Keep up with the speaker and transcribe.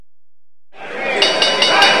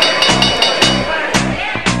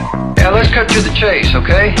to the chase,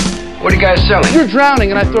 okay? What are you guys selling? You're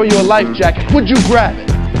drowning and I throw you a life jacket. Would you grab it?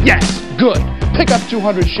 Yes, good. Pick up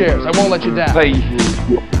 200 shares. I won't let you down. Pay him.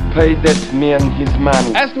 Pay that man his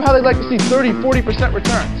money. Ask them how they'd like to see 30, 40%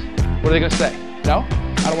 returns. What are they going to say? No?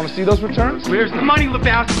 I don't want to see those returns? Where's the money,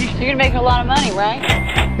 Lebowski? You're going to make a lot of money,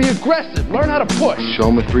 right? Be aggressive. Learn how to push. Show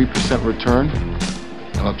him a 3% return,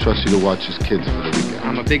 and I'll trust you to watch his kids for the weekend.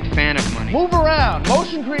 I'm a big fan of money. Move around.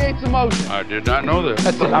 Motion creates emotion. I did not know that.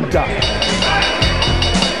 That's it. I'm done.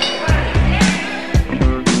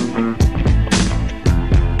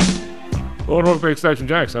 Well, welcome back to Stocks and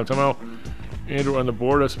Jocks. I'm Tom Al. Andrew on the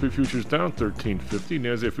board. S&P futures down 13.50.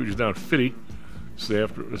 NASDAQ futures down 50.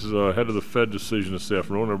 This is ahead of the Fed decision this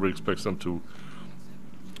afternoon. Everybody expects them to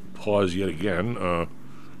pause yet again. I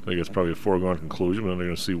think it's probably a foregone conclusion, but then they're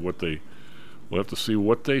going to see what they. We'll have to see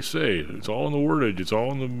what they say. It's all in the wordage. It's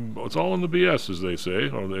all in the BS, as they say.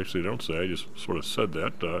 Oh, they actually don't say. I just sort of said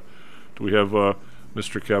that. Do we have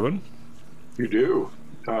Mr. Kevin? You do.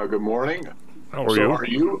 Good morning. How are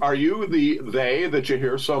you? Are you they that you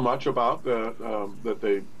hear so much about? That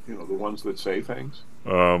they, the ones that say things. I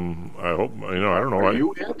hope. I don't know. Are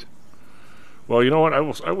you it? Well, you know what? I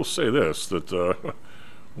will say this: that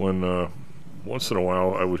when once in a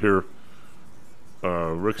while I would hear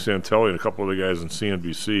Rick Santelli and a couple of the guys in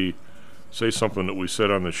CNBC say something that we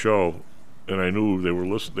said on the show, and I knew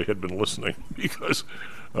they had been listening because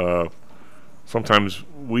sometimes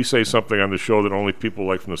we say something on the show that only people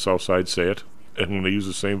like from the South Side say it, and when they use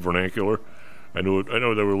the same vernacular, I know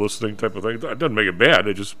they were listening, type of thing. It doesn't make it bad.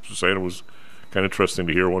 I just saying it was kind of interesting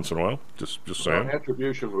to hear once in a while. Just saying. Well,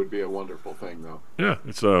 attribution would be a wonderful thing, though. Yeah,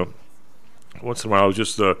 it's once in a while.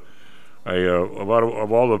 Just of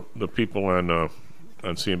all the people on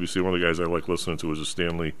CNBC, one of the guys I like listening to is a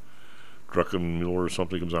Stanley Druckenmiller or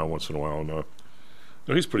something. Comes on once in a while, and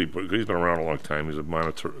he's pretty good. He's been around a long time. He's a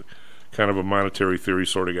kind of a monetary theory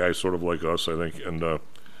sort of guy, sort of like us, I think.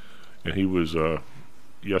 And he was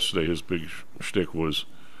yesterday. His big shtick was,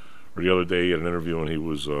 or the other day, he had an interview, and he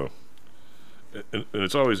was. And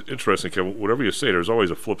it's always interesting, Kevin. Whatever you say, there's always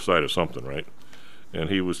a flip side of something, right? And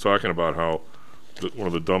he was talking about how one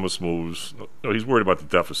of the dumbest moves. No, he's worried about the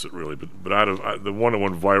deficit, really, but out of the one that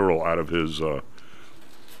went viral out of his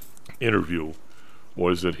interview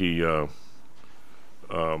was that he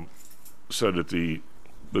said that the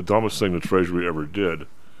dumbest thing the Treasury ever did,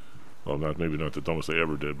 well, maybe not the dumbest they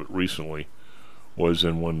ever did, but recently, was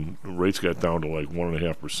when rates got down to like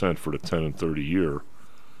 1.5% for the 10 and 30 year,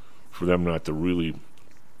 for them not to really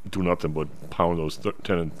do nothing but pound those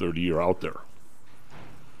 10 and 30 year out there.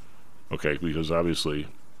 Okay, because obviously,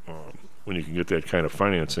 when you can get that kind of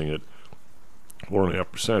financing at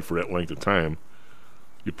 1.5% for that length of time,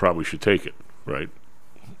 you probably should take it, right?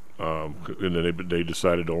 And then they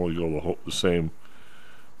decided to only go the same,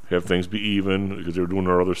 have things be even, because they were doing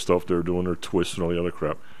their other stuff, they were doing their twists and all the other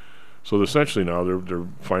crap. So essentially now they're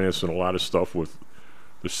financing a lot of stuff with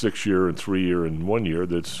the 6 year and 3 year and 1 year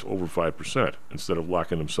that's over 5%, instead of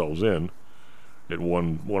locking themselves in at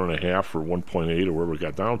 1.5 or 1.8 or wherever it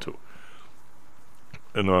got down to.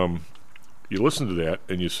 And you listen to that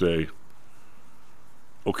and you say,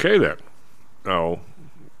 okay then, now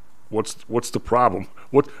what's the problem?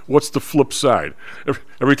 What's the flip side?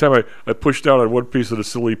 Every time I push down on one piece of the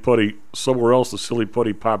silly putty, somewhere else the silly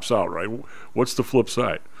putty pops out, right? What's the flip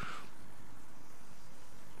side?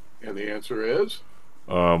 And the answer is?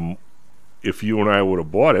 If you and I would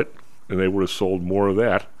have bought it, and they would have sold more of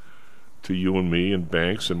that to you and me and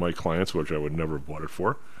banks and my clients, which I would never have bought it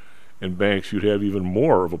for, and banks, you'd have even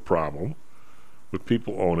more of a problem with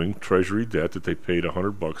people owning Treasury debt that they paid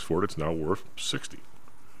 $100 for. It's now worth $60.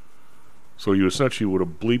 So you essentially would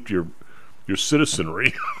have bleeped your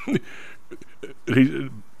citizenry.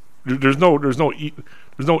 There's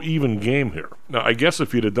no even game here. Now, I guess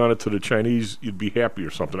if you'd have done it to the Chinese, you'd be happy or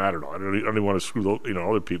something. I don't know. I don't even want to screw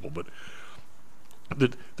other people, but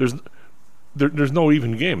there's no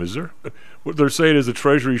even game, is there? What they're saying is the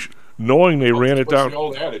Treasury, knowing they ran it down. It's the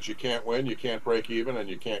old adage: you can't win, you can't break even, and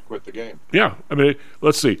you can't quit the game. Yeah, I mean,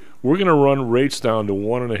 let's see. We're going to run rates down to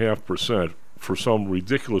 1.5% for some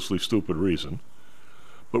ridiculously stupid reason,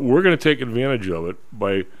 but we're going to take advantage of it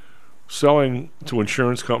by selling to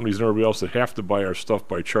insurance companies and everybody else that have to buy our stuff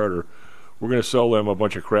by charter. We're going to sell them a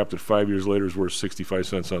bunch of crap that 5 years later is worth 65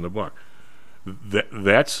 cents on the buck.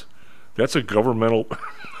 That's a governmental.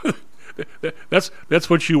 That's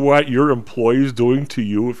what you want your employees doing to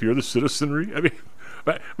you if you're the citizenry. I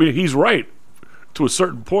mean, he's right to a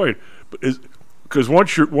certain point, but because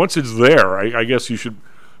once it's there, I guess you should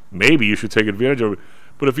take advantage of it.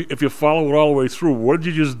 But if you follow it all the way through, what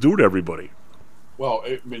did you just do to everybody? Well,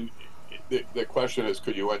 I mean, the question is,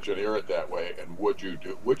 could you engineer it that way, and would you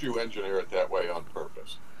engineer it that way on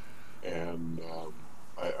purpose? And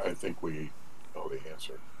I think we know the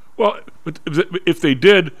answer. Well, but if they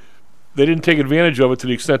did, they didn't take advantage of it to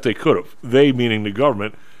the extent they could have. They, meaning the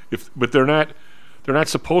government. But they're not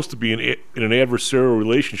supposed to be in an adversarial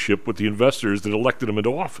relationship with the investors that elected them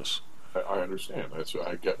into office. I understand.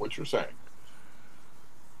 I get what you're saying.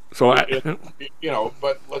 So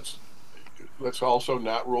but let's also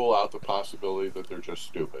not rule out the possibility that they're just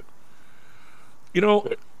stupid. I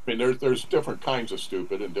mean, there's different kinds of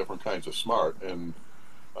stupid and different kinds of smart, and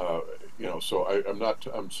so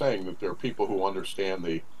I'm saying that there are people who understand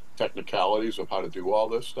the technicalities of how to do all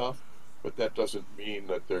this stuff, but that doesn't mean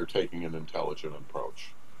that they're taking an intelligent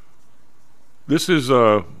approach. This is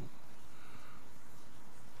what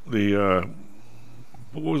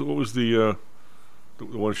was the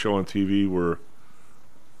one show on TV where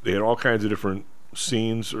they had all kinds of different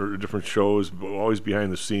scenes or different shows, but always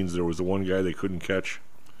behind the scenes there was the one guy they couldn't catch.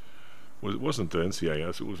 It wasn't the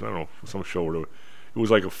NCIS. It was, I don't know, some show or whatever. It was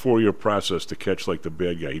like a 4-year process to catch like the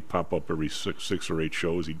bad guy. He'd pop up every six or 8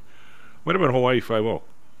 shows. He might have been Hawaii Five-0.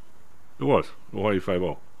 It was Hawaii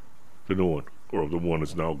Five-0, the new one, or the one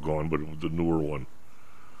that's now gone, but it was the newer one,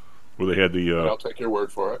 where they had the. I'll take your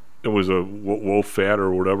word for it. It was a Wolf Fat or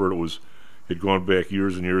whatever. It was. Had gone back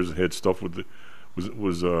years and years and had stuff with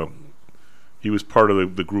he was part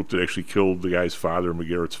of the group that actually killed the guy's father,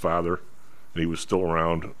 McGarrett's father, and he was still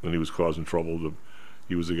around and he was causing trouble.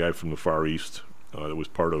 He was the guy from the Far East that was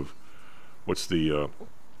part of what's the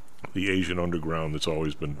Asian underground that's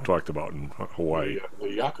always been talked about in Hawaii. The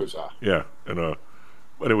Yakuza. Yeah, and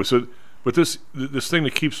but it was but this thing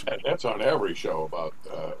that keeps. And that's on every show about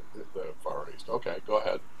the Far East. Okay, go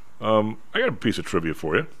ahead. I got a piece of trivia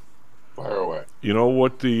for you. Fire away. You know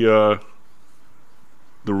what the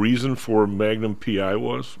reason for Magnum PI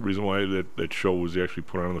was? The reason why that show was actually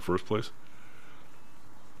put on in the first place?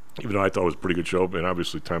 Even though I thought it was a pretty good show, and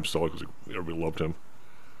obviously Tom Selleck, everybody loved him.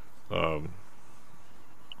 So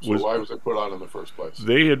why was it put on in the first place?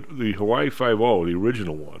 They had the Hawaii Five-0, the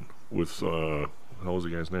original one, with how was the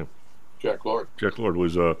guy's name? Jack Lord. Jack Lord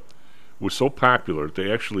was so popular that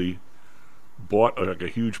they actually bought a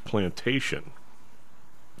huge plantation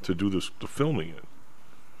to do the filming in.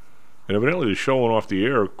 And evidently the show went off the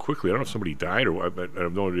air quickly. I don't know if somebody died or what, but I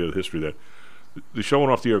have no idea the history of that. The show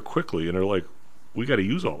went off the air quickly, and they're like, we got to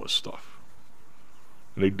use all this stuff.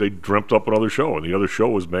 And they dreamt up another show, and the other show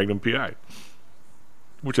was Magnum PI,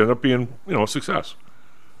 which ended up being, a success.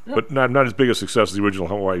 Yeah. But not as big a success as the original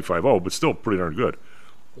Hawaii Five-0, but still pretty darn good.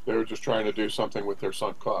 They were just trying to do something with their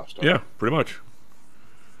sunk cost. Huh? Yeah, pretty much.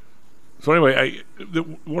 So anyway,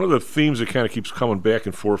 one of the themes that kind of keeps coming back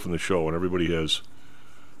and forth in the show, and everybody has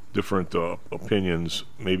different opinions.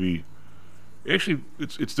 Maybe, actually,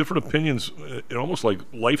 it's different opinions in almost like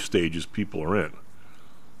life stages people are in.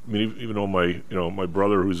 I mean, even though my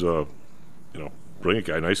brother, who's a brilliant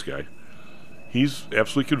guy, nice guy, he's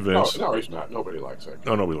absolutely convinced. No, he's not. Nobody likes him.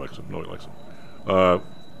 No, nobody likes him.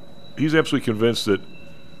 He's absolutely convinced that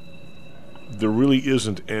there really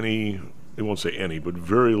isn't any. I won't say any, but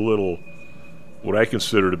very little. What I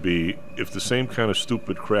consider to be, if the same kind of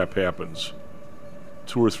stupid crap happens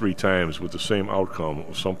 2 or 3 times with the same outcome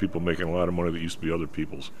of some people making a lot of money that used to be other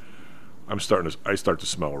people's, I start to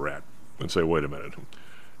smell a rat and say, wait a minute,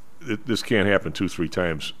 this can't happen 2-3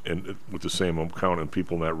 times and with the same amount and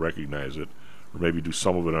people not recognize it, or maybe do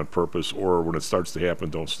some of it on purpose, or when it starts to happen,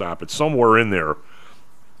 don't stop it. Somewhere in there,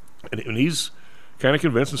 and he's kind of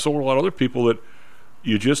convinced, and so are a lot of other people, that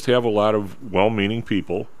you just have a lot of well-meaning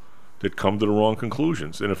people that come to the wrong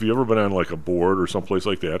conclusions. And if you've ever been on like a board or someplace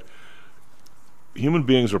like that, human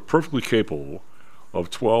beings are perfectly capable of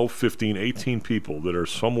 12, 15, 18 people that are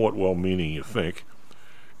somewhat well-meaning, you think,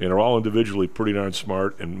 and are all individually pretty darn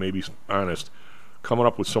smart and maybe honest, coming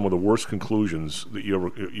up with some of the worst conclusions that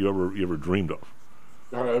you ever dreamed of.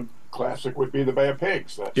 Classic would be the Bay of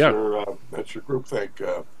Pigs. That's your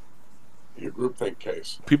groupthink. Your groupthink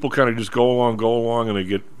case. People kind of just go along, and they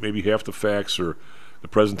get maybe half the facts, or the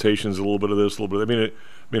presentation's a little bit of this, a little bit. I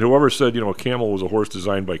mean, whoever said a camel was a horse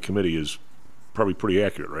designed by committee is probably pretty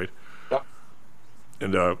accurate, right? Yeah.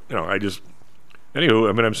 And I'm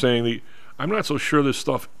saying I'm not so sure this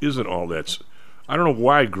stuff isn't all that. I don't know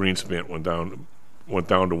why Greenspan went down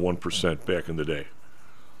to 1% back in the day.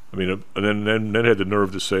 I mean, and then had the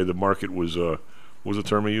nerve to say the market was. What was the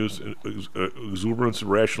term he used? Exuberance,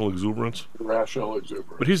 rational exuberance? Rational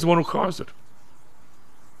exuberance. But he's the one who caused it.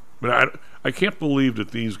 I can't believe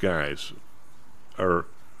that these guys are...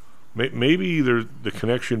 Maybe the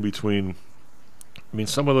connection between...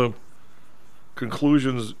 some of the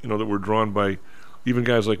conclusions, that were drawn by even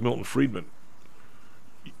guys like Milton Friedman.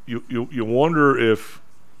 You wonder if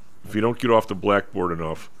you don't get off the blackboard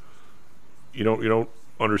enough, you don't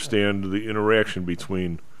understand the interaction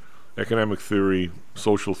between economic theory,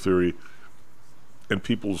 social theory, and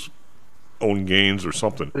people's own gains or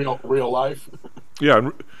something. Real life.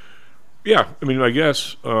 Yeah. I mean, I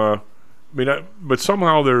guess. But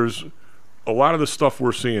somehow there's a lot of the stuff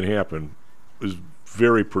we're seeing happen is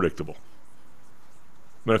very predictable.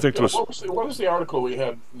 And I think what was the article we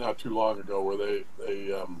had not too long ago where they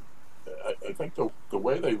I think the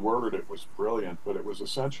way they worded it was brilliant, but it was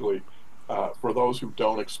essentially for those who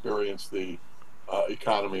don't experience the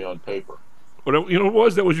economy on paper. But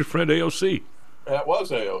that was your friend AOC. That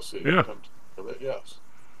was AOC. Yeah. Yes.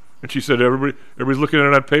 And she said everybody's looking at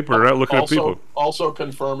it on paper, they're not looking at people. Also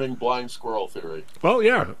confirming blind squirrel theory. Well,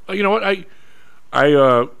 yeah. You know what?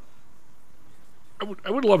 I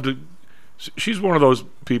would love to. She's one of those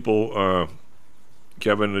people,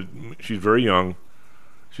 Kevin. She's very young.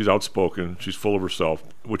 She's outspoken. She's full of herself,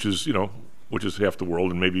 which is half the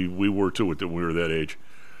world, and maybe we were too when we were that age.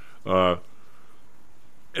 And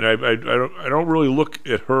I don't really look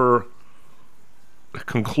at her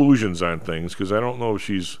conclusions on things because I don't know if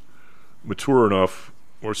she's mature enough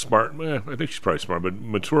or smart. I think she's probably smart, but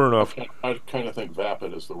mature enough. I kind of think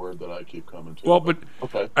vapid is the word that I keep coming to. Well, but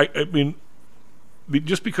okay. I mean,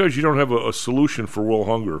 just because you don't have a solution for world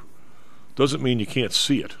hunger doesn't mean you can't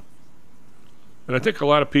see it. And I think a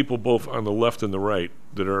lot of people, both on the left and the right,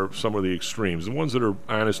 that are some of the extremes, the ones that are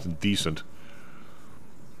honest and decent,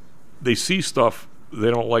 they see stuff, they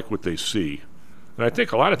don't like what they see. And I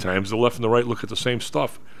think a lot of times the left and the right look at the same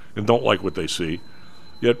stuff and don't like what they see,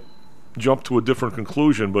 yet jump to a different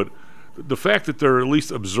conclusion. But the fact that they're at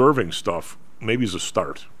least observing stuff maybe is a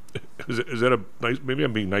start. Is that a nice? Maybe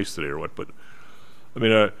I'm being nice today or what? But I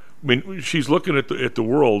mean, she's looking at the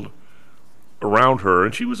world around her,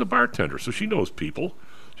 and she was a bartender, so she knows people.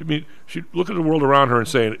 She look at the world around her and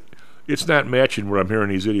saying, "It's not matching what I'm hearing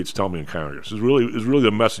these idiots tell me in Congress." Is really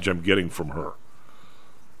the message I'm getting from her.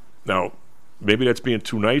 Now, maybe that's being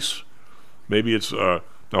too nice. Maybe it's now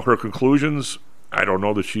her conclusions. I don't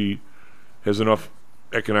know that she has enough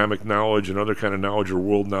economic knowledge and other kind of knowledge or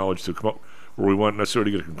world knowledge to come up where we want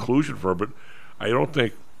necessarily to get a conclusion for her. But I don't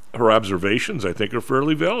think her observations, I think, are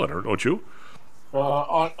fairly valid, don't you?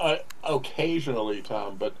 Occasionally,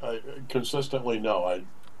 Tom, but consistently, no.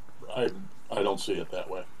 I don't see it that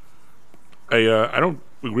way. I don't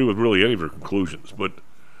agree with really any of her conclusions, but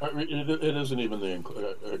it isn't even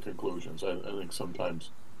the conclusions. I think sometimes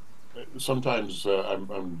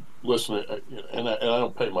I'm listening, and I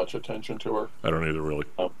don't pay much attention to her. I don't either, really.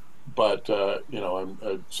 But I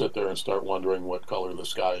sit there and start wondering what color the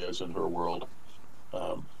sky is in her world.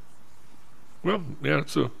 Well, yeah,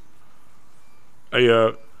 it's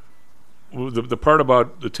the part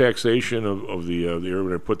about the taxation of the area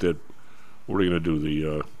where I put that. What are you going to do?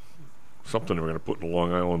 The something they were going to put in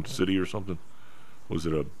Long Island City or something. Was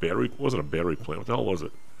it a battery? It wasn't a battery plant. What the hell was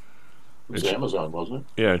it? It was Amazon, wasn't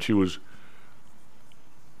it? Yeah, and she was.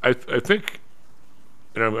 I think,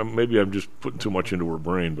 and maybe I'm just putting too much into her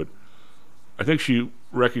brain, but I think she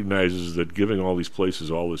recognizes that giving all these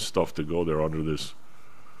places all this stuff to go there under this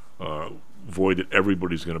void that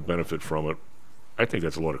everybody's going to benefit from it. I think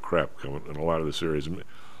that's a lot of crap coming in a lot of this areas, and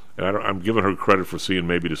I'm giving her credit for seeing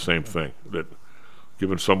maybe the same thing, that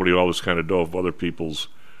giving somebody all this kind of dough of other people's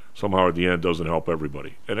somehow at the end doesn't help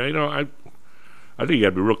everybody. And I think you got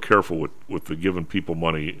to be real careful with the giving people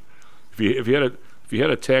money. If you had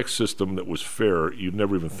a tax system that was fair, you'd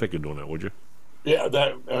never even think of doing that, would you? Yeah,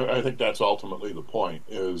 I think that's ultimately the point.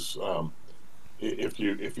 Is if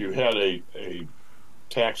you had a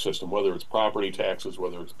tax system, whether it's property taxes,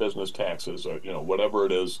 whether it's business taxes, or whatever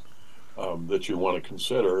it is that you want to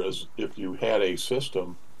consider, is if you had a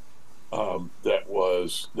system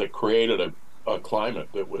that created a climate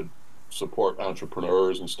that would support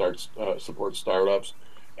entrepreneurs and support startups,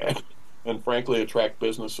 and frankly attract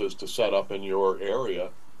businesses to set up in your area,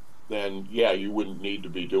 then yeah, you wouldn't need to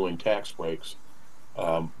be doing tax breaks.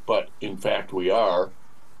 But in fact, we are,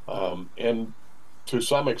 and to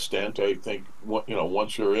some extent, I think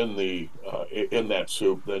once you're in that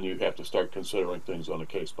soup, then you have to start considering things on a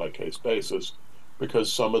case-by-case basis,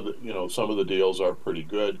 because some of the deals are pretty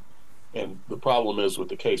good, and the problem is with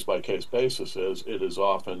the case-by-case basis is it is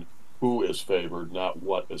often who is favored, not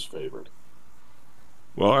what is favored.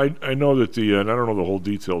 Well, I know that and I don't know the whole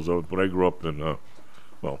details of it, but I grew up in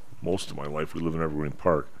most of my life we live in Evergreen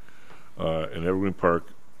Park, and Evergreen Park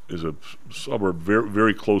is a suburb very,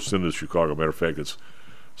 very close into Chicago. Matter of fact, it's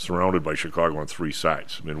surrounded by Chicago on three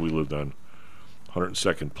sides. I mean, we lived on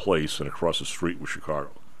 102nd Place, and across the street was Chicago.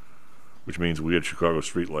 which means we had Chicago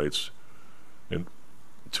streetlights, and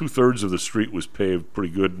 2/3 of the street was paved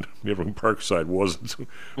pretty good. Evergreen Park side wasn't,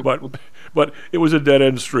 but it was a dead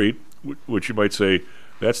end street, which you might say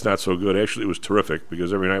that's not so good. Actually, it was terrific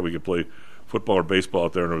because every night we could play football or baseball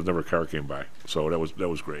out there, and there was never a car came by. So that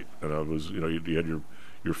was great. And it was you had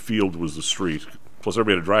your field was the street. Plus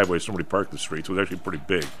everybody had a driveway. Somebody parked the street, so it was actually pretty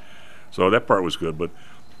big. So that part was good. But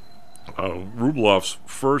Rubloff's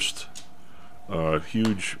first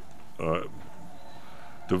huge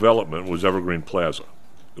development was Evergreen Plaza.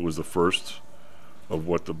 It was the first of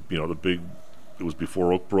what the big. It was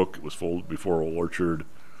before Oak Brook. It was before Old Orchard.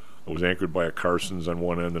 It was anchored by a Carson's on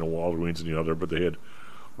one end and a Walgreens on the other. But they had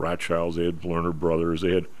Rothschilds, they had Blerner Brothers,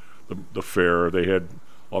 they had the fair, they had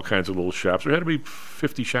all kinds of little shops. There had to be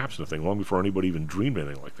 50 shops in the thing long before anybody even dreamed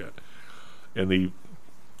anything like that. And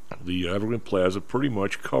the Evergreen Plaza pretty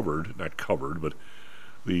much not covered, but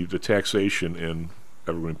the taxation in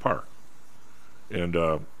Evergreen Park. And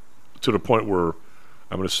to the point where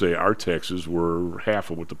I'm going to say our taxes were half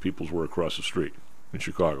of what the people's were across the street in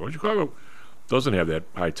Chicago. And Chicago doesn't have that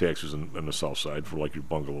high taxes in the south side for like your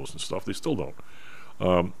bungalows and stuff. They still don't.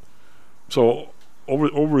 So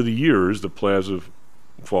over the years, the plaza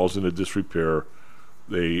falls into disrepair.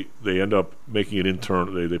 They end up making it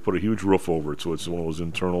internal. They put a huge roof over it, so it's one of those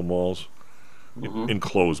internal malls,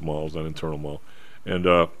 enclosed malls, not internal mall. And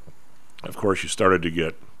of course, you started to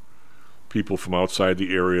get people from outside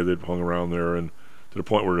the area that hung around there, and to the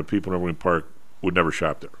point where the people in Evergreen Park would never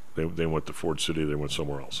shop there. They went to Ford City. They went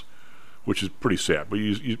somewhere else, which is pretty sad. But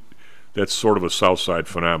that's sort of a South Side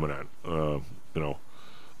phenomenon.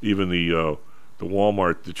 Even the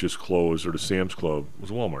Walmart that just closed, or the Sam's Club, it was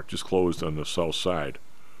Walmart, just closed on the South Side.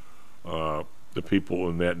 The people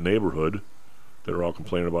in that neighborhood that are all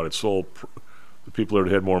complaining about it sold. The people that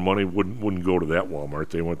had more money wouldn't go to that Walmart.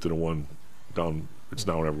 They went to the one down. It's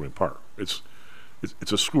now in Evergreen Park. It's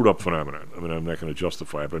a screwed up phenomenon. I mean, I'm not going to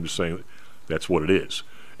justify it, but I'm just saying that's what it is.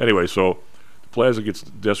 Anyway, so the plaza gets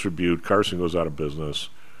disrepute. Carson goes out of business.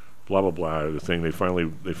 Blah blah blah. The thing they finally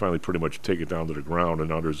pretty much take it down to the ground, and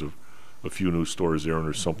now there's a few new stores there, and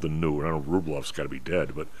there's something new. And I don't know, Rubloff's got to be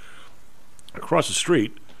dead, but across the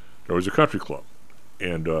street there was a country club,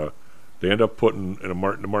 and they end up putting in the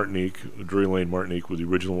Martinique, the Drury Lane Martinique, where the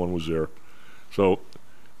original one was there. So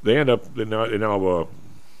they now have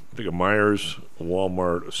I think a Myers, a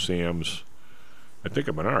Walmart, a Sam's, I think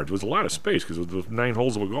a Menards. It was a lot of space because it was 9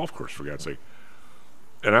 holes of a golf course, for God's sake.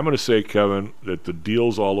 And I'm going to say, Kevin, that the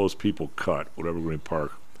deals all those people cut with Evergreen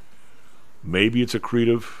Park, maybe it's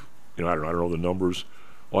accretive. I don't know the numbers.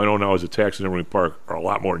 All I know now is the taxes in Evergreen Park are a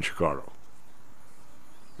lot more in Chicago.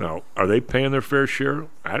 Now, are they paying their fair share?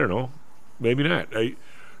 I don't know. Maybe not.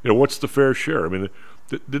 What's the fair share? I mean,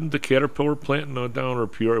 didn't the Caterpillar plant down or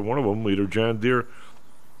Peoria, one of them, either John Deere,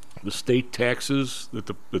 the state taxes that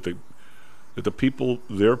the people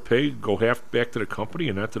there pay go half back to the company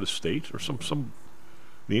and not to the state, or some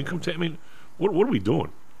the income tax? I mean, what are we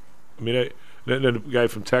doing? I mean, then the guy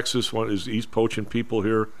from Texas he's poaching people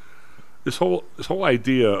here. This whole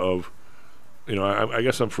idea of, I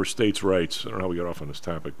guess I'm for states' rights. I don't know how we got off on this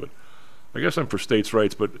topic, but I guess I'm for states'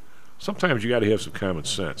 rights. But sometimes you got to have some common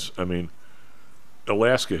sense. I mean,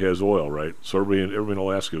 Alaska has oil, right? So everybody in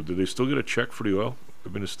Alaska, did they still get a check for the oil?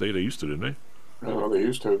 I've been in the state. They used to, didn't they? No, they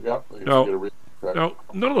used to. Yep. They used now, to get a check. Now,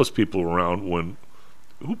 none of those people were around when.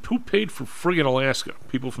 Who paid for friggin' Alaska?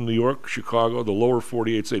 People from New York, Chicago, the lower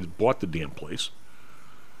 48 states bought the damn place.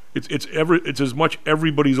 It's as much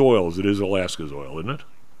everybody's oil as it is Alaska's oil, isn't it?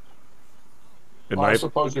 Well, I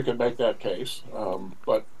suppose you can make that case,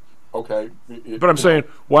 but okay. But I'm saying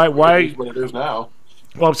why? It is what it is now.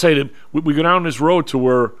 Well, I'm saying we go down this road to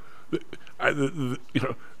where,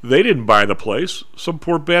 they didn't buy the place. Some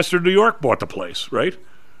poor bastard in New York bought the place, right?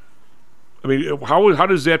 I mean, how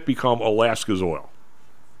does that become Alaska's oil?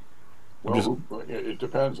 Well, it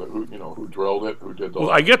depends. Who drilled it, who did the.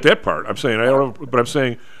 Well, I get that part. I'm saying I don't know, but I'm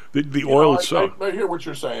saying the oil itself. I hear what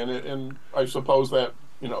you're saying, and I suppose that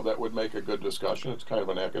that would make a good discussion. It's kind of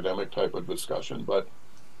an academic type of discussion, but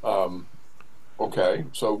okay.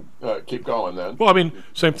 So keep going then. Well, I mean,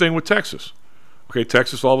 same thing with Texas. Okay,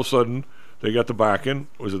 Texas all of a sudden they got the Bakken.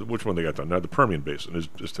 Which one they got done? Not the Permian Basin.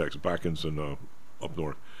 Is Texas Bakken's in up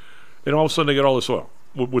north, and all of a sudden they get all this oil.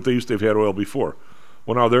 What they've had oil before.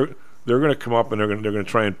 Well, now they're going to come up and they're going to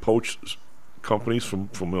try and poach companies from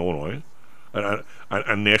Illinois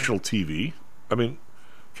on national TV. I mean,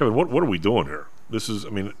 Kevin, what are we doing here? This is,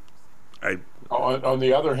 On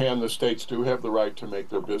the other hand, the states do have the right to make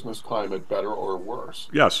their business climate better or worse.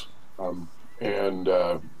 Yes.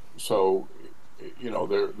 So,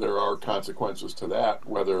 there are consequences to that,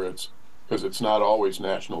 whether it's because it's not always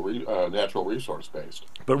natural resource based.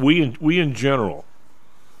 But we in general,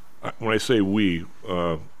 when I say we,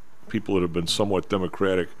 people that have been somewhat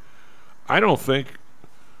democratic, I don't think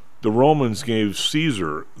the Romans gave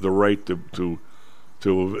Caesar the right to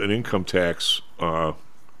an income tax. If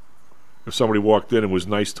somebody walked in and was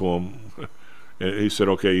nice to him, and he said,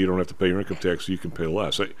 "Okay, you don't have to pay your income tax, so you can pay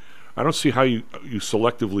less." I don't see how you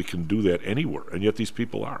selectively can do that anywhere, and yet these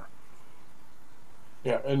people are.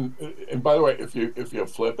 Yeah, and by the way, if you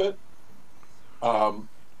flip it,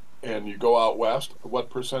 and you go out west, what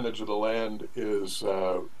percentage of the land is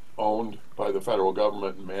owned by the federal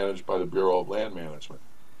government and managed by the Bureau of Land Management?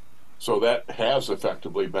 So that has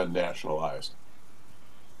effectively been nationalized.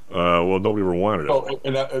 Well, nobody ever wanted it. So,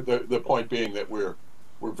 and the point being that we're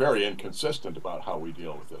very inconsistent about how we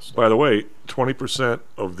deal with this stuff. By the way, 20%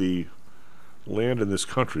 of the land in this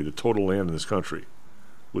country, the total land in this country,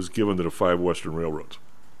 was given to the 5 Western railroads.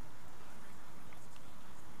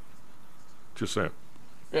 Just saying.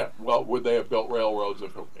 Yeah. Well, would they have built railroads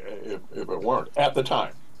if it weren't at the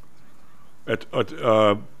time?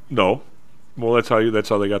 No. Well, that's how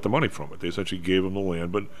they got the money from it. They essentially gave them the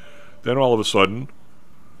land, but then all of a sudden,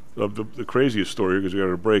 the craziest story, because we got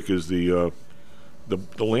to break, is the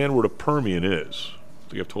land where the Permian is.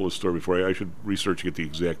 I think I've told this story before. I should research and get the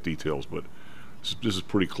exact details, but this is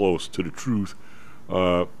pretty close to the truth.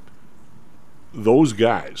 Those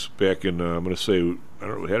guys back in, I'm going to say, I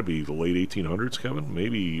don't know, it had to be the late 1800s, Kevin,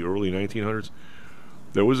 maybe early 1900s.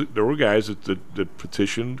 There were guys that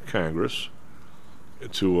petitioned Congress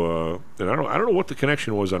to, and I don't know what the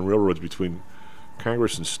connection was on railroads between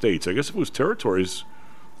Congress and states. I guess if it was territories,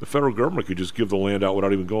 the federal government could just give the land out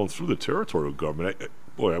without even going through the territorial government.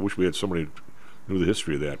 I wish we had somebody who knew the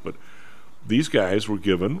history of that. But these guys were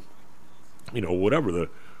given, whatever,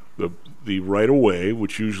 the right-of-way,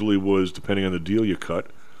 which usually was, depending on the deal you cut,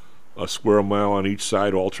 a square mile on each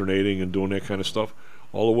side, alternating and doing that kind of stuff,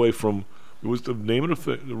 all the way from, it was the name of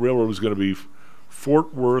the railroad was going to be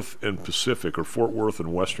Fort Worth and Pacific, or Fort Worth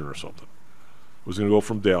and Western or something. It was going to go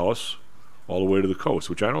from Dallas all the way to the coast,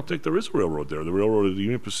 which I don't think there is a railroad there. The railroad of the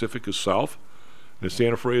Union Pacific is south, and the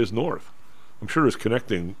Santa Fe is north. I'm sure there's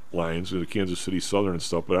connecting lines to the Kansas City Southern and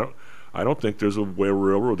stuff, but I don't think there's a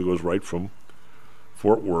railroad that goes right from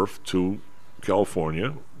Fort Worth to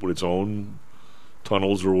California with its own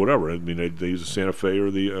tunnels or whatever. I mean, they use the Santa Fe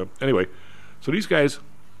or the... anyway, so these guys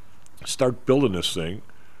start building this thing.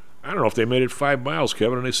 I don't know if they made it 5 miles,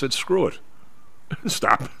 Kevin, and they said, screw it.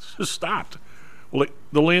 Stop. Just stopped. Well,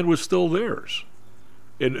 the land was still theirs.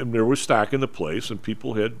 And there was stock in the place, and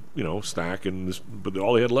people had, stock, but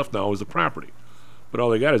all they had left now was the property. But all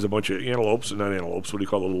they got is a bunch of antelopes, and not antelopes, what do you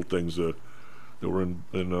call the little things that were in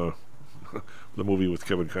the movie with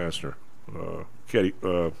Kevin Costner? Caddy,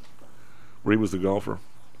 where he was the golfer.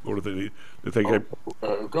 What did they think?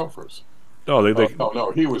 Golfers. No,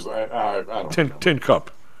 no, he was, I don't know. Tin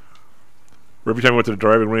Cup. Every time we went to the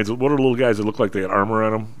driving range, what are the little guys that look like they had armor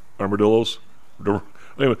on them? Armadillos?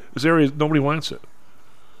 Anyway, this area, nobody wants it.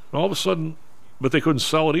 And all of a sudden, but they couldn't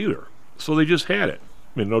sell it either. So they just had it.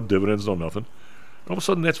 I mean, no dividends, no nothing. And all of a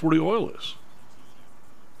sudden, that's where the oil is.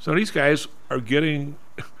 So these guys are getting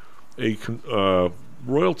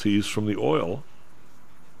royalties from the oil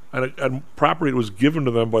on property that was given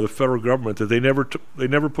to them by the federal government that they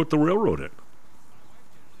never put the railroad in.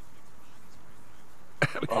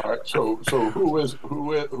 All right. So who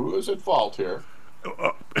is at fault here?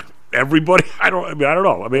 Everybody. I don't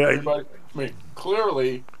know. Everybody.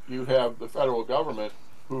 Clearly, you have the federal government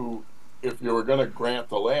who, if you were going to grant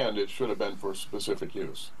the land, it should have been for specific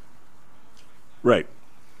use. Right.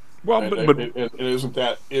 Well, but isn't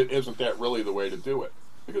that really the way to do it?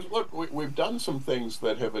 Because look, we've done some things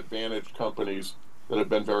that have advantaged companies that have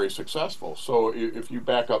been very successful. So if you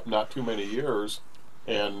back up not too many years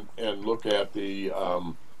and look at the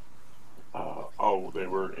they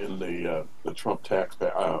were in the Trump tax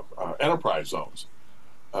enterprise zones.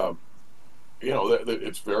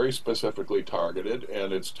 It's very specifically targeted,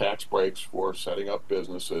 and it's tax breaks for setting up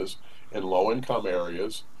businesses in low-income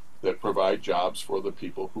areas that provide jobs for the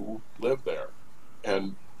people who live there,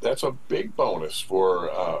 and that's a big bonus for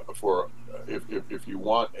if you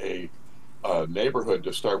want a neighborhood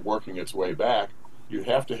to start working its way back. You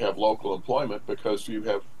have to have local employment because you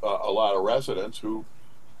have a lot of residents who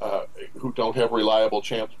don't have reliable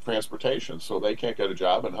transportation, so they can't get a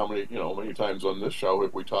job. And how many times on this show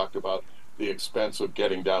have we talked about the expense of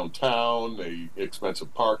getting downtown, the expense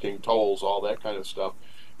of parking, tolls, all that kind of stuff?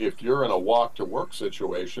 If you're in a walk to work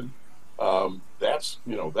situation, that's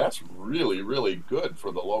really, really good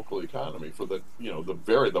for the local economy, for the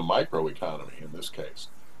micro economy in this case.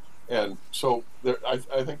 And so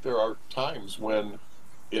I think there are times when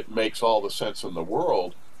it makes all the sense in the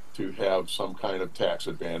world to have some kind of tax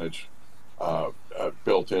advantage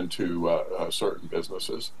built into certain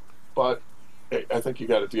businesses. But I think you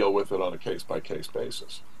got to deal with it on a case-by-case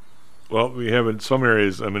basis. Well, we have in some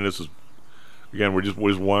areas, I mean, this is, again, we're just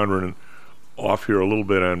wandering off here a little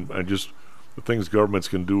bit on just the things governments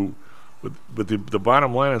can do. But the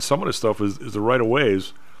bottom line on some of this stuff is the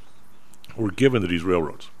right-of-ways were given to these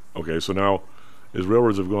railroads. Okay, so now as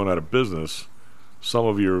railroads have gone out of business, some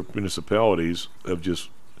of your municipalities have just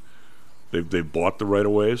they've bought the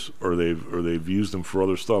right-of-ways or they've used them for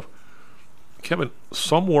other stuff. Kevin,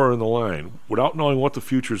 somewhere in the line, without knowing what the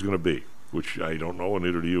future is going to be, which I don't know and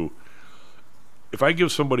neither do you, if I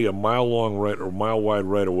give somebody a mile-long right or mile-wide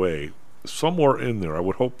right-of-way, somewhere in there, I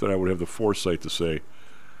would hope that I would have the foresight to say,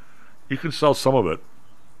 you can sell some of it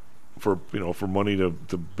for money to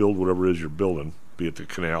build whatever it is you're building, be it the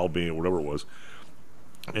canal, be it whatever it was.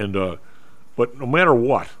 And but no matter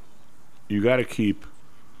what, you got to keep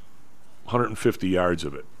 150 yards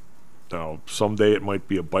of it. Now, someday it might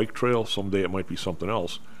be a bike trail, someday it might be something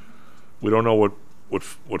else. We don't know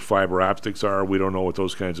what fiber optics are. We don't know what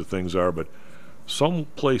those kinds of things are, but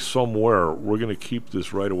someplace, somewhere, we're going to keep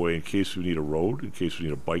this right away in case we need a road, in case we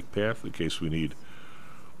need a bike path, in case we need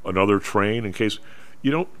another train, in case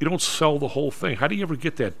you don't sell the whole thing. How do you ever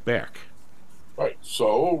get that back? Right.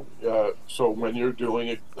 So when you're doing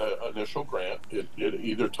an initial grant, it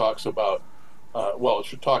either talks about, it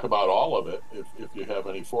should talk about all of it if you have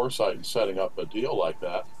any foresight in setting up a deal like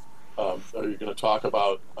that. Are you going to talk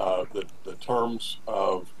about the terms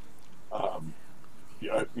of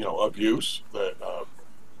of use that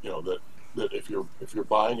that if you're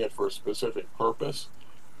buying it for a specific purpose,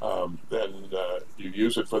 then you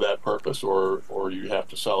use it for that purpose, or you have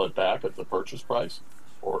to sell it back at the purchase price,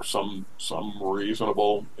 or some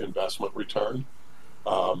reasonable investment return.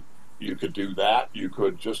 You could do that. You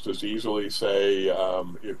could just as easily say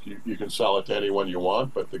if you can sell it to anyone you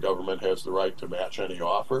want, but the government has the right to match any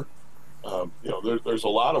offer. There's a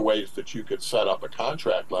lot of ways that you could set up a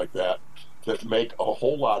contract like that make a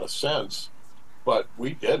whole lot of sense. But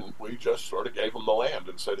we didn't. We just sort of gave them the land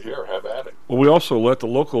and said, here, have at it. Well, we also let the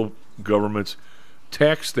local governments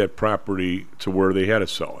tax that property to where they had to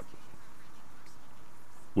sell it,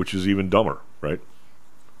 which is even dumber, right?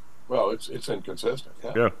 Well, it's inconsistent.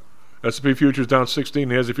 Yeah. S&P futures down 16,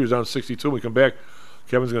 the S&P futures down 62. When we come back,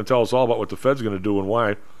 Kevin's going to tell us all about what the Fed's going to do and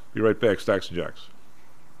why. Be right back. Stocks and Jocks.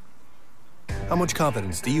 How much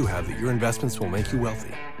confidence do you have that your investments will make you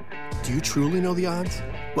wealthy? Do you truly know the odds?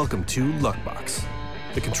 Welcome to Luckbox.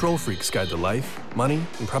 The control freak's guide to life, money,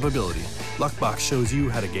 and probability. Luckbox shows you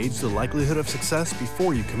how to gauge the likelihood of success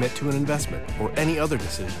before you commit to an investment or any other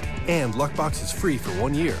decision. And Luckbox is free for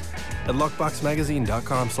 1 year at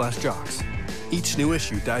luckboxmagazine.com/jocks. Each new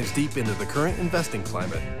issue dives deep into the current investing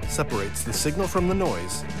climate, separates the signal from the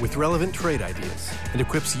noise with relevant trade ideas, and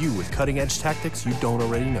equips you with cutting-edge tactics you don't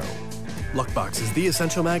already know. Luckbox is the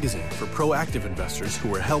essential magazine for proactive investors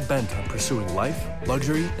who are hell-bent on pursuing life,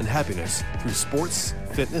 luxury, and happiness through sports,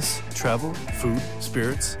 fitness, travel, food,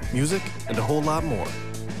 spirits, music, and a whole lot more.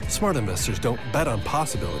 Smart investors don't bet on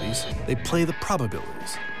possibilities, they play the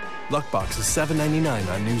probabilities. Luckbox is $7.99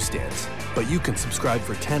 on newsstands, but you can subscribe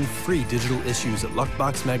for 10 free digital issues at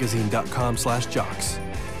luckboxmagazine.com/jocks.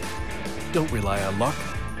 Don't rely on luck.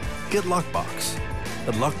 Get Luckbox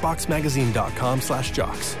at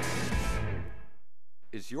luckboxmagazine.com/jocks.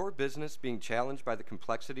 Is your business being challenged by the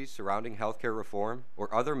complexities surrounding healthcare reform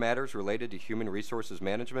or other matters related to human resources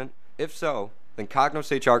management? If so, then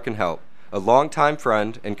Cognos HR can help. A longtime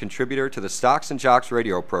friend and contributor to the Stocks and Jocks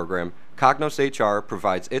radio program, Cognos HR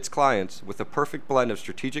provides its clients with a perfect blend of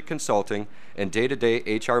strategic consulting and day-to-day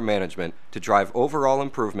HR management to drive overall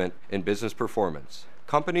improvement in business performance.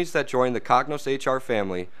 Companies that join the Cognos HR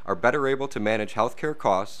family are better able to manage healthcare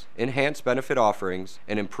costs, enhance benefit offerings,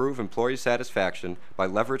 and improve employee satisfaction by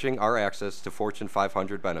leveraging our access to Fortune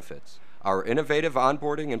 500 benefits. Our innovative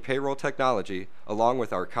onboarding and payroll technology, along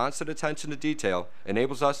with our constant attention to detail,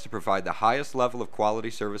 enables us to provide the highest level of quality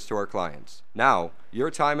service to our clients. Now,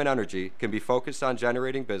 your time and energy can be focused on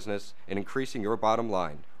generating business and increasing your bottom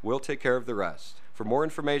line. We'll take care of the rest. For more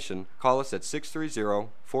information, call us at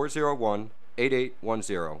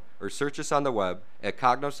 630-401-8810 or search us on the web at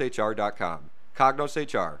cognoshr.com. Cognos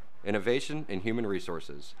HR, Innovation in Human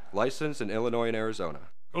Resources, licensed in Illinois and Arizona.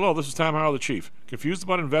 Hello, this is Tom Howell, the Chief. Confused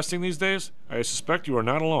about investing these days? I suspect you are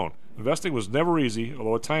not alone. Investing was never easy,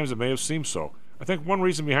 although at times it may have seemed so. I think one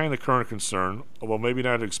reason behind the current concern, although maybe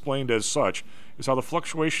not explained as such, is how the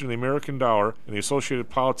fluctuation in the American dollar and the associated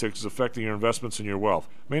politics is affecting your investments and your wealth.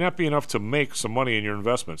 It may not be enough to make some money in your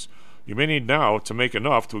investments. You may need now to make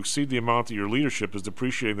enough to exceed the amount that your leadership is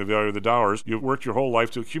depreciating the value of the dollars you've worked your whole life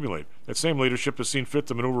to accumulate. That same leadership has seen fit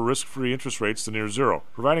to maneuver risk-free interest rates to near zero.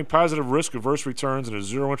 Providing positive risk-averse returns in a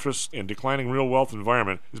zero-interest and declining real wealth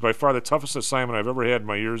environment is by far the toughest assignment I've ever had in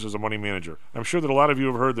my years as a money manager. I'm sure that a lot of you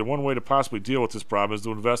have heard that one way to possibly deal with this problem is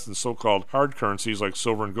to invest in so-called hard currencies like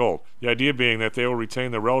silver and gold. The idea being that they will retain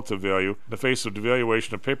their relative value in the face of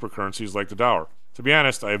devaluation of paper currencies like the dollar. To be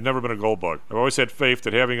honest, I have never been a gold bug. I've always had faith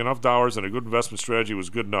that having enough dollars and a good investment strategy was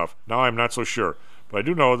good enough. Now I'm not so sure. But I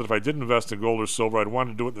do know that if I did invest in gold or silver, I'd want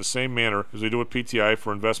to do it in the same manner as we do with PTI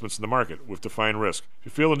for investments in the market, with defined risk. If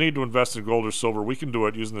you feel the need to invest in gold or silver, we can do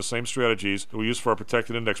it using the same strategies that we use for our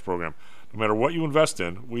protected index program. No matter what you invest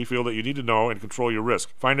in, we feel that you need to know and control your risk.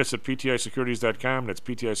 Find us at ptisecurities.com. That's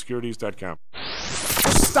ptisecurities.com.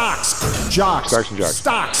 Stocks, jocks, Stocks and jocks.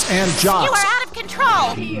 Stocks and jocks. You are out of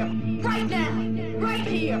control. Here, right now, right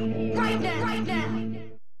here, right now, right now.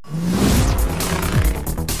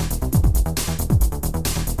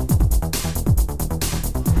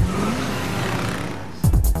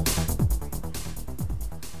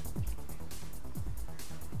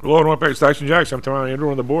 Hello and welcome back to Stocks and Jocks. I'm Tom Andrew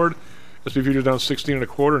on the board. S&P futures down 16 and a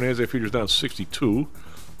quarter, and NASDAQ futures down 62.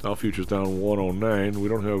 Dow futures down 109. We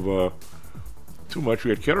don't have too much. We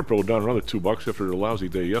had Caterpillar down another $2 after a lousy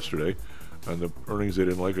day yesterday, and the earnings they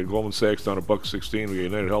didn't like it. Goldman Sachs down $1.16. We got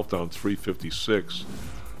United Health down $3.56.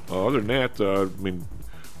 Other than that, I mean,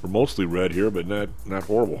 we're mostly red here, but not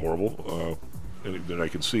horrible. That I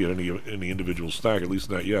can see in any individual stock, at least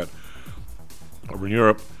not yet. Over in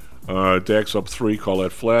Europe, DAX up 3, call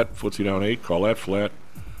that flat. FTSE down 8, call that flat.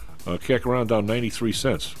 CAC around down 93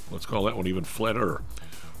 cents. Let's call that one even flatter.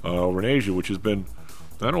 Over in Asia, which has been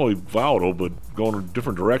not only volatile, but going in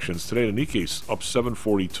different directions. Today, the Nikkei's up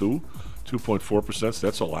 742, 2.4%. So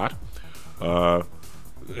that's a lot.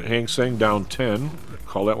 Hang Seng down 10.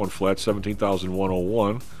 Call that one flat,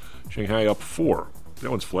 17,101. Shanghai up 4.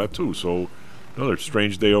 That one's flat, too. So another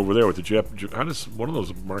strange day over there with the how does one of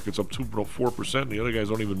those markets up 4% and the other guys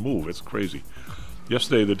don't even move? It's crazy.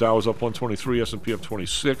 Yesterday, the Dow was up 123, S&P up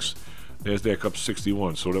 26, NASDAQ up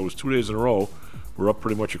 61. So that was 2 days in a row. We're up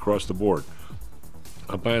pretty much across the board.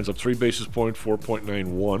 Bonds up 3 basis points,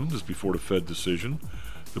 4.91, just before the Fed decision.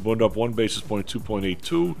 The Bund up 1 basis point,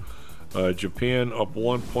 2.82. Japan up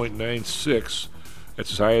 1.96.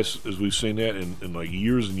 That's as high as we've seen that in like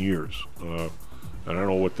years and years. And I don't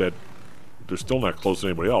know what that. They're still not close to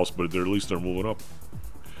anybody else, but at least they're moving up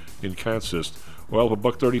in consist. Oil up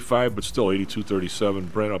 $1.35, but still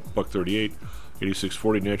 82.37. Brent up $1.38,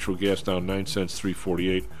 86.40. Natural gas down 9 cents,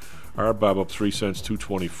 3.48. RBOB up 3 cents,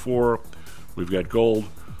 2.24. We've got gold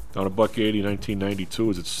down $1.80, 19.92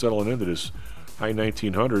 as it's settling into this high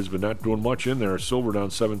 1900s, but not doing much in there. Silver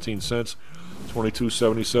down 17 cents,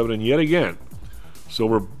 22.77. And yet again,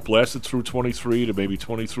 silver blasted through 23 to maybe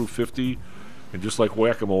 20 through 50. And just like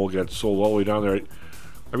whack-a-mole, got sold all the way down there.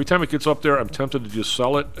 Every time it gets up there, I'm tempted to just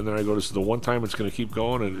sell it, and then I go, this is the one time it's going to keep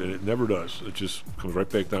going, and it never does. It just comes right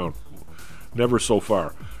back down. Never so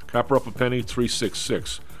far. Copper up a penny,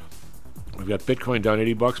 366. We've got Bitcoin down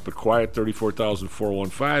 $80, but quiet,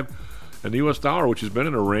 34,415. And the U.S. dollar, which has been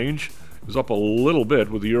in a range, is up a little bit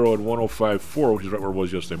with the euro at 105.4, which is right where it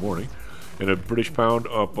was yesterday morning. And a British pound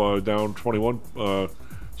up down 21.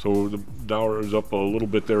 So the dollar is up a little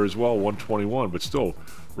bit there as well, 121, but still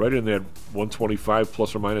right in that 125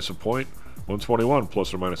 plus or minus a point, 121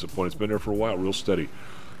 plus or minus a point. It's been there for a while, real steady.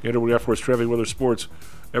 And we got for us traffic, weather, sports.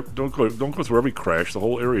 Don't go through every crash. The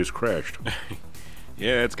whole area is crashed.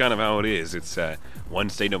 Yeah, it's kind of how it is. It's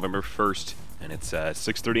Wednesday, November 1st, and it's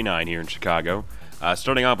 6:39 here in Chicago.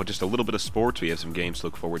 Starting off with just a little bit of sports, we have some games to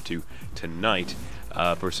look forward to tonight.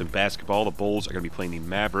 For some basketball, the Bulls are going to be playing the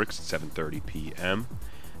Mavericks at 7:30 p.m.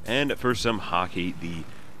 And for some hockey, the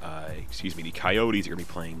Coyotes are going to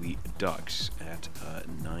be playing the Ducks at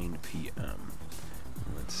 9 p.m.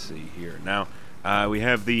 Let's see here. Now, we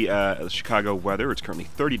have the Chicago weather. It's currently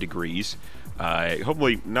 30 degrees.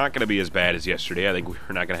 Hopefully not going to be as bad as yesterday. I think we're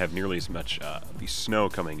not going to have nearly as much the snow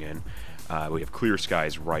coming in. We have clear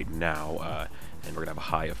skies right now, and we're going to have a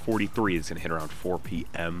high of 43. It's going to hit around 4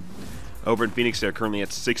 p.m. Over in Phoenix, they're currently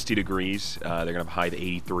at 60 degrees. They're going to have a high of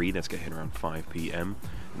 83. That's going to hit around 5 p.m.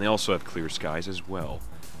 And they also have clear skies as well.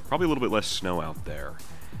 Probably a little bit less snow out there.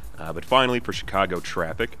 But finally, for Chicago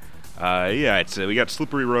traffic, we got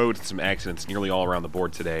slippery roads and some accidents nearly all around the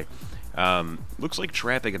board today. Looks like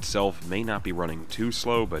traffic itself may not be running too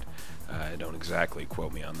slow, but Don't exactly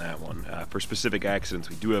quote me on that one. For specific accidents,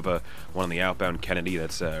 we do have one on the outbound Kennedy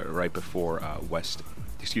that's right before west.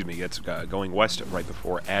 Excuse me, it's going west right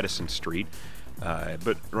before Addison Street.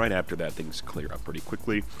 But right after that, things clear up pretty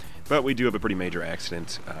quickly. But we do have a pretty major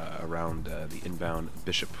accident around the inbound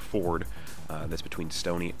Bishop Ford. That's between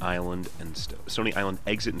Stony Island and Stony Island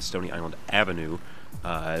exit and Stony Island Avenue,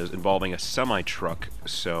 involving a semi-truck.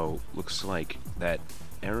 So looks like that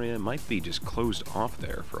area might be just closed off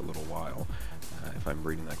there for a little while, if I'm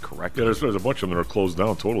reading that correctly. Yeah, there's a bunch of them that are closed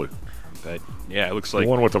down totally. But yeah, it looks like the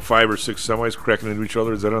one with the 5 or 6 semis cracking into each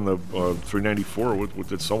other. Is that on the 394 or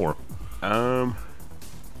with it somewhere?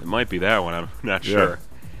 It might be that one. I'm not sure.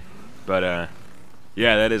 But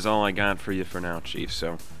yeah, that is all I got for you for now, Chief.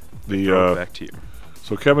 So back to you.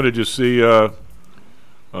 So Kevin, did you see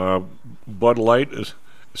Bud Light is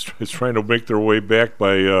trying to make their way back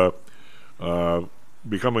by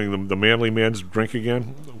becoming the manly man's drink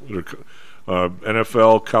again?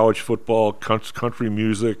 NFL, college football, country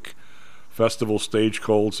music, festival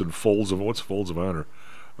stagecoats, and folds of honor.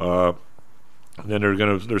 And then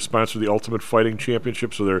they're sponsored the Ultimate Fighting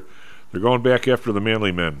Championship, so they're going back after the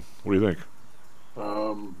manly men. What do you think?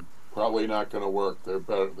 Probably not going to work. Their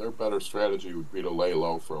better strategy would be to lay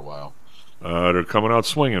low for a while. They're coming out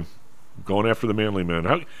swinging, going after the manly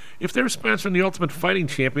men. If they're sponsoring the Ultimate Fighting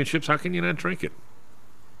Championships, how can you not drink it?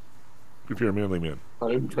 If you're a manly man, I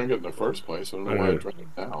didn't drink it in the first place. I don't know why I drink it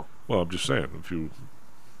now. Well, I'm just saying.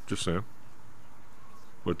 Just saying.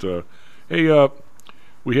 But hey,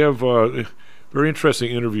 we have a very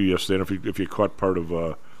interesting interview yesterday. I don't know if you caught part of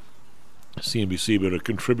CNBC, but a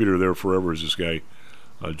contributor there forever is this guy,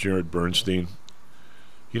 Jared Bernstein.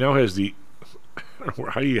 He now has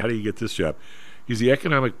how do you get this job? He's the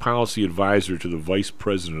economic policy advisor to the Vice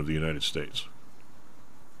President of the United States.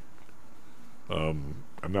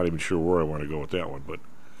 I'm not even sure where I want to go with that one, but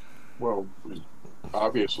well,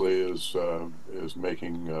 obviously is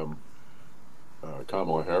making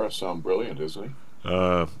Kamala Harris sound brilliant, isn't he?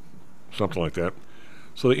 Something like that.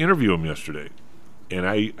 So they interviewed him yesterday, and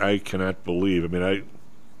I cannot believe. I mean,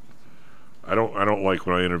 I don't like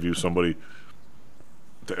when I interview somebody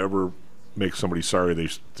to ever make somebody sorry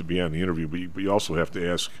to be on the interview, but you also have to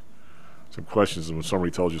ask some questions, and when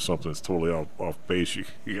somebody tells you something that's totally off base, you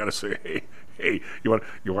got to say, hey, you want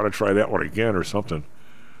to try that one again or something.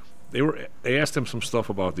 They asked him some stuff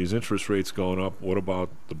about these interest rates going up. What about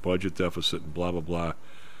the budget deficit and blah blah blah,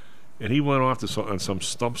 and he went off on some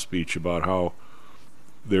stump speech about how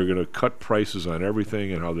they're going to cut prices on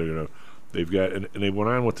everything and how they've got and they went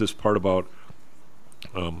on with this part about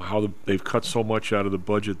how they've cut so much out of the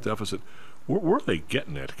budget deficit. Where are they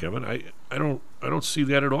getting at, Kevin? I don't see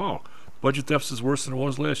that at all. Budget deficit is worse than it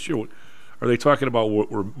was last year. Are they talking about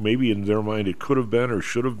what maybe in their mind it could have been or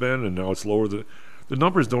should have been, and now it's lower? The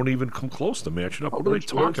numbers don't even come close to matching up. What are they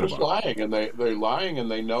talking about? Lying, and they're lying, and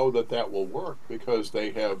they know that will work because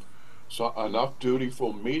they have enough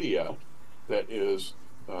dutiful media that is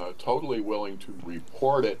totally willing to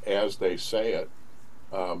report it as they say it.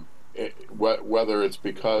 Whether it's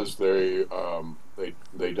because they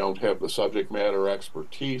don't have the subject matter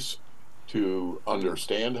expertise to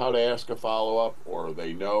understand how to ask a follow-up, or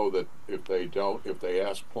they know that if they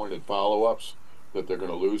ask pointed follow-ups that they're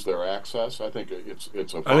going to lose their access. I think it's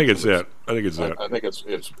that. I think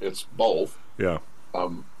it's both. Yeah.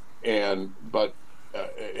 And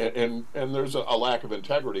there's a lack of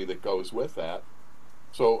integrity that goes with that.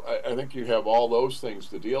 So I think you have all those things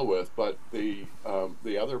to deal with, but the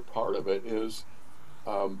other part of it is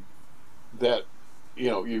that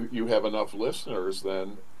you have enough listeners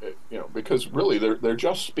then because really they're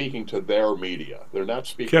just speaking to their media. They're not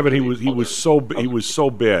speaking. Kevin, he was so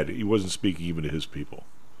bad he wasn't speaking even to his people.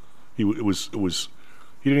 He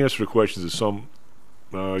didn't answer the questions as some.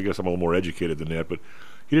 I guess I'm a little more educated than that, but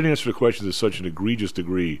he didn't answer the questions to such an egregious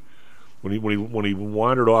degree when he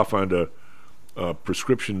wandered off onto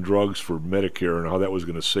prescription drugs for Medicare and how that was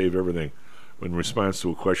going to save everything in response to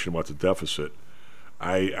a question about the deficit.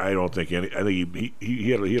 I don't think I think he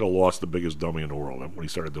had lost the biggest dummy in the world when he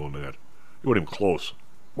started doing that. He wasn't even close.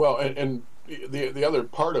 Well, and the other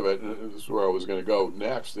part of it, and this is where I was going to go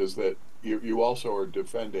next, is that you also are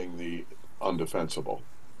defending the undefensible,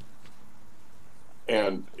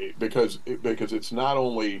 and because it's not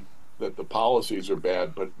only that the policies are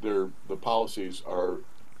bad, but the policies are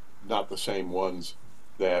not the same ones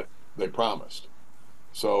that they promised.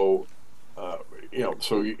 So,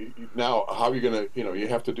 now how are you going to, you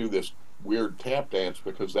have to do this weird tap dance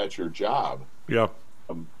because that's your job. Yeah.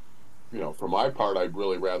 For my part, I'd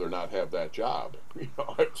really rather not have that job.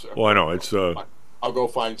 Well, I know it's. I'll go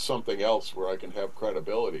find something else where I can have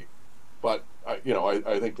credibility. but I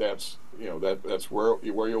think that's that's where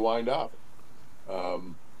you wind up.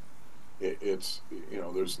 It's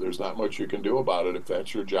there's not much you can do about it if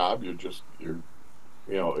that's your job. You're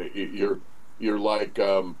like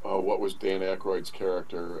what was Dan Aykroyd's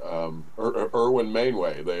character, Erwin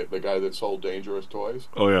Mainway, the guy that sold dangerous toys.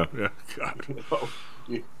 Oh yeah, God.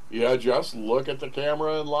 Yeah, just look at the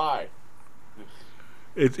camera and lie.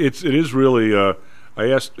 It is really. I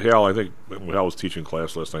asked Hal. I think Hal was teaching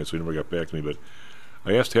class last night, so he never got back to me. But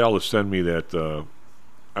I asked Hal to send me that.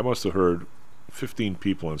 I must have heard 15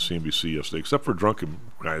 people on CNBC yesterday, except for Drunken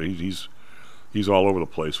guy. He's all over the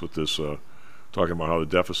place with this, talking about how the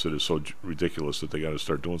deficit is so ridiculous that they got to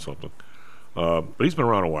start doing something. But he's been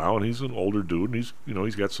around a while, and he's an older dude, and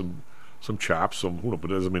he's got some chops. But that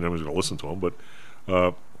doesn't mean I'm going to listen to him. But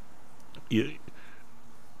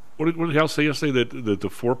what did Hal say yesterday? That the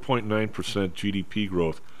 4.9% GDP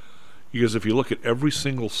growth, because if you look at every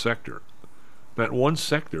single sector, that one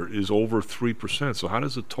sector is over 3%. So how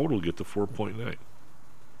does the total get to 4.9? I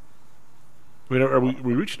mean, are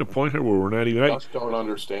we reaching a point here where we're not even? I just don't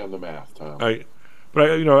understand the math, Tom.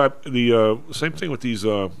 The same thing with these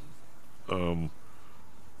the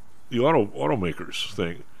automakers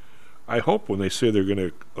thing. I hope when they say they're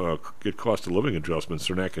going to get cost of living adjustments,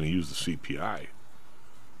 they're not going to use the CPI.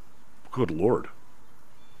 Good Lord!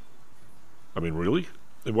 I mean, really?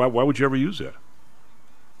 And why would you ever use that?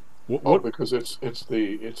 Because it's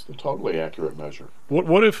the totally accurate measure.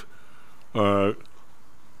 What if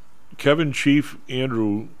Kevin, Chief,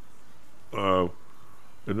 Andrew, and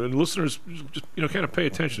listeners just kind of pay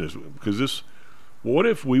attention to this, because this. What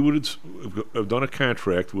if we would have done a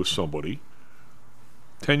contract with somebody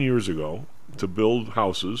 10 years ago to build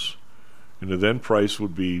houses, and the then price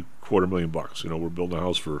would be $250,000. We're building a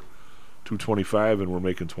house for $225,000 and we're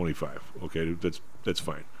making $25,000. Okay, that's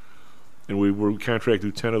fine. And we're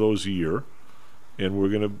contracted 10 of those a year, and we're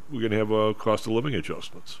gonna have cost of living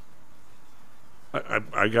adjustments.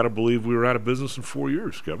 I gotta believe we were out of business in 4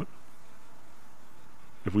 years, Kevin.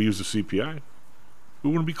 If we use the CPI, we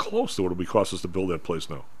wouldn't be close to what it would cost us to build that place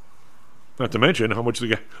now. Not to mention how much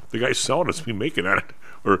the guy selling us be making at it,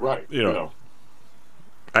 or right?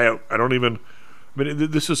 I don't even. I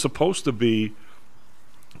mean, this is supposed to be,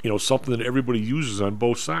 something that everybody uses on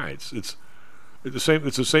both sides. It's the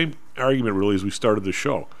same argument really as we started the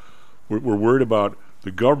show. We're worried about the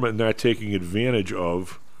government not taking advantage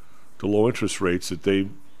of the low interest rates that they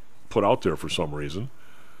put out there for some reason.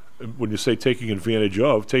 When you say taking advantage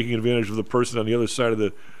of the person on the other side of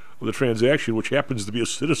the transaction, which happens to be a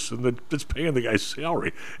citizen that's paying the guy's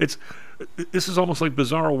salary. This is almost like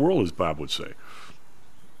bizarre world, as Bob would say.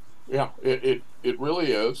 Yeah, it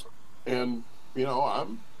really is. And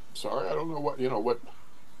I'm sorry, I don't know what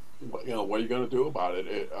what are you going to do about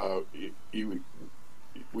it?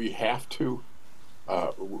 We have to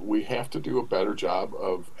do a better job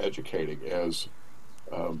of educating as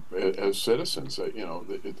citizens.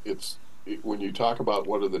 When you talk about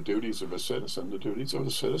what are the duties of a citizen, the duties of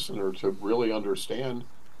a citizen are to really understand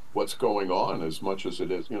what's going on as much as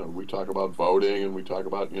it is. We talk about voting, and we talk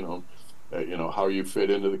about how you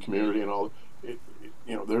fit into the community and all.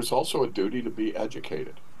 There's also a duty to be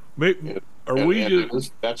educated. That's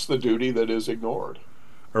the duty that is ignored.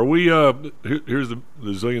 Are we? Here's the $1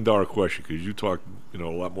 zillion question, because you talk a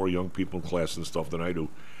lot more young people in class and stuff than I do.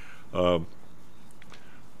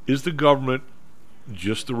 Is the government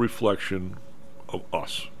just a reflection of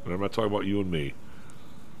us? And I'm not talking about you and me.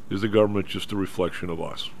 Is the government just a reflection of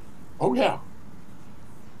us? Oh yeah.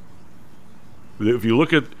 If you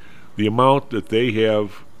look at the amount that they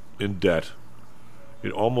have in debt,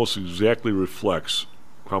 it almost exactly reflects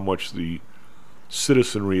how much the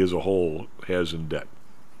citizenry as a whole has in debt.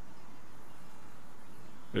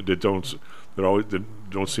 That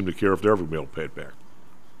don't seem to care if they're ever going to be able to pay it back.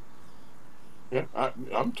 Yeah,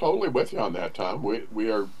 I'm totally with you on that, Tom. We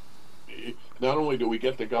are, not only do we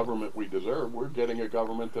get the government we deserve, we're getting a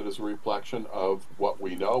government that is a reflection of what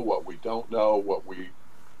we know, what we don't know, what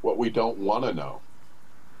we don't want to know.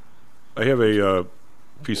 I have a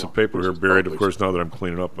piece of paper here buried. Of course, now that I'm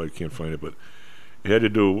cleaning up, I can't find it, but it had to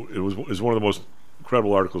do. It was one of the most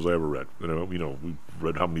incredible articles I ever read. We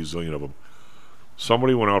read how many zillion of them.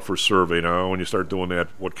 Somebody went out for a survey. Now, when you start doing that,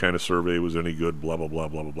 what kind of survey was any good? Blah blah blah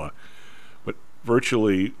blah blah blah. But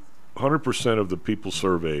virtually 100% of the people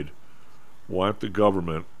surveyed want the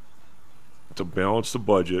government to balance the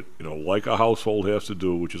budget, like a household has to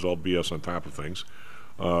do, which is all BS on top of things,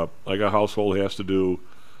 like a household has to do.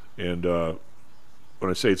 And when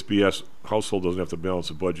I say it's BS, household doesn't have to balance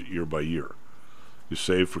the budget year by year. You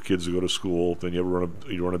save for kids to go to school, then you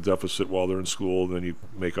run a deficit while they're in school, then you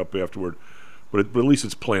make up afterward. but at least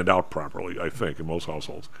it's planned out properly, I think, in most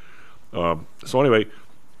households. So anyway,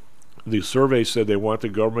 the survey said they want the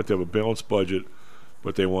government to have a balanced budget,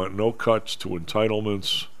 but they want no cuts to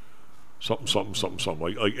entitlements, something.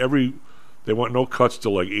 They want no cuts to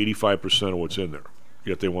like 85% of what's in there,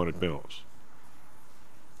 yet they want it balanced.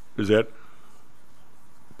 Is that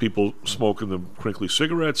people smoking the crinkly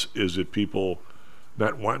cigarettes? Is it people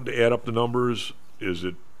not wanting to add up the numbers? Is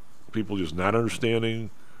it people just not understanding?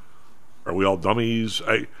 Are we all dummies?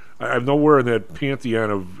 I'm nowhere in that pantheon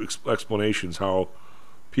of explanations how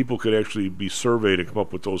people could actually be surveyed and come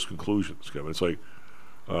up with those conclusions, Kevin. It's like,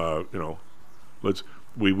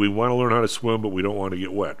 we want to learn how to swim, but we don't want to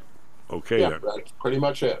get wet. Okay, then. That's pretty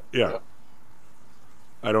much it. Yeah.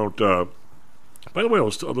 I don't. By the way,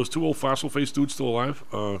 are those two old fossil-faced dudes still alive?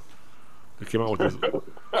 They came out with this.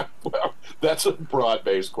 Well, that's a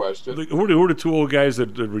broad-based question. Who are the two old guys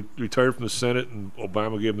that retired from the Senate, and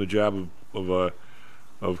Obama gave them the job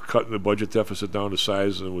of cutting the budget deficit down to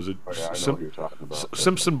size? And was it I know what you're talking about.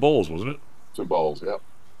 Simpson Bowles, wasn't it? Simpson Bowles,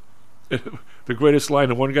 yeah. The greatest line.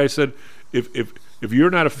 And one guy said, "If you're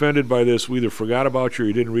not offended by this, we either forgot about you or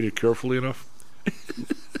you didn't read it carefully enough."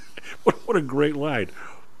 What a great line.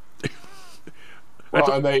 Well,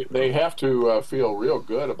 and they have to feel real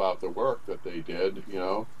good about the work that they did.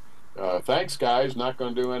 Thanks, guys. Not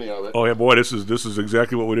going to do any of it. Oh yeah, boy, this is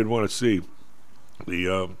exactly what we didn't want to see.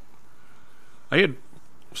 I had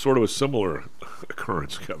sort of a similar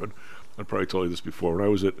occurrence, Kevin. I probably told you this before. When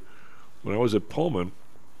I was at Pullman,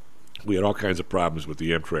 we had all kinds of problems with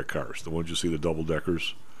the Amtrak cars, the ones you see, the double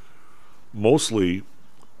deckers. Mostly,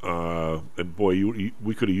 and boy,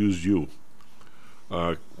 we could have used you.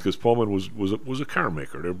 Because Pullman was a car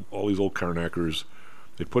maker. They're all these old car knackers.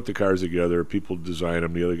 They put the cars together. People design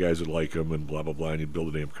them. The other guys would like them, and blah blah blah. And you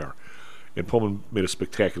build a damn car. And Pullman made a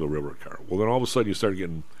spectacular railroad car. Well, then all of a sudden you started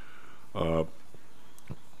getting,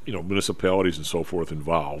 municipalities and so forth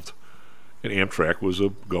involved, and Amtrak was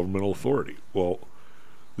a governmental authority. Well,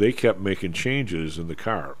 they kept making changes in the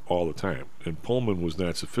car all the time, and Pullman was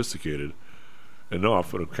not sophisticated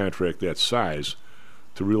enough in a contract that size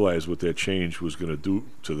to realize what that change was going to do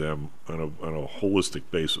to them on a holistic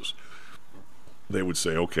basis. They would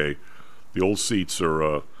say, okay, the old seats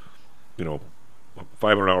are,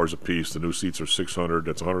 $500 a piece. The new seats are $600.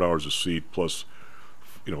 That's $100 a seat plus,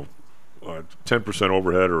 10%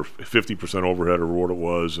 overhead or 50% overhead or what it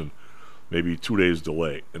was, and maybe 2 days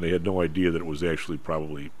delay. And they had no idea that it was actually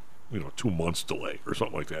probably, 2 months delay or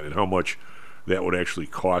something like that, and how much that would actually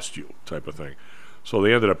cost you, type of thing. So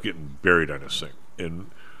they ended up getting buried on this thing.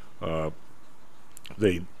 And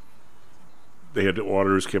they had the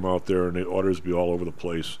auditors came out there, and the auditors would be all over the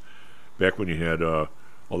place. Back when you had all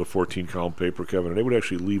the 14-column paper, Kevin, and they would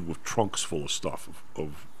actually leave with trunks full of stuff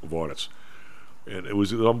of audits, and it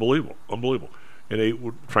was unbelievable. And they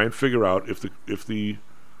would try and figure out if the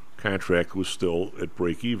contract was still at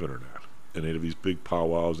break even or not. And they'd have these big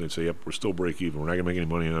powwows, and they'd say, "Yep, we're still break even. We're not going to make any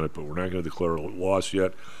money on it, but we're not going to declare a loss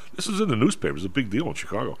yet." This is in the newspapers. It's a big deal in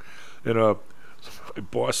Chicago. And my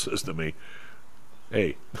boss says to me,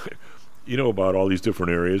 "Hey, you know about all these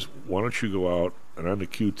different areas. Why don't you go out, and on the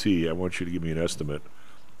QT, I want you to give me an estimate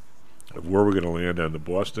of where we're going to land on the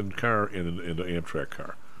Boston car and the Amtrak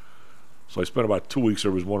car." So I spent about 2 weeks. I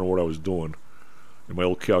was wondering what I was doing in my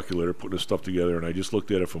old calculator, putting this stuff together, and I just looked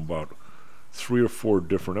at it from about 3 or 4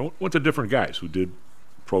 different. I went to different guys who did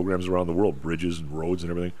programs around the world, bridges and roads and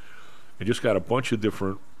everything, and just got a bunch of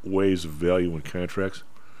different ways of valuing contracts.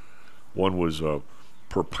 One was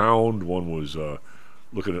per pound. One was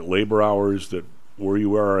looking at labor hours, that where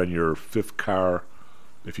you are on your 5th car,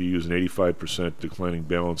 if you use an 85% declining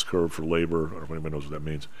balance curve for labor. I don't know if anybody knows what that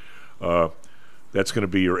means. That's going to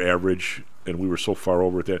be your average, and we were so far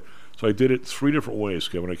over at that. So I did it 3 different ways,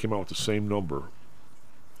 Kevin. I came out with the same number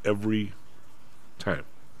every time.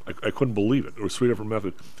 I couldn't believe it. There was 3 different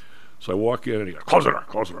methods. So I walk in, and he goes, close the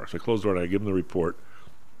door. So I close the door, and I give him the report.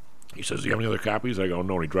 He says, "Do you have any other copies?" I go,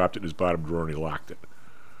 "No," and he dropped it in his bottom drawer, and he locked it.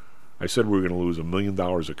 I said we were going to lose $1 million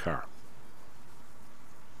a car.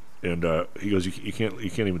 And he goes, you can't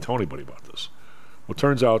even tell anybody about this. Well, it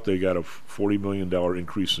turns out they got a $40 million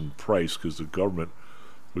increase in price because the government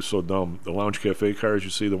was so dumb. The Lounge Cafe cars, you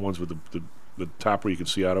see, the ones with the top where you can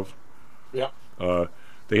see out of? Yeah.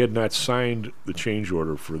 They had not signed the change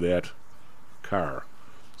order for that car.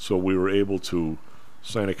 So we were able to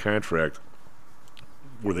sign a contract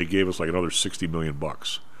where they gave us like another $60 million.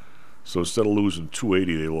 So instead of losing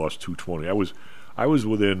 280, they lost 220. I was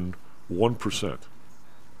within 1%.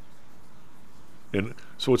 And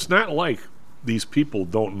so it's not like these people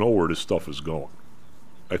don't know where this stuff is going.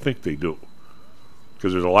 I think they do,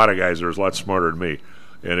 because there's a lot of guys that are a lot smarter than me.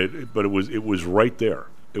 and but it was right there.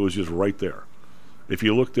 It was just right there. If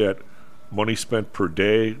you looked at money spent per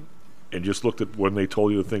day and just looked at when they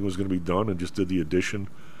told you the thing was going to be done and just did the addition,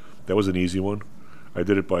 that was an easy one. I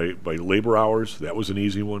did it by labor hours. That was an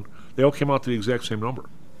easy one. They all came out to the exact same number,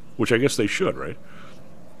 which I guess they should, right?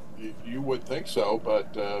 You would think so,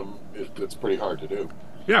 but it's pretty hard to do.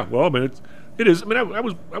 Yeah, well, I mean, it is. I mean,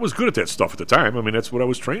 I was good at that stuff at the time. I mean, that's what I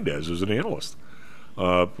was trained as an analyst.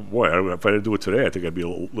 Boy, if I had to do it today, I think I'd be a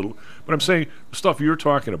little. But I'm saying the stuff you're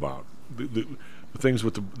talking about, the things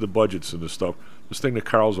with the budgets and the stuff, this thing that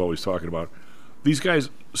Carl's always talking about. These guys,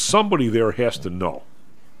 somebody there has to know,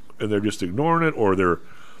 and they're just ignoring it, or they're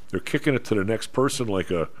kicking it to the next person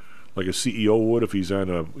like a CEO would if he's on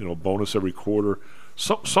a bonus every quarter.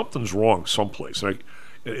 Something's wrong someplace. And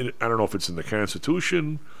I don't know if it's in the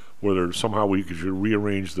Constitution, whether somehow we could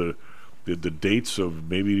rearrange the dates of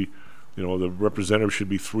maybe the representative should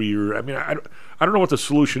be 3 years. I mean, I don't know what the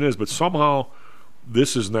solution is, but somehow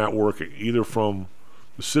this is not working either from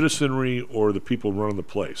the citizenry or the people running the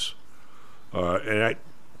place. And I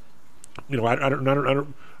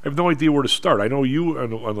have no idea where to start. I know you on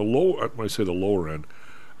the low. When I say the lower end,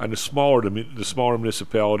 on the smaller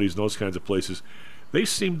municipalities and those kinds of places, they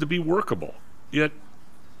seem to be workable. Yet,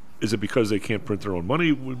 is it because they can't print their own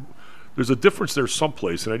money? There's a difference there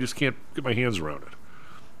someplace, and I just can't get my hands around it.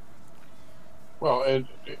 Well, and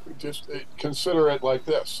just consider it like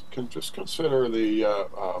this. Just consider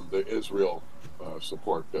the Israel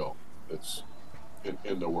support bill that's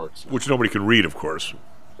in the works, which nobody can read, of course.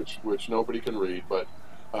 Which nobody can read, but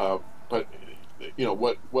what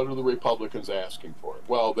are the Republicans asking for?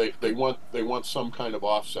 Well, they want some kind of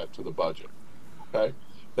offset to the budget. Okay,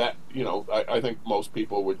 that I think most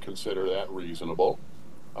people would consider that reasonable,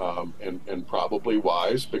 and probably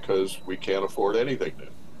wise because we can't afford anything new.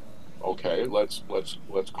 Okay, let's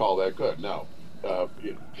call that good. Now,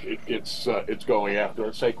 it's going after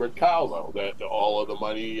a sacred cow though. That all of the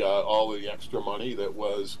money, all of the extra money that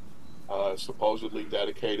was supposedly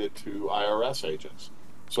dedicated to IRS agents.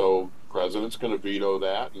 So president's going to veto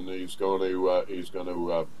that, and he's going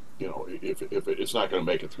to if it's not going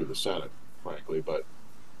to make it through the Senate, frankly, but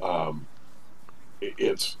I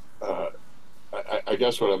guess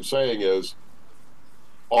what I'm saying is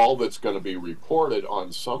all that's going to be reported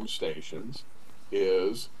on some stations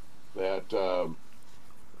is that the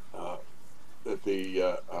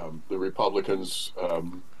Republicans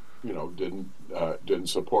didn't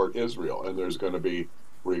support Israel, and there's going to be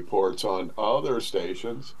reports on other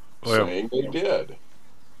stations saying they did.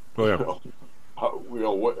 Oh yeah.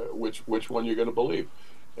 Which one you're going to believe,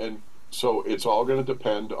 and so it's all going to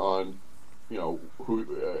depend on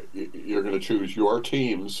who you're going to choose your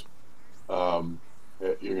teams. You're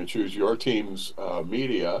going to choose your team's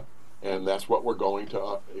media, and that's what we're going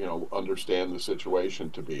to understand the situation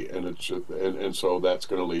to be, and so that's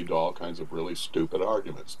going to lead to all kinds of really stupid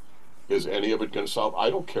arguments. Is any of it going to solve? I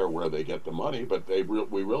don't care where they get the money, but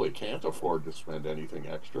we really can't afford to spend anything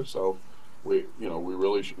extra. So we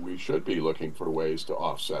should be looking for ways to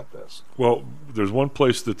offset this. Well, there's one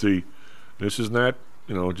place that this is not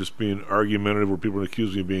just being argumentative where people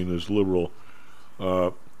accuse me of being this liberal.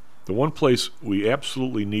 The one place we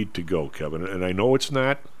absolutely need to go, Kevin, and I know it's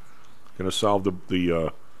not going to solve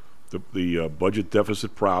the budget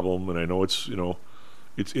deficit problem, and I know it's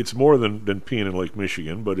more than peeing in Lake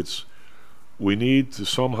Michigan, but we need to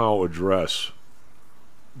somehow address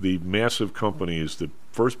the massive companies that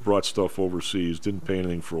first brought stuff overseas, didn't pay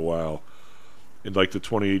anything for a while, and like the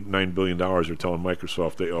 $29 billion they're telling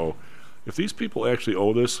Microsoft they owe. If these people actually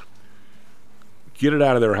owe this, get it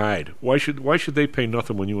out of their hide. Why should they pay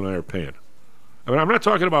nothing when you and I are paying? I mean, I'm not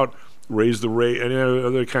talking about raise the rate and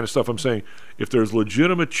other kind of stuff. I'm saying if there's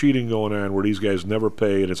legitimate cheating going on where these guys never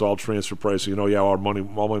pay and it's all transfer pricing, all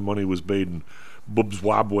my money was paid in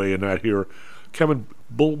Zimbabwe and not here. Kevin,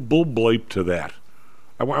 bull bleep to that.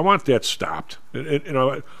 I want that stopped.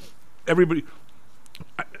 And everybody.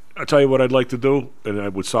 I'll tell you what I'd like to do, and I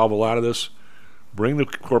would solve a lot of this. Bring the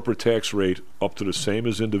corporate tax rate up to the same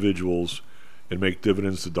as individuals and make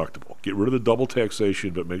dividends deductible. Get rid of the double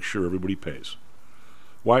taxation, but make sure everybody pays.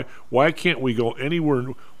 Why can't we go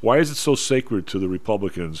anywhere? Why is it so sacred to the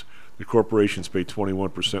Republicans that corporations pay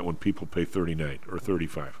 21% when people pay 39 or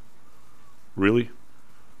 35? Really?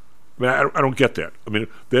 I mean, I don't get that. I mean,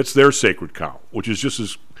 that's their sacred cow, which is just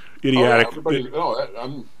as idiotic.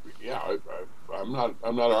 I'm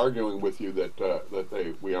not arguing with you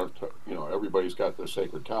that we aren't. Everybody's got their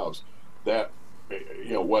sacred cows. That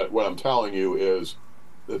what I'm telling you is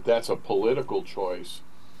that's a political choice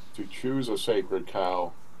to choose a sacred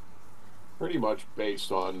cow, pretty much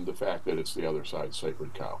based on the fact that it's the other side's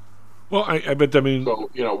sacred cow. Well, I bet. I mean, so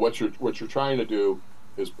what you're trying to do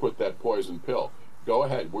is put that poison pill. Go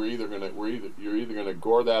ahead. You're either gonna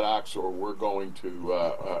gore that ox, or we're going to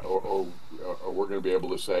or we're going to be able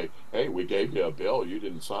to say, hey, we gave you a bill, you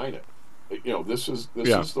didn't sign it. This is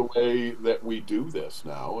the way that we do this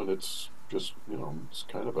now, and it's just it's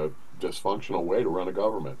kind of a dysfunctional way to run a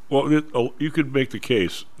government. Well, you could make the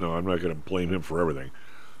case. No, I'm not going to blame him for everything,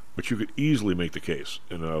 but you could easily make the case,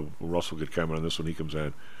 and Russell could comment on this when he comes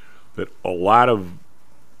in, that a lot of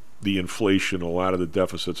the inflation, a lot of the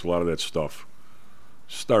deficits, a lot of that stuff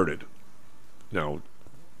started. Now,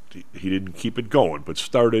 he didn't keep it going, but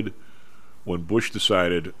started when Bush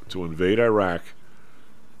decided to invade Iraq.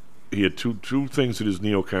 He had two things that his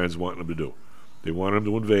neocons wanted him to do. They wanted him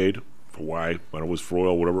to invade, for why? I don't know, it was for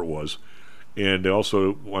oil, whatever it was. And they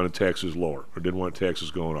also wanted taxes lower, or didn't want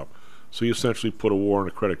taxes going up. So he essentially put a war on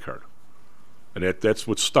a credit card. And that's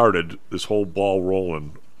what started this whole ball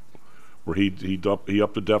rolling, where he upped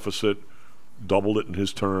the deficit, doubled it in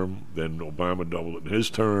his term, then Obama doubled it in his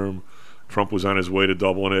term. Trump was on his way to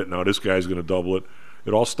doubling it. Now this guy's going to double it.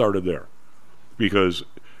 It all started there. Because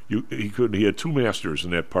he had two masters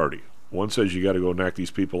in that party. One says you got to go knock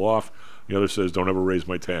these people off. The other says don't ever raise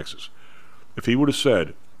my taxes. If he would have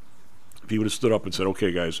stood up and said,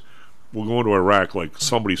 okay, guys, we're going to Iraq like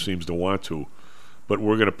somebody seems to want to, but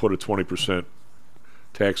we're going to put a 20%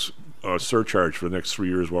 tax surcharge for the next 3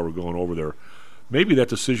 years while we're going over there, maybe that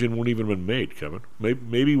decision wouldn't even have been made, Kevin.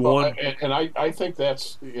 Maybe one. And I think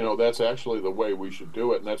that's actually the way we should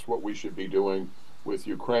do it, and that's what we should be doing with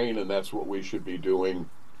Ukraine, and that's what we should be doing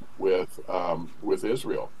with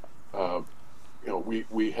Israel.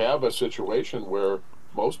 We have a situation where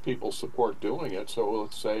most people support doing it. So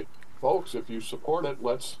let's say, folks, if you support it,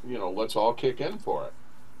 let's all kick in for it.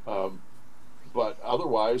 But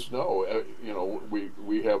otherwise, no. We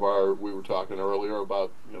were talking earlier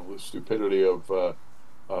about the stupidity of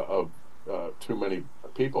too many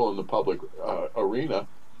people in the public arena.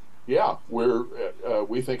 Yeah,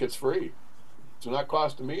 we think it's free. It's not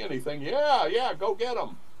costing me anything. Yeah, go get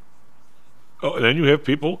them. Oh, and then you have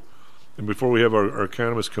people, and before we have our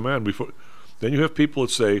economists come on, then you have people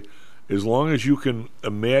that say, as long as you can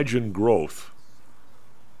imagine growth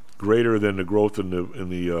greater than the growth in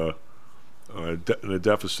the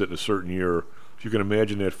deficit in a certain year, if you can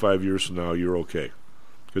imagine that 5 years from now, you're okay.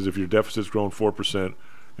 Because if your deficit's growing 4%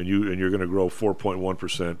 and you're going to grow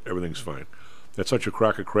 4.1%, everything's fine. That's such a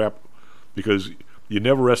crock of crap, because you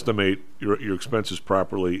never estimate your expenses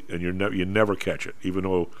properly, and you never catch it, even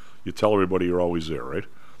though you tell everybody you're always there, right?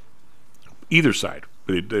 Either side,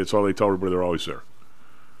 it's all they tell everybody, they're always there.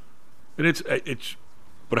 And it's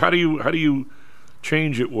but how do you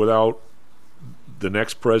change it without the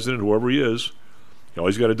next president, whoever he is? All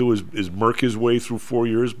he's got to do is murk his way through 4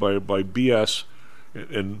 years by BS,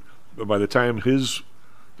 and by the time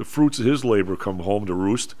the fruits of his labor come home to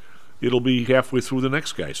roost, it'll be halfway through the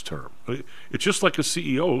next guy's term. It's just like a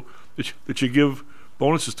CEO that you give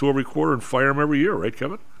bonuses to every quarter and fire him every year, right,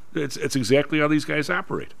 Kevin? It's exactly how these guys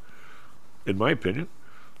operate, in my opinion,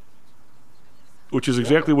 which is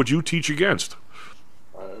exactly what you teach against.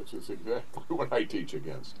 It's exactly what I teach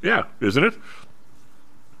against. Yeah, isn't it?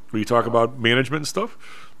 Where you talk about management and stuff?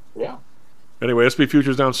 Yeah. Anyway, SP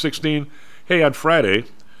Futures down 16. Hey, on Friday,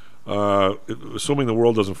 assuming the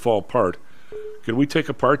world doesn't fall apart, can we take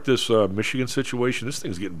apart this Michigan situation? This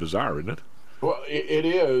thing's getting bizarre, isn't it? Well, it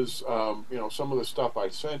is. Some of the stuff I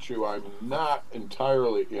sent you, I'm not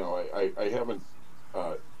entirely, I haven't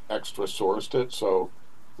extra sourced it, so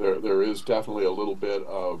there is definitely a little bit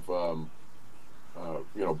of,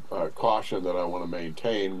 caution that I want to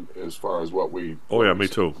maintain as far as what we. Oh yeah, me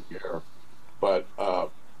too. Here. But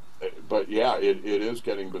yeah, it is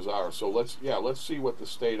getting bizarre. So let's see what the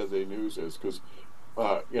state of the news is, because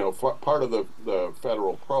part of the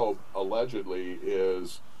federal probe allegedly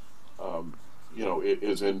is. It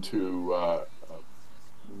is into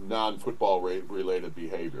non-football related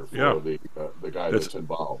behavior for the guy that's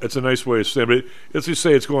involved. That's a nice way of saying it. Let's just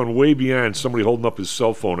say it's going way beyond somebody holding up his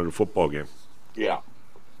cell phone at a football game. Yeah.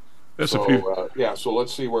 So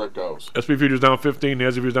let's see where it goes. SP Futures down 15,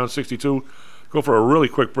 NASDAQ Futures down 62. Go for a really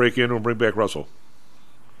quick break in and we'll bring back Russell.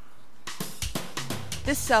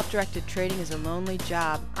 This self-directed trading is a lonely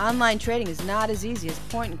job. Online trading is not as easy as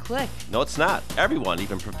point and click. No, it's not. Everyone,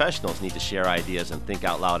 even professionals, need to share ideas and think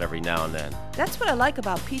out loud every now and then. That's what I like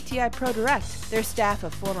about PTI Pro Direct. Their staff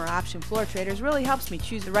of former option floor traders really helps me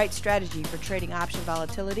choose the right strategy for trading option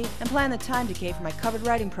volatility and plan the time decay for my covered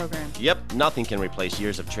writing program. Yep, nothing can replace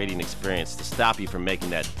years of trading experience to stop you from making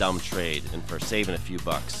that dumb trade and for saving a few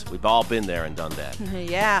bucks. We've all been there and done that.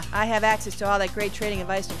 Yeah, I have access to all that great trading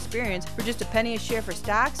advice and experience for just a penny a share for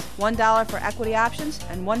stocks, $1 for equity options,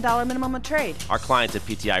 and $1 minimum a trade. Our clients at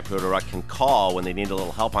PTI Pro Direct can call when they need a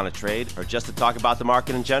little help on a trade or just to talk about the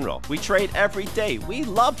market in general. We trade every day. We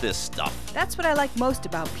love this stuff. That's what I like most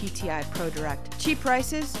about PTI Pro Direct. Cheap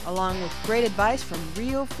prices, along with great advice from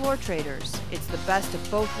real floor traders. It's the best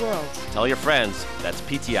of both worlds. Tell your friends. That's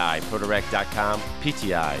PTIProdirect.com,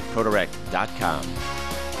 PTIProdirect.com.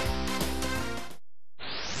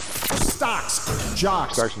 Stocks,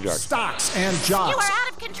 jocks, Stocks and jocks. Stocks and jocks. You are out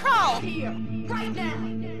of control. Here, right now,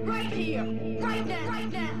 right here, right now,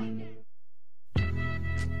 right now.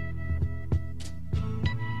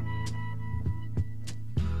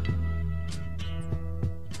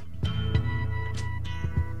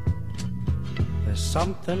 There's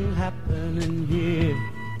something happening here.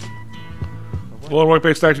 Hello, welcome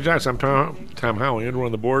back to Stocks and Jocks. I'm Tom Howie, and we're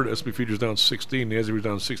on the board. S&P futures down 16. The NASDAQ was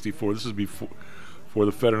down 64. This is before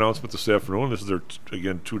the Fed announcement this afternoon. This is their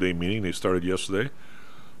again 2-day meeting. They started yesterday,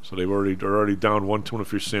 so they're already down one tuna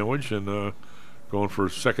fish sandwich and going for a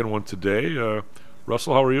second one today.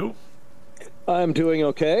 Russell, how are you? I'm doing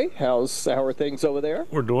okay. How are things over there?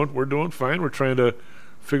 We're doing fine. We're trying to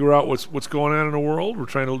figure out what's going on in the world. We're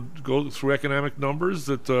trying to go through economic numbers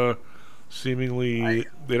that seemingly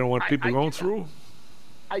they don't want people going through.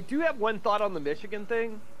 I do have one thought on the Michigan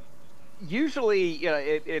thing. Usually,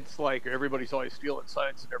 it's like everybody's always stealing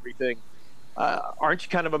science and everything. Aren't you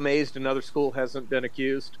kind of amazed another school hasn't been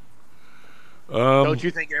accused? Don't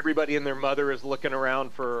you think everybody and their mother is looking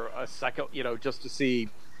around for a second, just to see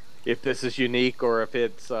if this is unique or if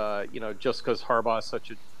it's, just because Harbaugh is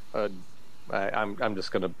such I'm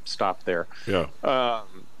just going to stop there. Yeah.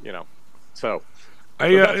 So. I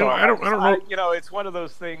don't know. It's one of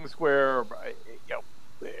those things where,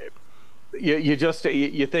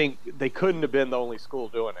 you think they couldn't have been the only school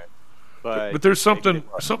doing it, but there's something's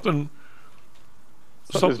happening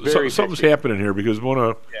here because one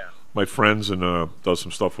of my friends does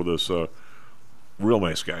some stuff with this real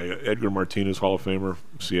nice guy, Edgar Martinez, Hall of Famer,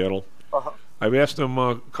 Seattle. I've asked him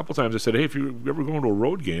a couple times. I said, hey, if you're ever going to a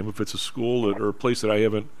road game, if it's a school or a place that I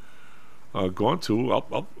haven't gone to,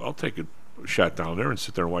 I'll take a shot down there and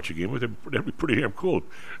sit there and watch a game with him. That'd be pretty damn cool.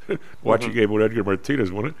 Watch a game with Edgar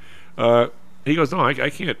Martinez, wouldn't it? He goes, no, I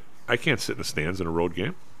can't sit in the stands in a road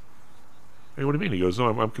game. Hey, what do you mean? He goes, no,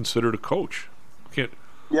 I'm considered a coach. You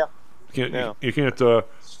can't.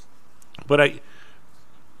 But I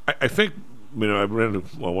think I ran into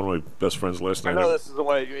one of my best friends last night. I know this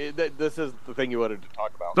is the thing you wanted to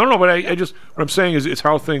talk about. No, but I just what I'm saying is it's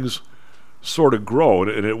how things sort of grow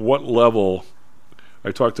and at what level. I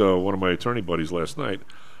talked to one of my attorney buddies last night.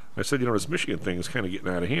 I said, this Michigan thing is kind of getting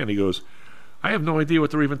out of hand. He goes, I have no idea what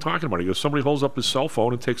they're even talking about. He goes, somebody holds up his cell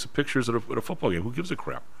phone and takes the pictures at a football game. Who gives a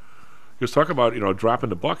crap? He was talking about, dropping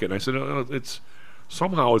the bucket. And I said, no,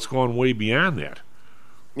 it's gone way beyond that.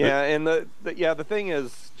 Yeah, and the thing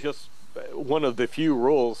is just one of the few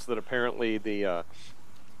rules that apparently the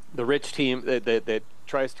rich team that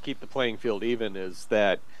tries to keep the playing field even is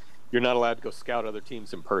that you're not allowed to go scout other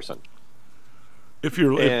teams in person.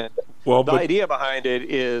 The idea behind it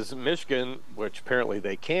is Michigan, which apparently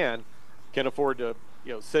they can afford to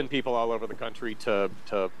send people all over the country to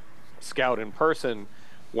scout in person,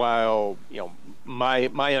 while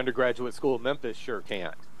my undergraduate school in Memphis sure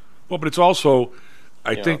can't. Well, but it's also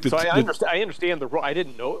I understand the rule. I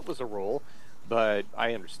didn't know it was a rule, but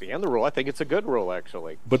I understand the rule. I think it's a good rule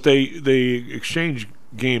actually. But they exchange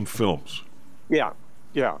game films. Yeah.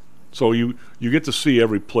 So you get to see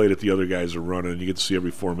every play that the other guys are running, and you get to see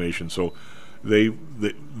every formation. So they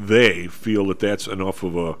feel that that's enough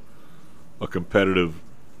of a competitive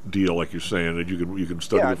deal, like you're saying, that you can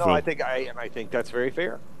study the film. I think that's very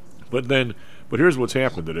fair. But here's what's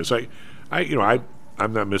happened to this. I'm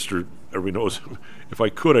not Mr. Everybody knows. If I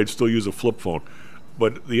could, I'd still use a flip phone.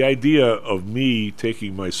 But the idea of me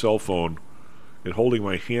taking my cell phone and holding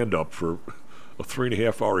my hand up for a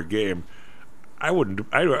 3.5-hour game.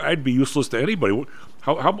 I'd be useless to anybody.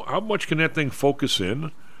 How much can that thing focus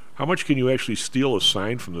in? How much can you actually steal a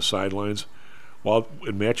sign from the sidelines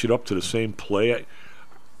and match it up to the same play?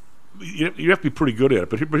 You have to be pretty good at it.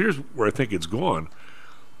 But here's where I think it's gone.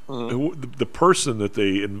 The person that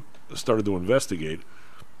they started to investigate,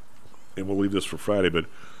 and we'll leave this for Friday, but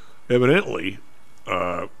evidently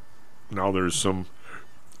now there's some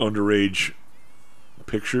underage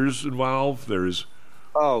pictures involved. There's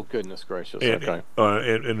oh, goodness gracious. Okay.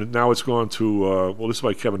 And now it's gone to, this is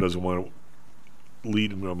why Kevin doesn't want to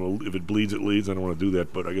lead. If it bleeds, it leads. I don't want to do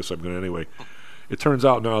that, but I guess I'm going to anyway. It turns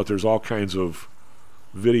out now that there's all kinds of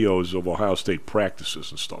videos of Ohio State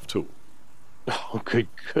practices and stuff, too. Oh, good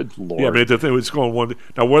lord! Yeah, but the thing it's going one.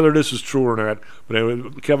 Now, whether this is true or not, but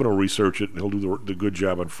anyway, Kevin will research it and he'll do the good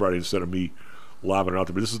job on Friday instead of me lobbing it out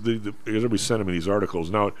there. But this is because everybody's sending me these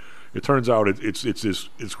articles. Now, it turns out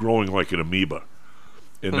it's growing like an amoeba,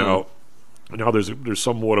 and now there's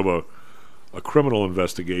somewhat of a criminal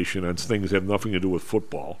investigation on things that have nothing to do with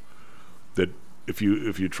football. That if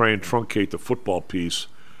you try and truncate the football piece,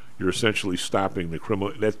 you're essentially stopping the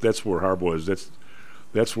criminal. That's where Harbaugh is.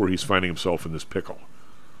 That's where he's finding himself in this pickle.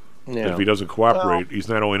 Yeah. If he doesn't cooperate, he's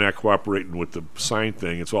not only not cooperating with the sign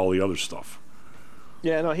thing; it's all the other stuff.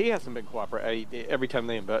 Yeah, no, he hasn't been cooperating. Every time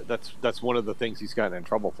that's one of the things he's gotten in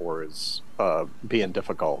trouble for is being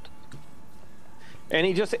difficult. And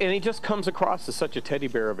he just comes across as such a teddy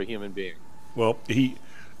bear of a human being. Well,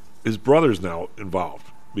 his brother's now involved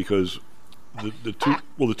because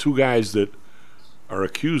the two guys that are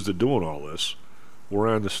accused of doing all this were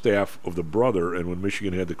on the staff of the brother, and when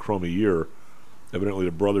Michigan had the crummy year, evidently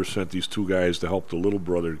the brother sent these two guys to help the little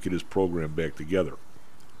brother get his program back together.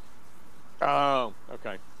 Oh,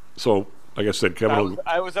 okay. So, like I said, Kevin...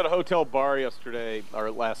 I was at a hotel bar yesterday, or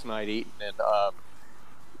last night eating, and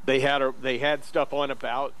they had stuff on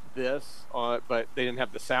about this, but they didn't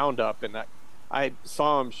have the sound up, and I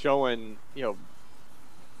saw them showing,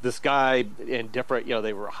 this guy in different,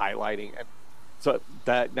 they were highlighting, and so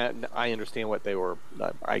that I understand what they were.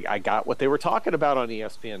 I got what they were talking about on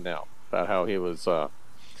ESPN now about how he was. So,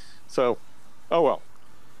 oh well.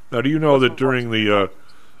 Now, do you know that during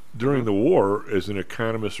the war, as an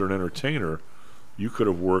economist or an entertainer, you could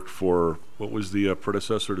have worked for what was the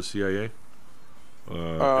predecessor to CIA?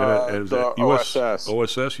 The OSS.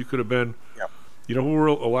 OSS. You could have been. Yeah. You know who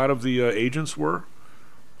a lot of the agents were?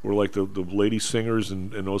 Were like the lady singers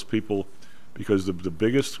and those people, because the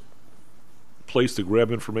biggest place to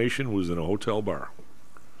grab information was in a hotel bar.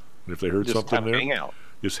 And if they heard something there,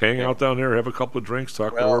 just hang out down there, have a couple of drinks,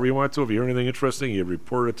 talk wherever you want to. If you hear anything interesting, you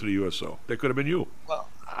report it to the USO. That could have been you. Well,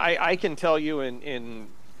 I can tell you in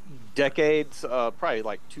decades, probably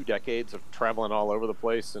like 2 decades of traveling all over the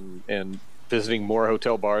place and visiting more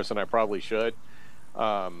hotel bars than I probably should,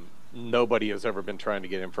 nobody has ever been trying to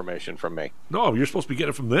get information from me. No, you're supposed to be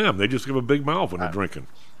getting it from them. They just give a big mouth when they're drinking.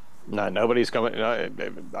 No, nobody's coming. I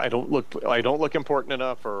don't look important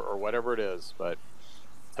enough, or whatever it is. But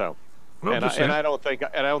so, well, and I don't think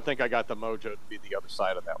I got the mojo to be the other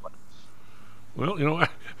side of that one. Well,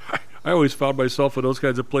 I always found myself in those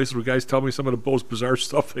kinds of places where guys tell me some of the most bizarre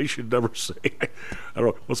stuff they should never say. I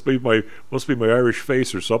don't know. Must be my Irish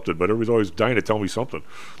face or something. But everybody's always dying to tell me something.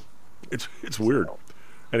 It's weird.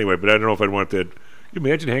 Anyway, but I don't know if I'd want that. Can you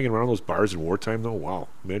imagine hanging around those bars in wartime, though? Wow.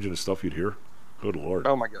 Imagine the stuff you'd hear. Good Lord.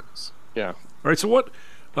 Oh, my goodness. Yeah. All right, so what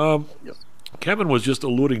yes. Kevin was just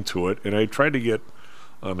alluding to it, and I tried to get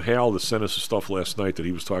Hal to send us the stuff last night that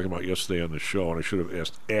he was talking about yesterday on the show, and I should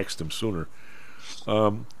have asked him sooner.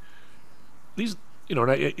 These, and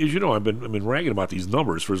as you know, I've been ragging about these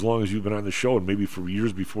numbers for as long as you've been on the show, and maybe for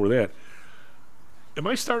years before that. Am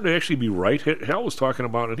I starting to actually be right? Hal was talking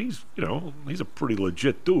about it. He's a pretty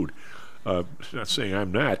legit dude. Not saying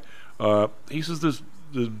I'm not. He says the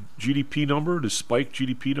GDP number, the spike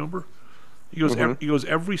GDP number. He goes. He goes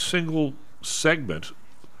every single segment.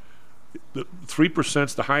 The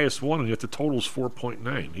 3%'s the highest one, and yet the total's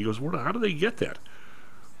 4.9. He goes, how do they get that?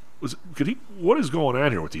 What is going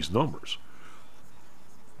on here with these numbers?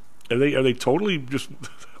 Are they totally just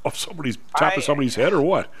off somebody's top of somebody's head, or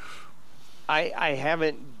what? I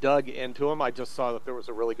haven't dug into them. I just saw that there was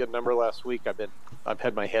a really good number last week. I've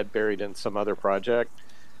had my head buried in some other project.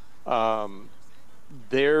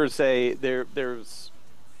 There's an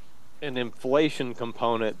inflation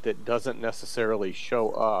component that doesn't necessarily show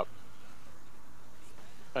up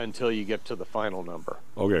until you get to the final number.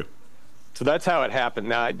 Okay. So that's how it happened.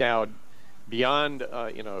 Now beyond,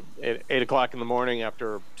 at 8 o'clock in the morning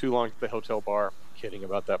after too long at the hotel bar, kidding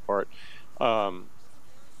about that part,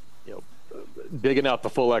 digging out the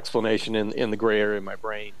full explanation in the gray area of my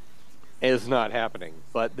brain is not happening.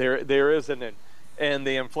 But there is and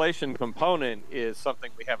the inflation component is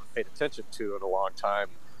something we haven't paid attention to in a long time.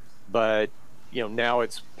 But, now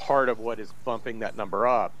it's part of what is bumping that number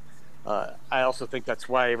up. I also think that's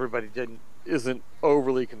why everybody isn't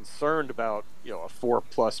overly concerned about, a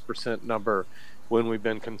 4+% number when we've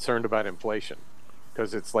been concerned about inflation,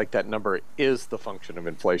 because it's like that number is the function of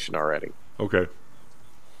inflation already. Okay.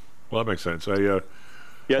 Well, that makes sense. And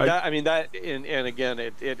again,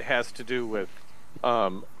 it has to do with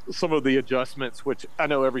some of the adjustments, which I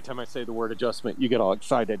know every time I say the word adjustment, you get all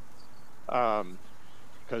excited,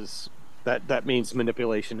 because that means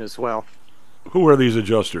manipulation as well. Who are these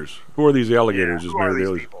adjusters? Who are these alligators? Who are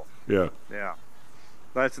these people? Yeah. Yeah.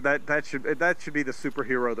 That should be the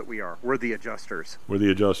superhero that we are. We're the adjusters. We're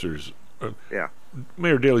the adjusters. Yeah.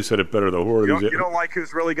 Mayor Daley said it better though. Who are You these? don't like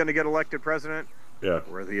who's really going to get elected president? Yeah.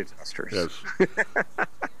 We're the adjusters. Yes.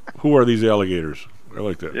 Who are these alligators? I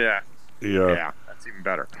like that. Yeah. Yeah. That's even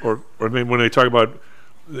better. Or I mean, when they talk about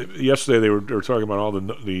yesterday, they were talking about all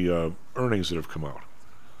the earnings that have come out.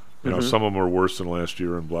 You know, some of them are worse than last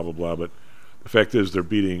year and blah blah blah. But the fact is, they're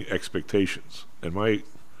beating expectations. And I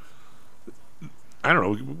don't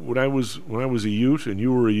know. When I was a Ute and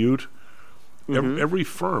you were a Ute, every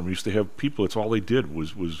firm used to have people. It's all they did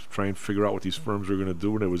was try and figure out what these firms were going to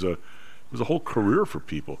do, and it was a whole career for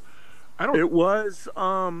people. It was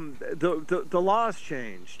the laws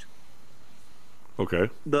changed.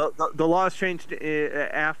 Okay. The laws changed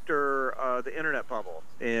after the internet bubble,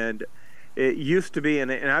 and it used to be,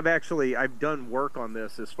 and I've done work on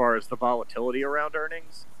this as far as the volatility around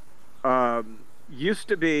earnings. Used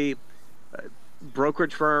to be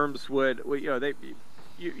brokerage firms would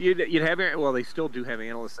you'd have, well, they still do have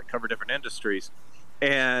analysts that cover different industries,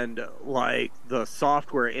 and like the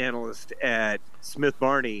software analyst at Smith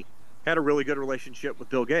Barney had a really good relationship with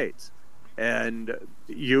Bill Gates, and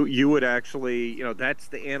you would actually, that's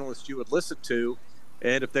the analyst you would listen to,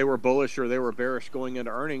 and if they were bullish or they were bearish going into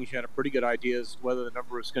earnings, you had a pretty good idea as to whether the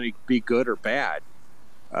number was going to be good or bad.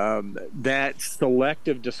 That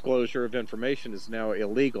selective disclosure of information is now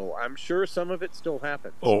illegal. I'm sure some of it still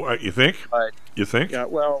happens. Oh, you think? You think? Yeah.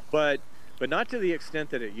 Well, but not to the extent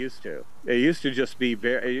that it used to. It used to just be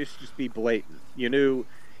blatant. You knew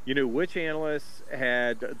which analysts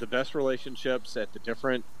had the best relationships at the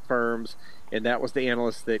different firms, and that was the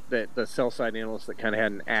analyst that the sell side analyst that kind of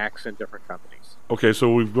had an axe in different companies. Okay,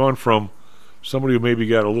 so we've gone from somebody who maybe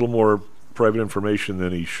got a little more private information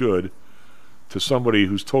than he should to somebody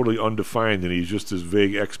who's totally undefined and he's just this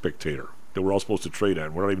vague expectator that we're all supposed to trade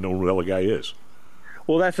on. We don't even know who the hell the guy is.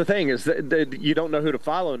 Well, that's the thing, is that you don't know who to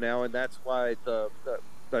follow now, and that's why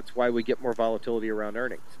that's why we get more volatility around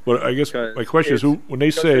earnings. But I guess my question is, when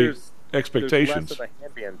they say expectations, there's less of a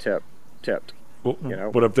hand being tipped. Well,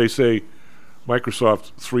 but if they say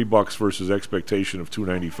Microsoft $3 versus expectation of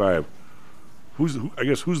 $2.95,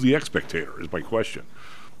 who's the expectator? Is my question.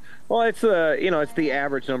 Well, it's it's the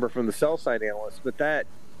average number from the sell side analyst, but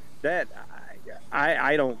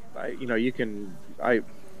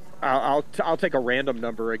I'll take a random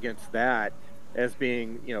number against that as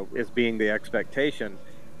being the expectation.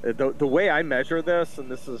 The way I measure this, and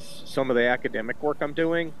this is some of the academic work I'm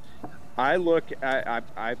doing, I look at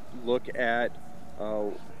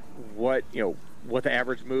what the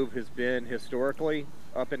average move has been historically,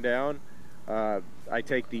 up and down. I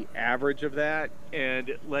take the average of that,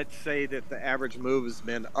 and let's say that the average move has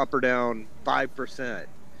been up or down 5%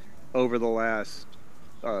 over the last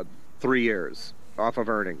 3 years off of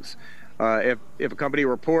earnings. If a company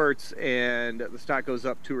reports and the stock goes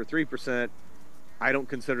up 2 or 3%, I don't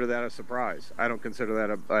consider that a surprise. I don't consider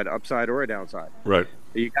that an upside or a downside. Right.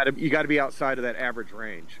 You got to be outside of that average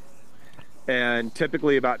range, and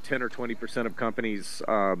typically about 10 or 20% of companies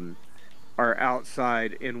are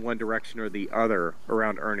outside in one direction or the other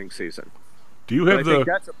around earnings season. Do you have I think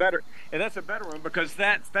that's a better one, because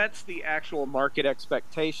that's the actual market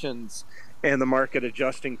expectations and the market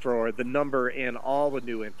adjusting for the number and all the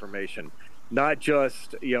new information, not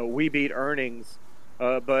just we beat earnings,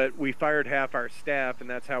 but we fired half our staff and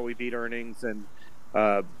that's how we beat earnings, and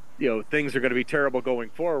things are going to be terrible going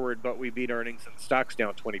forward, but we beat earnings and the stock's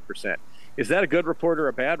down 20%. Is that a good report or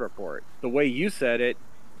a bad report? The way you said it,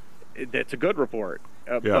 that's a good report,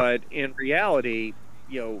 but in reality,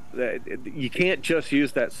 you can't just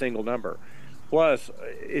use that single number. Plus,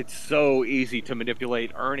 it's so easy to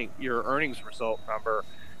manipulate your earnings result number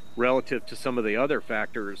relative to some of the other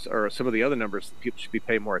factors or some of the other numbers that people should be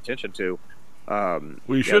paying more attention to.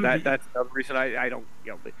 That's another reason I don't.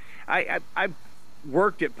 I've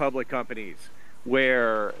worked at public companies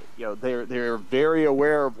where they're very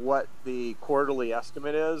aware of what the quarterly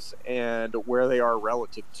estimate is and where they are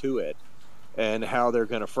relative to it, and how they're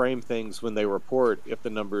going to frame things when they report. If the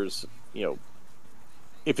numbers,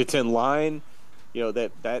 if it's in line,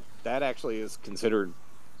 that actually is considered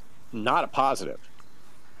not a positive.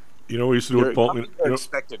 We used to do at Pullman.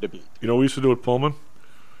 Expected to be. We used to do at Pullman.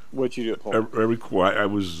 What'd you do at Pullman? I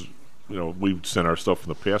was, we'd send our stuff from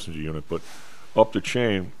the passenger unit, but up the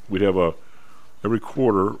chain, we'd have every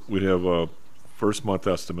quarter, we'd have a first month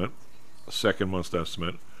estimate, a second month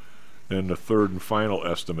estimate, and the third and final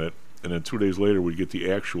estimate, and then 2 days later we'd get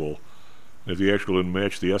the actual. And if the actual didn't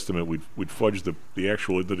match the estimate, we'd fudge the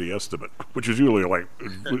actual into the estimate, which is usually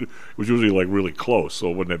really close, so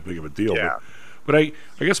it wasn't that big of a deal. Yeah. But I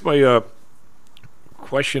guess my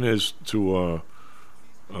question is to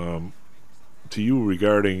to you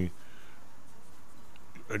regarding.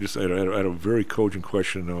 I had a very cogent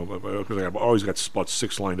question. Because I've always got about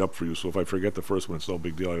 6 lined up for you. So if I forget the first one, it's no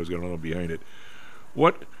big deal. I always got another one behind it.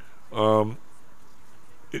 What? Do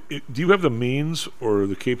you have the means or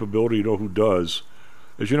the capability? You know who does?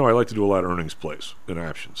 As you know, I like to do a lot of earnings plays and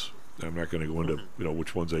options. I'm not going to go into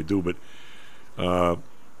which ones I do, but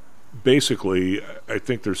basically, I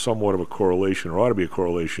think there's somewhat of a correlation, or ought to be a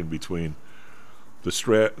correlation between the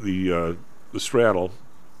straddle.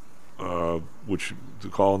 Which the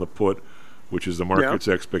call and the put, which is the market's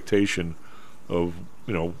expectation of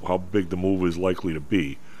how big the move is likely to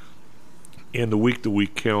be, and the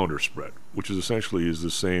week-to-week calendar spread, which is essentially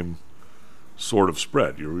the same sort of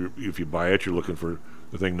spread. If you buy it, you're looking for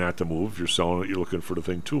the thing not to move. If you're selling it, you're looking for the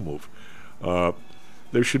thing to move.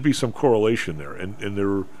 There should be some correlation there, and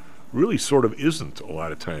there really sort of isn't a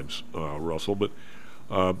lot of times, Russell. But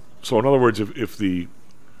so in other words,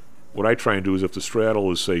 what I try and do is if the straddle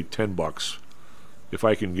is, say, $10, if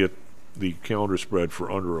I can get the calendar spread for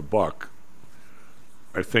under $1,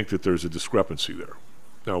 I think that there's a discrepancy there.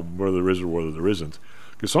 Now, whether there is or whether there isn't,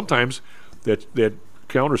 because sometimes that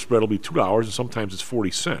calendar spread will be $2 and sometimes it's 40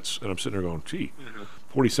 cents, and I'm sitting there going, "Gee,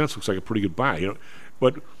 40 cents looks like a pretty good buy."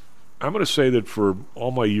 But I'm going to say that for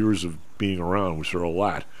all my years of being around, which are a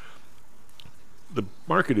lot, the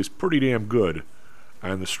market is pretty damn good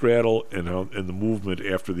on the straddle and the movement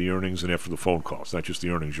after the earnings and after the phone calls. Not just the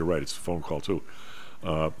earnings, you're right, it's the phone call too.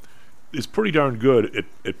 It's pretty darn good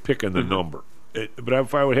at picking the number. But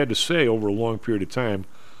if I had to say over a long period of time,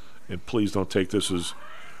 and please don't take this as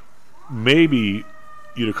maybe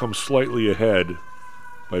you'd have come slightly ahead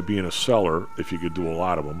by being a seller if you could do a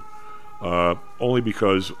lot of them, only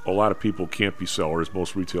because a lot of people can't be sellers.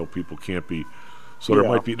 Most retail people can't be. So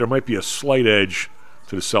there might be a slight edge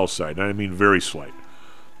to the sell side, and I mean very slight.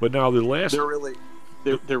 But now the last...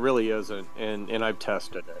 There really isn't, and I've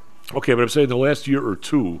tested it. Okay, but I'm saying the last year or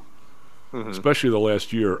two, especially the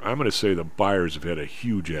last year, I'm going to say the buyers have had a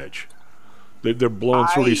huge edge. They're blowing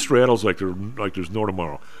through these straddles like there's no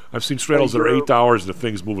tomorrow. I've seen straddles that are $8 and the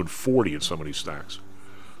thing's moving 40 in some of these stocks.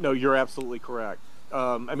 No, you're absolutely correct.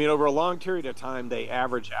 I mean, over a long period of time, they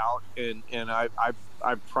average out, and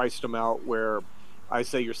I've priced them out where I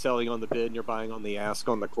say you're selling on the bid and you're buying on the ask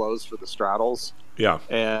on the close for the straddles. Yeah.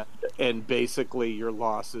 And basically your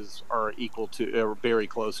losses are equal to or very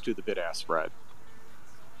close to the bid-ask spread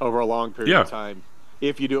over a long period of time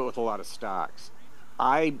if you do it with a lot of stocks.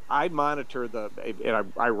 I monitor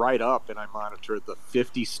I write up and I monitor the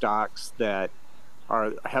 50 stocks that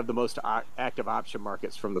have the most active option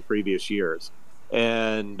markets from the previous years.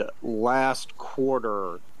 And last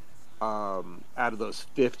quarter, out of those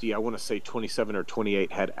 50, I want to say 27 or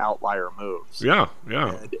 28 had outlier moves. Yeah.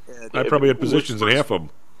 And I probably had positions in half of them.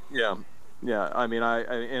 Yeah. I mean,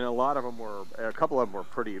 and a couple of them were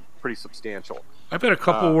pretty substantial. I've had a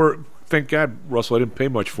couple where, thank God, Russell, I didn't pay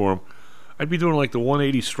much for them. I'd be doing like the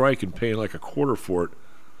 180 strike and paying like a quarter for it,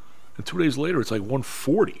 and 2 days later it's like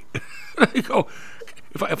 140. I go,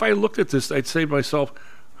 if I looked at this, I'd say to myself,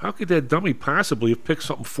 how could that dummy possibly have picked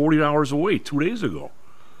something $40 away 2 days ago?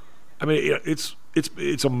 I mean,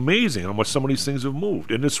 it's amazing how much some of these things have moved.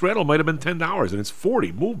 And the straddle might have been $10, and it's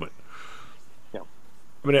 40 movement. Yeah.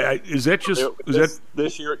 I mean, is that just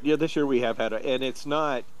this year? Yeah, this year we have had and it's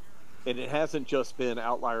not, and it hasn't just been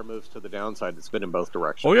outlier moves to the downside. It's been in both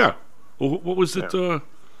directions. Oh yeah. Well, what was it?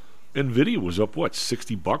 Nvidia was up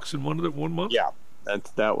 $60 in one month. Yeah,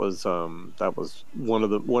 that was one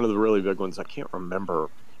of the really big ones. I can't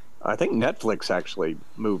remember. I think Netflix actually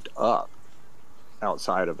moved up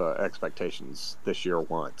outside of expectations this year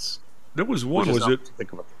once. There was one. Was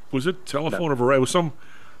it telephone or Verizon? It was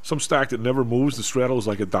some stock that never moves. The straddle was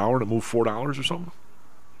like $1 and it moved $4 or something.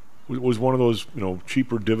 It was one of those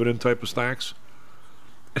cheaper dividend type of stocks.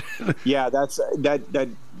 Yeah, that's that.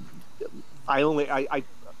 I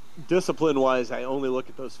discipline wise, I only look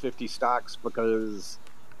at those 50 stocks because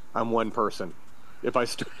I'm one person. If I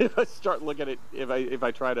start looking at if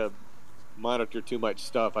I try to monitor too much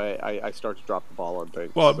stuff, I start to drop the ball on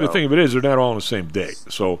things. Well, the thing of it is, they're not all on the same day.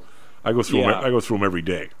 So I go through them. I go through them every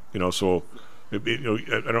day. So I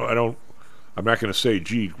don't. I'm not going to say,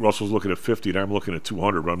 gee, Russell's looking at 50 and I'm looking at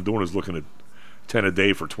 200. What I'm doing is looking at 10 a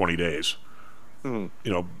day for 20 days. And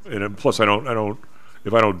then plus I don't.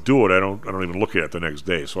 If I don't do it, I don't even look at it the next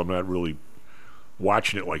day. So I'm not really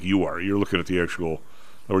watching it like you are. You're looking at the actual. In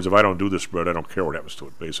other words, if I don't do this spread, I don't care what happens to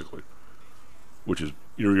it, basically. Which is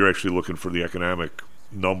you're actually looking for the economic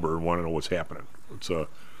number and want to know what's happening. It's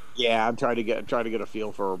yeah, I'm trying to get a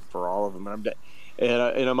feel for all of them.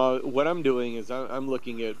 What I'm doing is I'm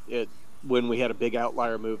looking at when we had a big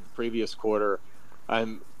outlier move the previous quarter.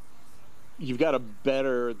 you've got a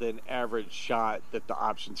better than average shot that the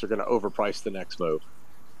options are going to overprice the next move.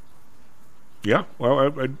 Yeah,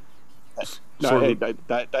 well, that's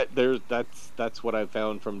what I've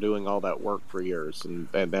found from doing all that work for years, and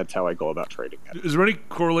that's how I go about trading it. Is there any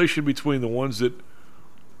correlation between the ones that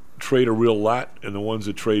trade a real lot and the ones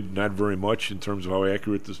that trade not very much in terms of how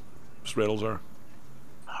accurate the straddles are?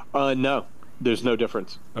 No, there's no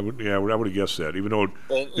difference. I would have guessed that, even though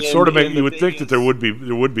it sort of you would think that there would be,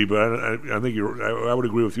 but I think I would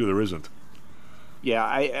agree with you, there isn't.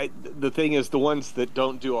 Yeah, the thing is, the ones that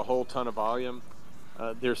don't do a whole ton of volume,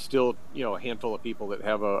 there's still a handful of people that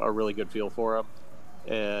have a really good feel for them,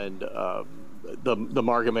 and the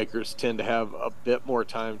market makers tend to have a bit more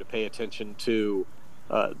time to pay attention to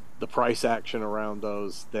the price action around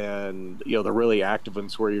those than the really active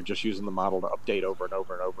ones where you're just using the model to update over and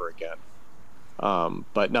over and over again.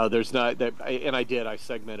 But no, there's not that, I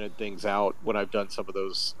segmented things out when I've done some of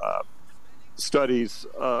those studies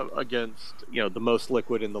against the most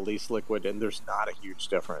liquid and the least liquid, and there's not a huge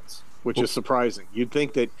difference, which is surprising. You'd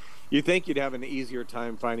think you'd have an easier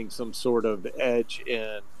time finding some sort of edge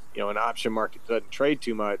in an option market that doesn't trade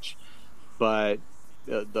too much, but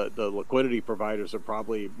the liquidity providers are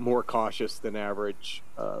probably more cautious than average,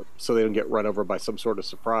 so they don't get run over by some sort of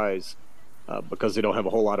surprise, because they don't have a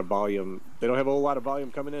whole lot of volume. They don't have a whole lot of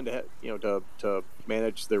volume coming in to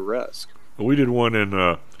manage their risk. Well, we did one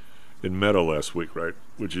in Meta last week, right?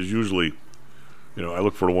 Which is usually, I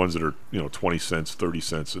look for the ones that are 20 cents, 30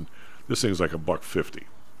 cents, and this thing's like $1.50,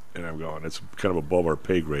 and I'm going, it's kind of above our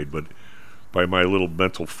pay grade, but by my little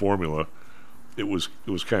mental formula, it was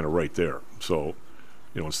kind of right there. So,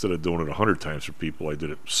 instead of doing it 100 times for people, I did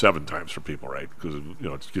it 7 times for people, right? Because it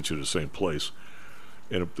gets you to the same place.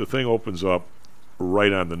 And if the thing opens up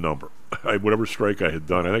right on the number, whatever strike I had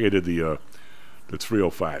done, I think I did the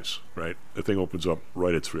 305s, right? The thing opens up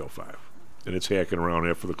right at 305, and it's hacking around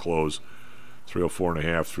after the close, 304 and a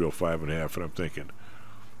half, 305 and a half, and I'm thinking,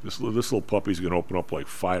 this little puppy's going to open up like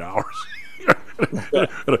 $5.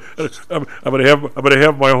 I'm gonna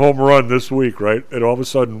have my home run this week, right? And all of a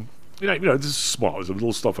sudden, this is small. It's a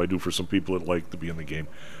little stuff I do for some people that like to be in the game.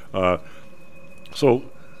 So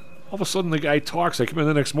all of a sudden, the guy talks. I come in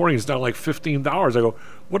the next morning. It's down like $15. I go,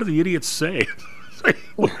 what do the idiots say?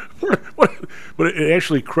 But it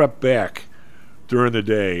actually crept back during the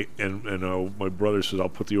day, and my brother says I'll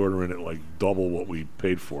put the order in at like double what we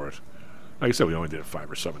paid for it. Like I said, we only did it 5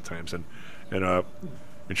 or 7 times, and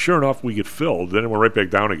sure enough, we get filled. Then it went right back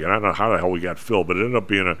down again. I don't know how the hell we got filled, but it ended up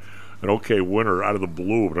being an okay winner out of the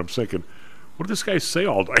blue. But I'm thinking, what did this guy say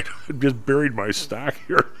all night? I just buried my stock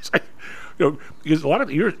here. It's like, because a lot of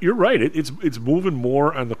you're right. It's moving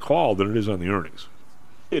more on the call than it is on the earnings.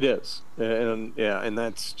 It is, and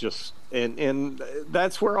that's just and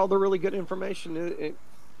that's where all the really good information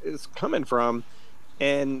is coming from.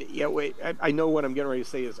 And I know what I'm getting ready to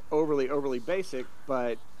say is overly basic,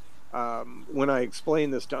 but when I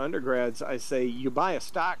explain this to undergrads, I say you buy a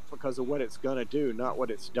stock because of what it's going to do, not what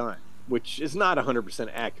it's done, which is not 100%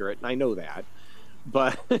 accurate, and I know that.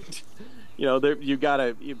 But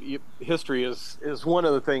history is one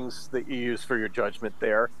of the things that you use for your judgment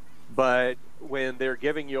there. But when they're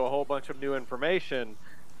giving you a whole bunch of new information,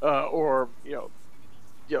 or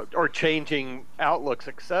changing outlooks,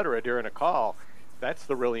 etc., during a call, that's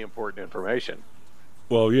the really important information.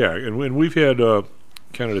 Well, yeah, and we've had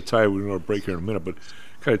kind of to tie. We're going to break here in a minute, but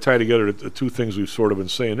kind of tie together the two things we've sort of been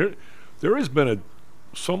saying. There has been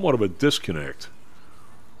somewhat of a disconnect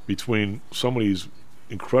between some of these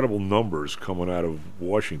incredible numbers coming out of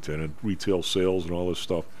Washington and retail sales and all this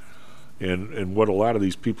stuff, and what a lot of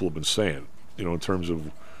these people have been saying. In terms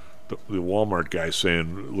of the Walmart guy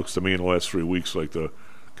saying, it looks to me in the last 3 weeks like the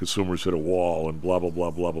consumers hit a wall and blah blah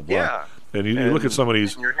blah blah blah blah. Yeah. And you look at some of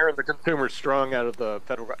these. And you're hearing the consumers strong out of the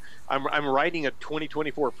federal. I'm writing a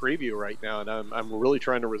 2024 preview right now, and I'm really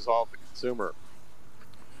trying to resolve the consumer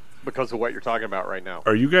because of what you're talking about right now.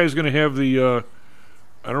 Are you guys going to have the?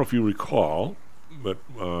 I don't know if you recall, but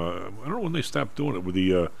I don't know when they stopped doing it. With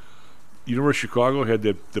the University of Chicago had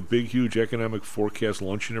the big, huge economic forecast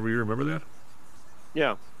luncheon every year. Remember that?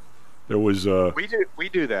 Yeah. There was. We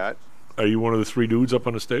do that. Are you one of the 3 dudes up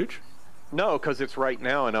on the stage? No, because it's right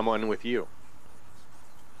now, and I'm on with you.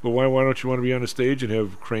 But why don't you want to be on the stage and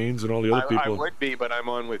have Cranes and all the other people? I would be, but I'm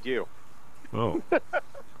on with you. Oh.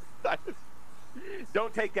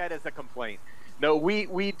 Don't take that as a complaint. No,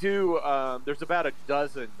 we do. There's about a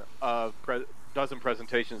dozen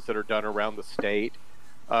presentations that are done around the state.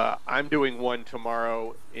 I'm doing one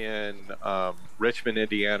tomorrow in Richmond,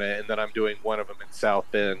 Indiana, and then I'm doing one of them in South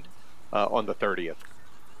Bend on the 30th.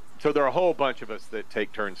 so there are a whole bunch of us that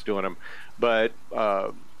take turns doing them, but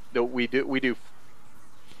we do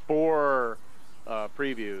 4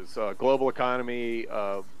 previews: global economy,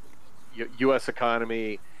 U.S.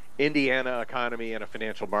 economy, Indiana economy, and a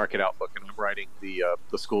financial market outlook. And I'm writing the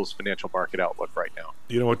school's financial market outlook right now.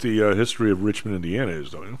 You know what the history of Richmond, Indiana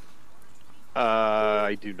is, don't you?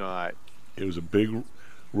 I do not. It was a big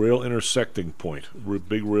rail intersecting point,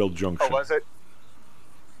 big rail junction. Oh, was it?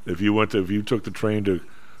 If you took the train to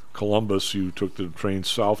Columbus, you took the train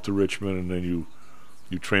south to Richmond, and then you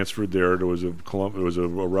transferred there. There was a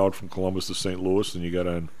route from Columbus to St. Louis, and you got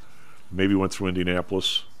on, maybe went through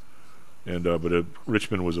Indianapolis, and but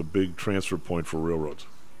Richmond was a big transfer point for railroads.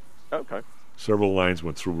 Okay. Several lines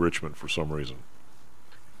went through Richmond for some reason.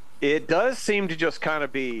 It does seem to just kind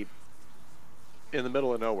of be in the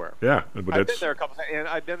middle of nowhere. Yeah, but I've been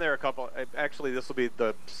there a couple. Actually, this will be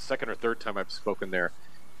the second or third time I've spoken there.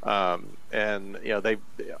 And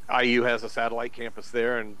IU has a satellite campus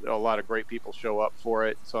there, and a lot of great people show up for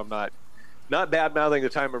it. So I'm not bad mouthing the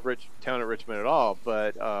town of Richmond at all.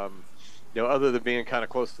 But other than being kind of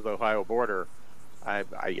close to the Ohio border,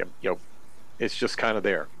 it's just kind of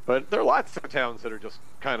there. But there are lots of towns that are just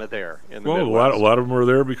kind of there in the Midwest. a lot of them are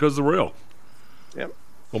there because of the rail. Yep.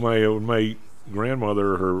 Well, my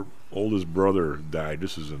grandmother, her oldest brother died.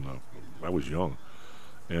 I was young,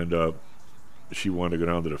 and she wanted to go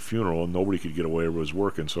down to the funeral, and nobody could get away. Everybody was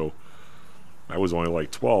working, so I was only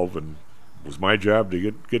like 12, and it was my job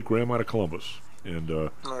to get Grandma to Columbus and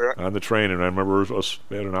on the train. And I remember us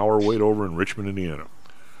had an hour wait over in Richmond, Indiana.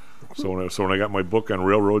 So when I got my book on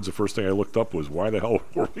railroads, the first thing I looked up was, why the hell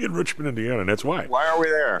were we in Richmond, Indiana? And that's why. Why are we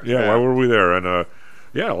there? Yeah, why were we there? And a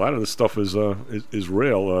lot of this stuff is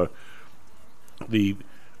rail. The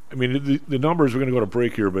numbers, we're going to go to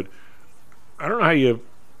break here, but I don't know how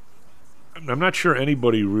I'm not sure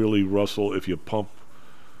anybody really, Russell, if you pump.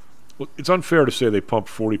 Well, it's unfair to say they pump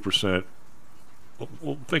 40%.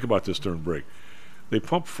 Well, think about this during break. They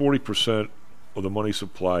pump 40% of the money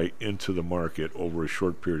supply into the market over a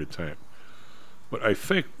short period of time. But I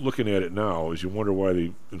think looking at it now, is you wonder why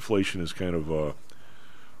the inflation is kind of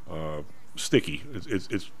sticky.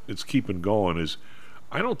 It's keeping going.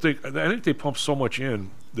 I think they pumped so much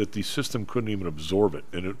in that the system couldn't even absorb it,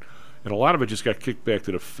 and a lot of it just got kicked back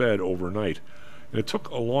to the Fed overnight. And it took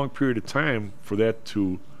a long period of time for that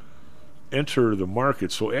to enter the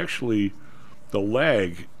market. So actually, the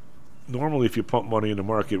lag, normally if you pump money in the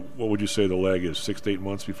market, what would you say the lag is? 6 to 8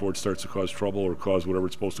 months before it starts to cause trouble or cause whatever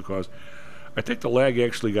it's supposed to cause? I think the lag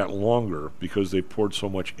actually got longer because they poured so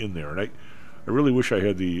much in there. And I really wish I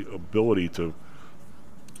had the ability to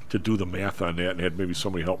do the math on that and had maybe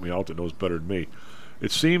somebody help me out that knows better than me.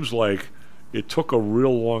 It seems like it took a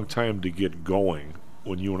real long time to get going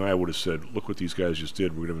when you and I would have said, look what these guys just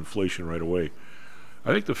did, we're going to have inflation right away.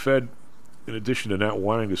 I think the Fed, in addition to not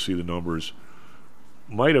wanting to see the numbers,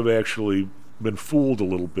 might have actually been fooled a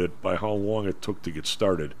little bit by how long it took to get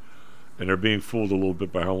started. And they're being fooled a little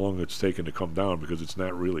bit by how long it's taken to come down, because it's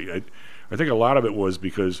not really. I think a lot of it was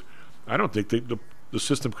because I don't think the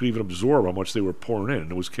system could even absorb how much they were pouring in.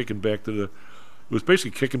 And it was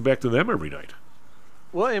basically kicking back to them every night.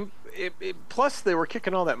 Well, and plus they were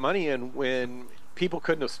kicking all that money in when people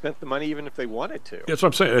couldn't have spent the money even if they wanted to. That's what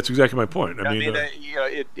I'm saying. That's exactly my point.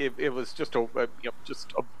 It was just a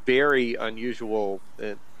very unusual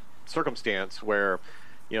circumstance where,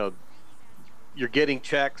 you're getting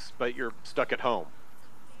checks, but you're stuck at home.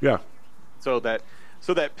 Yeah. So that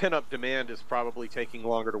pin-up demand is probably taking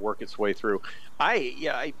longer to work its way through.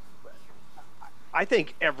 I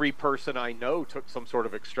think every person I know took some sort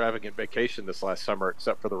of extravagant vacation this last summer,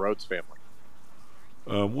 except for the Rhoads family.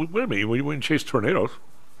 Wait a minute, you went and chased tornadoes?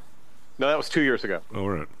 No, that was 2 years ago. Oh,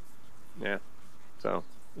 right. Yeah. So.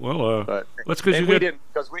 Well, but that's because we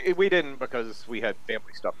didn't because we had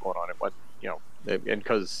family stuff going on. It wasn't, and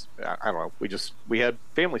because I don't know, we had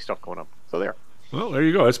family stuff going on. So there. Well, there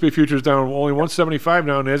you go. SP futures down only 175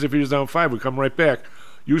 now, and as if futures down 5. We come right back.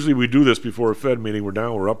 Usually we do this before a Fed meeting. We're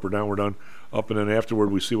down, we're up, we're down, we're done, up, and then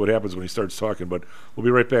afterward we see what happens when he starts talking. But we'll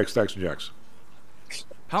be right back. Stocks and Jocks.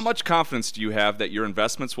 How much confidence do you have that your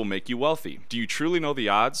investments will make you wealthy? Do you truly know the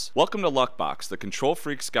odds? Welcome to Luckbox, the control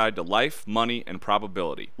freak's guide to life, money, and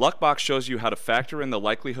probability. Luckbox shows you how to factor in the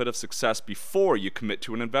likelihood of success before you commit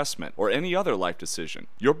to an investment or any other life decision.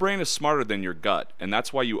 Your brain is smarter than your gut, and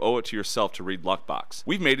that's why you owe it to yourself to read Luckbox.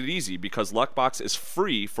 We've made it easy because Luckbox is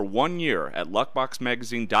free for 1 year at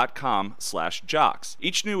luckboxmagazine.com/jocks.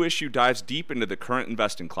 Each new issue dives deep into the current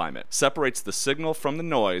investing climate, separates the signal from the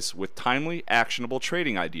noise with timely, actionable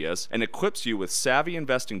trading ideas and equips you with savvy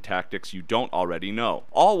investing tactics you don't already know,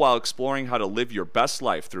 all while exploring how to live your best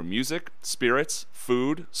life through music, spirits,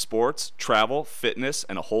 food, sports, travel, fitness,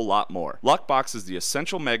 and a whole lot more. Luckbox is the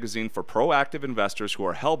essential magazine for proactive investors who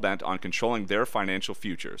are hell-bent on controlling their financial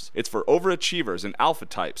futures. It's for overachievers and alpha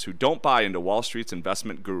types who don't buy into Wall Street's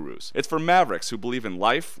investment gurus. It's for mavericks who believe in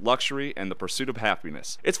life, luxury, and the pursuit of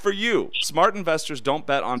happiness. It's for you. Smart investors don't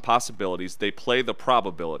bet on possibilities, they play the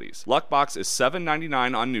probabilities. Luckbox is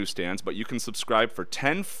 $7.99 on newsstands, but you can subscribe for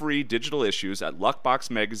 10 free digital issues at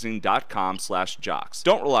luckboxmagazine.com/jocks.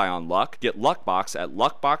 Don't rely on luck. Get Luckbox at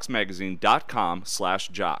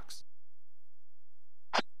luckboxmagazine.com/jocks.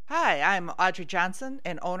 Hi, I'm Audrey Johnson,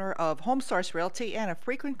 an owner of Home Source Realty and a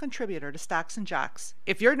frequent contributor to Stocks and Jocks.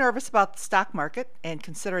 If you're nervous about the stock market and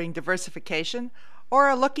considering diversification, or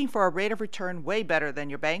are looking for a rate of return way better than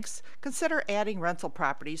your banks, consider adding rental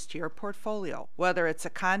properties to your portfolio. Whether it's a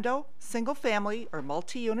condo, single family, or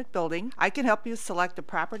multi-unit building, I can help you select a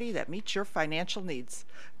property that meets your financial needs.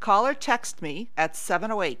 Call or text me at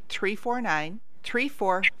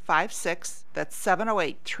 708-349-3456. That's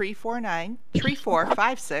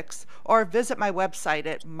 708-349-3456. Or visit my website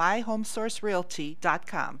at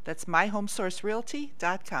myhomesourcerealty.com. That's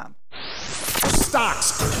myhomesourcerealty.com.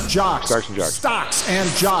 Stocks, jocks, Stocks and jocks. Stocks and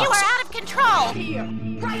jocks. You are out of control. Here,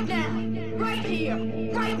 right now, right here,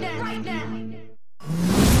 right now, right now.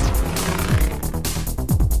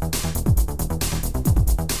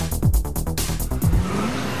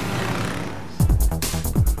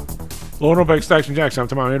 Lower Bank Stocks and Jocks. I'm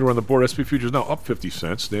Tom Andrew on the board. SP futures now up 50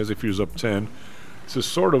 cents. NASDAQ futures up 10. This is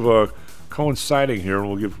sort of coinciding here, and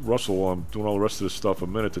we'll give Russell, doing all the rest of this stuff, a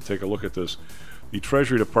minute to take a look at this. The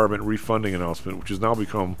Treasury Department refunding announcement, which has now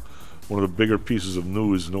become one of the bigger pieces of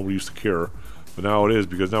news. Nobody used to care, but now it is,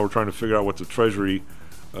 because now we're trying to figure out what the Treasury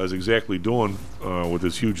is exactly doing with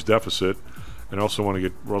this huge deficit. And I also want to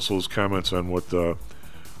get Russell's comments on what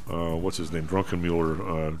what's his name,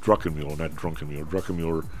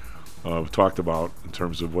 Druckenmuller talked about in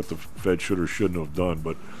terms of what the Fed should or shouldn't have done.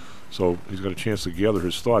 But so he's got a chance to gather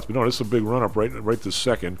his thoughts. But no, this is a big run-up right this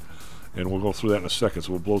second, and we'll go through that in a second.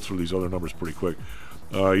 So we'll blow through these other numbers pretty quick.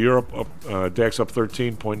 Europe up, DAX up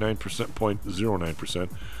 13.9%, 0.09%.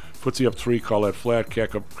 FTSE up 3, call that flat.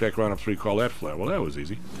 CAC round up 3, call that flat. Well, that was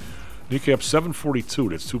easy. Nikkei up 742,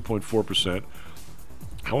 that's 2.4%.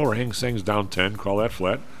 However, Hang Seng's down 10, call that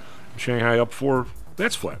flat. Shanghai up 4,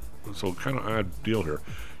 that's flat. So kind of odd deal here.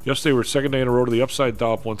 Yesterday we were second day in a row to the upside.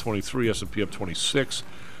 Dow up 123, S&P up 26,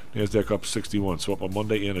 NASDAQ up 61. So up a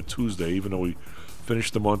Monday and a Tuesday, even though we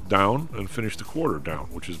finished the month down and finished the quarter down,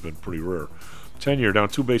 which has been pretty rare. 10-year down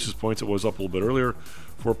 2 basis points. It was up a little bit earlier,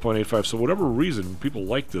 4.85. So whatever reason, people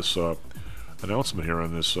like this announcement here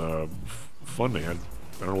on this funding. I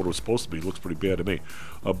don't know what it was supposed to be. It looks pretty bad to me.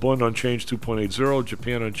 Bund unchanged 2.80.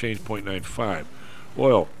 Japan unchanged 0.95.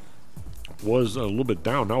 Oil was a little bit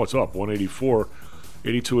down. Now it's up 184,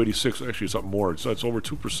 82.86. Actually, it's up more. It's over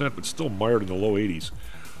 2%, but still mired in the low 80s.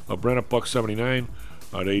 Brent up $1.79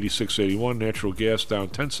 to 86.81. Natural gas down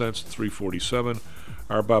 10 cents, 3.47.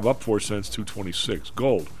 RBOB up 4 cents, 2.26.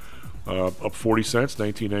 Gold up 40 cents,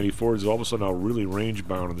 19.94. It's all of a sudden now really range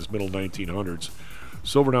bound in this middle 1900s.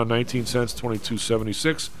 Silver down 19 cents,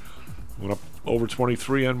 22.76. Went up over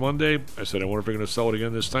 23 on Monday. I said, I wonder if they're going to sell it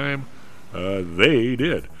again this time. They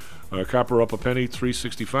did. Copper up a penny,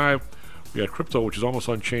 3.65. We got crypto, which is almost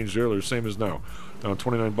unchanged earlier, same as now. Down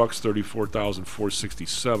 $29,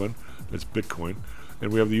 34,467. That's Bitcoin.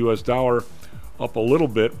 And we have the U.S. dollar up a little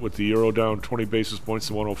bit, with the euro down 20 basis points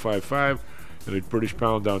to 105.5, and the British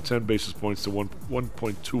pound down 10 basis points to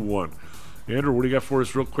 1.21. Andrew, what do you got for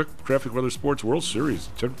us real quick? Traffic, weather, sports, World Series.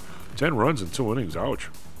 10 runs in 2 innings. Ouch.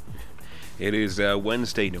 It is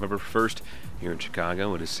Wednesday, November 1st, here in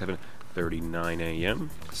Chicago. It is 7:39 a.m.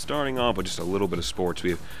 Starting off with just a little bit of sports. We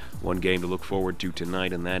have one game to look forward to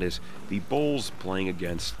tonight, and that is the Bulls playing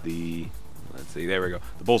against the... Let's see, there we go.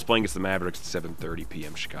 The Bulls playing against the Mavericks at 7:30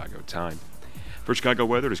 p.m. Chicago time. For Chicago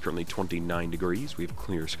weather, it is currently 29 degrees. We have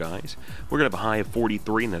clear skies. We're going to have a high of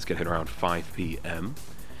 43, and that's going to hit around 5 p.m.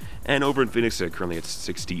 And over in Phoenix, currently it's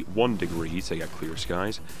 61 degrees. They got clear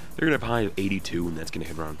skies. They're going to have a high of 82, and that's going to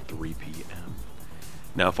hit around 3 p.m.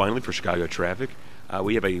 Now, finally, for Chicago traffic,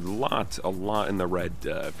 we have a lot in the red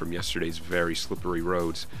from yesterday's very slippery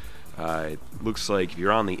roads. It looks like if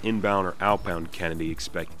you're on the inbound or outbound Kennedy,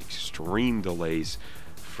 expect extreme delays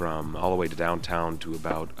from all the way to downtown to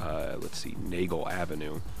about, Nagel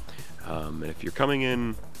Avenue. And if you're coming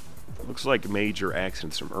in, it looks like major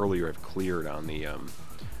accidents from earlier have cleared on the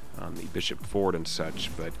Bishop Ford and such,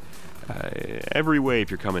 but every way if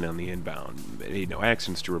you're coming on the inbound, no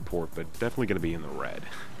accidents to report, but definitely going to be in the red.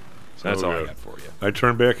 So that's all I good. got for you. I'd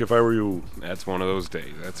turn back if I were you. That's one of those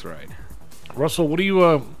days. That's right. Russell, what do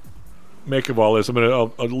you make of all this? I mean,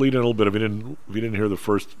 I'll lead in a little bit. If you didn't hear the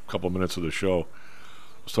first couple of minutes of the show,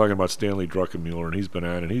 I was talking about Stanley Druckenmiller, and he's been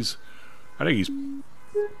on, and I think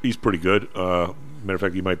he's pretty good. Matter of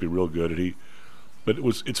fact, he might be real good. But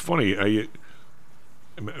it's funny. I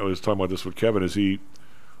was talking about this with Kevin. Is he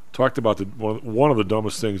talked about one of the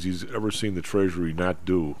dumbest things he's ever seen the Treasury not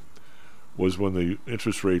do was when the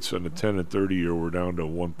interest rates on the 10 and 30 year were down to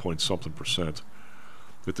 1-point-something%.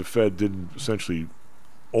 That the Fed didn't essentially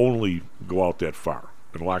only go out that far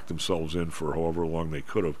and lock themselves in for however long they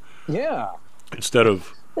could have. Yeah. Instead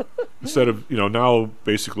of now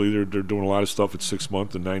basically they're doing a lot of stuff at 6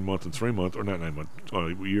 month and 9 month and 3 month, or not 9 month,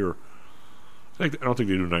 a year. I don't think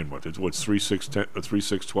they do 9 month. It's what's 3, 6, 10, 3,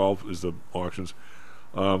 6, 12 is the auctions.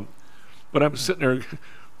 But I'm sitting there,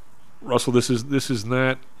 Russell. This is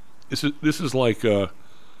like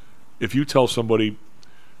if you tell somebody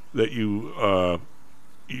that you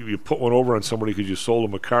put one over on somebody because you sold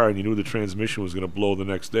them a car and you knew the transmission was going to blow the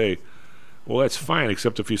next day. Well, that's fine,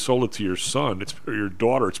 except if you sold it to your son, or your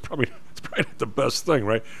daughter, it's probably not the best thing,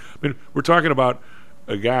 right? I mean, we're talking about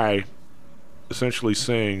a guy essentially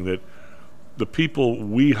saying that the people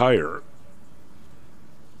we hire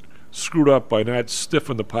screwed up by not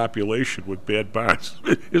stiffing the population with bad bonds.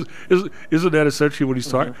 Isn't that essentially what he's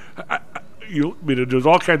talking? There's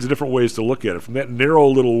all kinds of different ways to look at it. From that narrow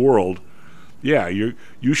little world, yeah,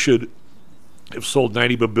 you should have sold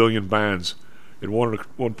 90 billion bonds at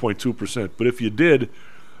 1.2%. But if you did,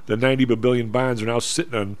 the 90 billion bonds are now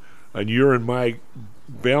sitting on your and my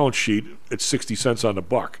balance sheet at 60 cents on the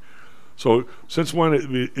buck. So since when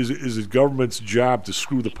is the government's job to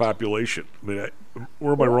screw the population? I mean,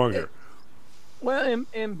 where am I wrong here? Well,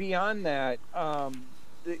 and beyond that,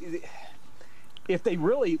 if they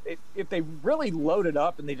really loaded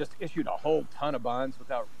up and they just issued a whole ton of bonds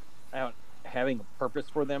without having a purpose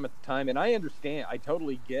for them at the time, and I understand, I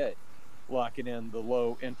totally get locking in the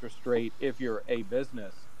low interest rate if you're a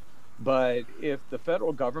business, but if the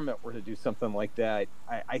federal government were to do something like that,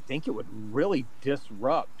 I think it would really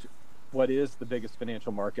disrupt what is the biggest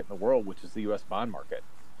financial market in the world, which is the U.S. bond market.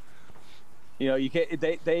 You can't.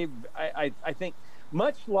 I think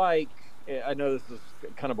much like, I know this is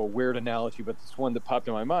kind of a weird analogy, but it's one that popped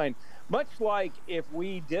in my mind. Much like if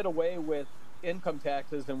we did away with income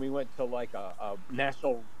taxes and we went to like a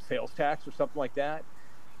national sales tax or something like that,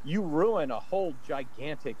 you ruin a whole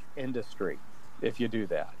gigantic industry if you do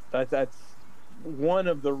that. That's one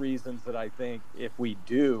of the reasons that I think if we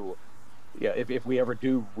ever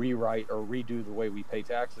do rewrite or redo the way we pay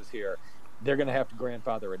taxes here, they're going to have to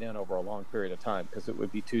grandfather it in over a long period of time because it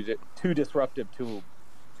would be too disruptive to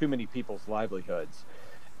too many people's livelihoods.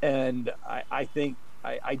 And I think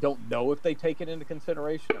I don't know if they take it into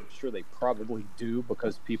consideration. I'm sure they probably do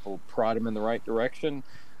because people prod them in the right direction.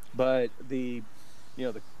 But the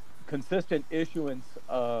consistent issuance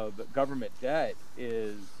of government debt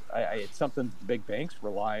is it's something big banks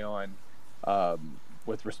rely on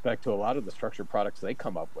with respect to a lot of the structured products they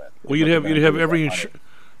come up with. Well, you'd have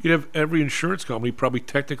every insurance company probably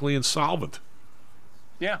technically insolvent.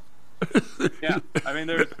 Yeah. Yeah. I mean,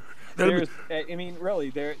 there's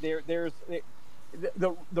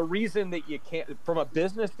the reason that you can't, from a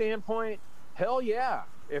business standpoint, hell yeah.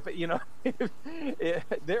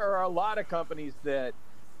 There are a lot of companies that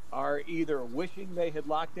are either wishing they had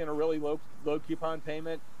locked in a really low coupon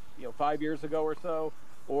payment, 5 years ago or so,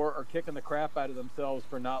 or are kicking the crap out of themselves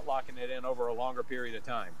for not locking it in over a longer period of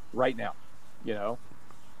time right now,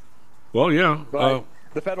 Well, yeah. But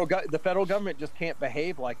the federal government just can't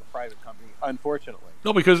behave like a private company, unfortunately.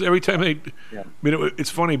 No, because every time they... Yeah. I mean, it's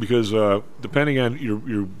funny because depending on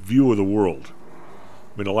your view of the world,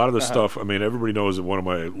 I mean, a lot of the stuff, I mean, everybody knows that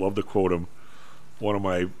I love to quote him,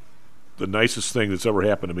 the nicest thing that's ever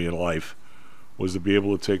happened to me in life was to be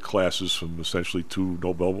able to take classes from essentially two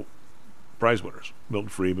Nobel Prize winners, Milton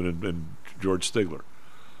Friedman and George Stigler.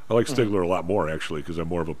 I like Stigler a lot more, actually, because I'm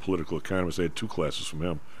more of a political economist. I had 2 classes from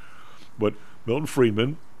him. But Milton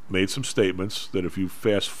Friedman made some statements that if you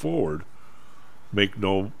fast forward, make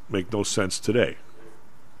no sense today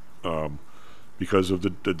because of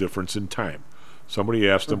the difference in time. Somebody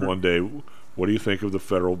asked him one day, what do you think of the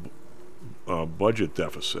federal budget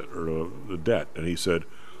deficit or the debt? And he said,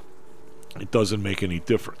 it doesn't make any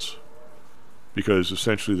difference because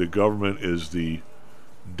essentially the government is the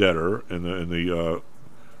debtor and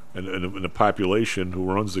the population who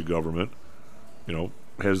runs the government,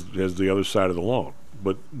 has the other side of the loan.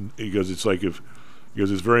 But because it's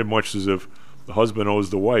very much as if the husband owes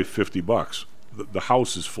the wife $50. The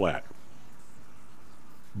house is flat.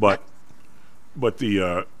 But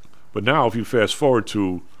the But now, if you fast forward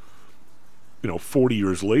to, 40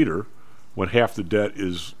 years later, when half the debt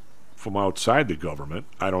is from outside the government,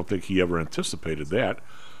 I don't think he ever anticipated that.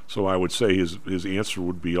 So I would say his answer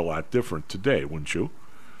would be a lot different today, wouldn't you?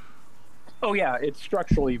 Oh yeah, it's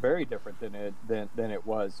structurally very different than it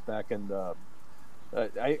was back in the.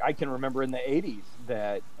 I can remember in the '80s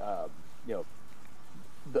that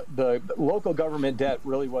the local government debt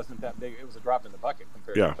really wasn't that big. It was a drop in the bucket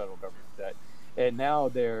compared to the federal government debt, and now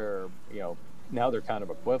they're kind of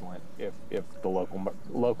equivalent. If the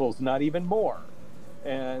locals not even more,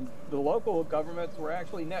 and the local governments were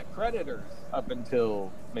actually net creditors up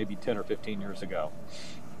until maybe 10 or 15 years ago.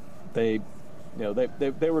 They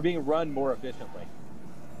were being run more efficiently.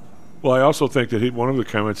 Well, I also think that one of the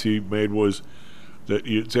comments he made was that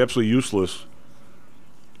it's absolutely useless,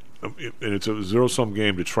 and it's a zero-sum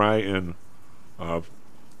game to try and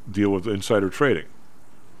deal with insider trading.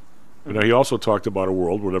 Mm-hmm. Now, he also talked about a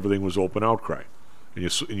world where everything was open outcry, and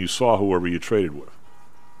you saw whoever you traded with.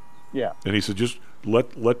 Yeah. And he said, just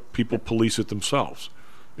let people police it themselves.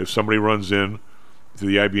 If somebody runs in to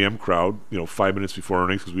the IBM crowd, 5 minutes before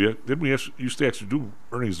earnings, because we used to actually do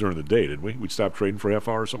earnings during the day, didn't we? We'd stop trading for a half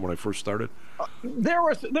hour or something when I first started. There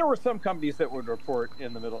were some companies that would report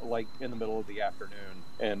in the middle of the afternoon,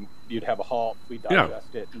 and you'd have a halt. We'd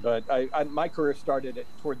digest it. But my career started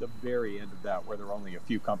toward the very end of that, where there were only a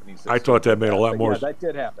few companies. I thought that made a lot more. Yeah, that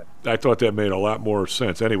did happen. I thought that made a lot more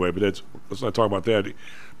sense. Anyway, but let's not talk about that.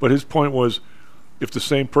 But his point was, if the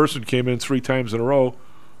same person came in 3 times in a row,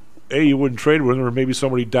 you wouldn't trade with him, or maybe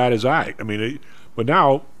somebody dot his eye. But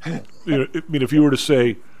now, if you were to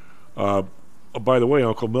say, oh, by the way,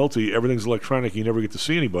 Uncle Milty, everything's electronic, you never get to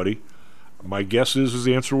see anybody, my guess is his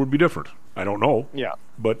answer would be different. I don't know. Yeah.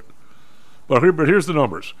 But here's the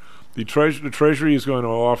numbers. The Treasury is going to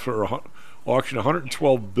auction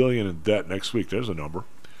 $112 billion in debt next week. There's a number.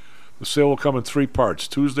 The sale will come in 3 parts.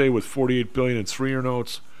 Tuesday with $48 billion in 3-year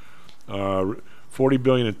notes, $40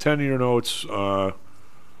 billion in 10-year notes,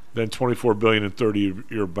 then $24 billion in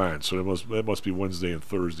 30-year bonds. So that must be Wednesday and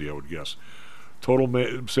Thursday, I would guess. Total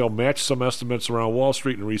sale matched some estimates around Wall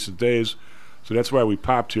Street in recent days, so that's why we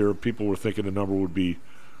popped here. People were thinking the number would be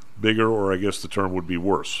bigger, or I guess the term would be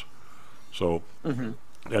worse. So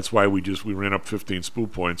that's why we ran up 15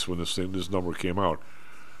 spook points when this number came out.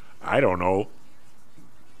 I don't know.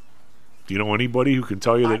 Do you know anybody who can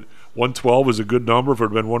tell you that 112 is a good number? If it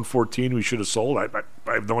had been 114, we should have sold. I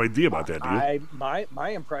have no idea about that. Do you? My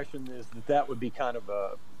impression is that would be kind of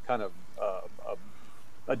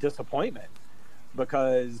a disappointment,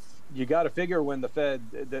 because you got to figure when the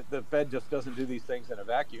Fed just doesn't do these things in a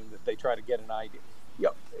vacuum, that they try to get an idea.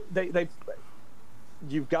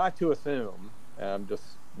 You've got to assume, and I'm just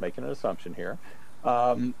making an assumption here,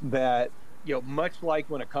 that much like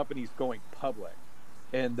when a company's going public,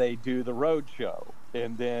 and they do the road show,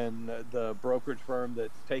 and then the brokerage firm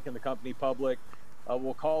that's taken the company public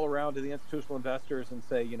will call around to the institutional investors and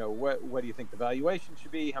say, what do you think the valuation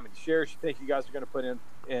should be? How many shares you think you guys are going to put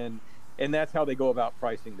in? And that's how they go about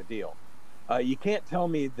pricing the deal. You can't tell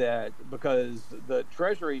me that because the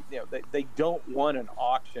Treasury, they don't want an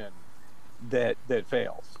auction that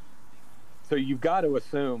fails. So you've got to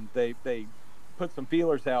assume they put some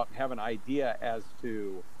feelers out and have an idea as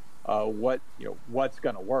to what's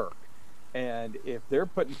going to work. And if they're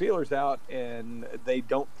putting feelers out and they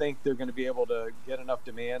don't think they're going to be able to get enough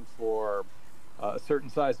demand for a certain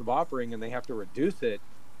size of offering, and they have to reduce it,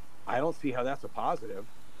 I don't see how that's a positive.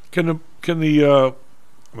 Can the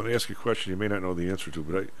I'm going to ask you a question you may not know the answer to,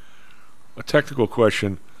 but a technical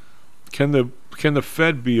question. Can the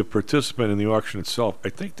Fed be a participant in the auction itself? I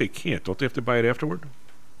think they can't. Don't they have to buy it afterward?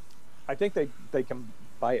 I think they can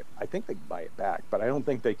buy it. I think they can buy it back, but I don't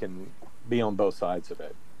think they can be on both sides of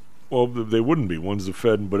it. Well, they wouldn't be. One's the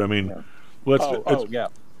Fed, but I mean, yeah.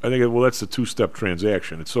 I think that's a 2-step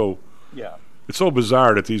transaction. It's so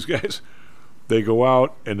bizarre that these guys, they go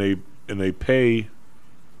out and they pay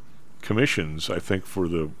commissions, I think, for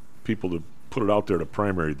the people to put it out there to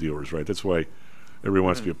primary dealers, right? That's why everyone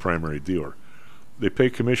wants to be a primary dealer. They pay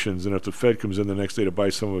commissions, and if the Fed comes in the next day to buy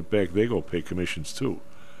some of it back, they go pay commissions too.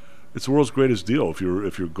 It's the world's greatest deal if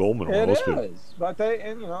you're Goldman or most people. It is, but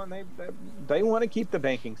they want to keep the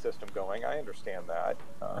banking system going. I understand that.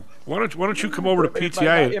 Why don't you come over to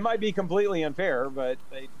PTI? It might be completely unfair, but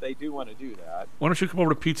they do want to do that. Why don't you come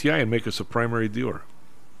over to PTI and make us a primary dealer?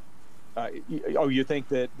 You think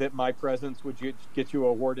that my presence would get you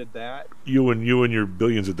awarded that? You and your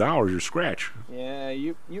billions of dollars, your scratch. Yeah,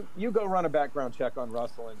 you go run a background check on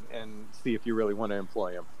Russell and see if you really want to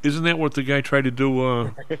employ him. Isn't that what the guy tried to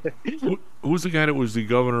do? Who's the guy that was the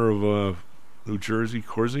governor of New Jersey,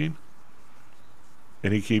 Corzine?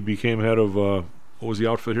 And he became head of, what was the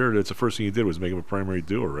outfit here? That's the first thing he did was make him a primary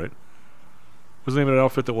doer, right? What's the name of that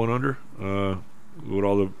outfit that went under? With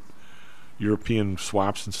all the European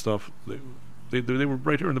swaps and stuff. They were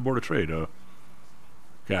right here in the Board of Trade.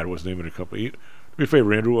 God, what's the name of the company? Do me a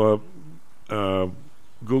favor, Andrew.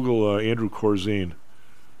 Google Andrew Corzine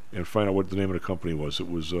and find out what the name of the company was. It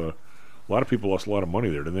was a lot of people lost a lot of money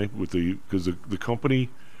there, didn't they? Because the company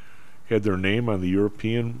had their name on the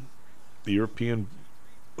European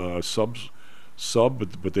sub,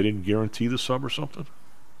 but they didn't guarantee the sub or something.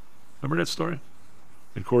 Remember that story?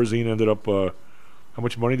 And Corzine ended up. How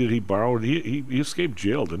much money did he borrow? He escaped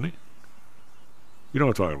jail, didn't he? You know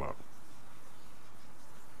what I'm talking about.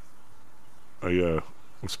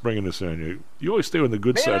 I'm springing this on you. You always stay on the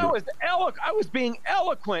good side. I was being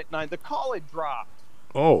eloquent, and the call had dropped.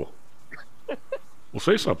 Oh. Well,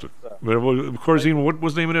 say something. Corzine, what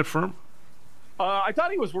was the name of that firm? I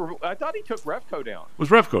thought he took Refco down. It was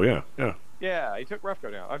Refco, yeah. Yeah, he took Refco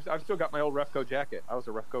down. I've still got my old Refco jacket. I was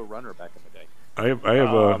a Refco runner back in the day. I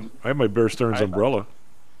have my Bear Stearns umbrella.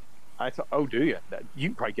 Oh, do you? You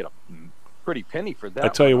can probably get a pretty penny for that. I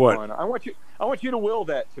tell you what. I want you to will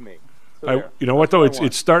that to me. So you know what though?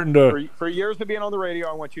 It's starting to. For years of being on the radio,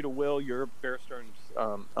 I want you to will your Bear Stearns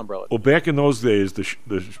umbrella. Well, back in those days, the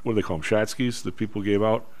what do they call them? Shatskis that people gave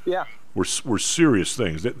out. Yeah. Were serious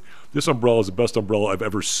things. This umbrella is the best umbrella I've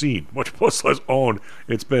ever seen. Much less owned.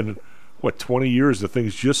 It's been 20 years. The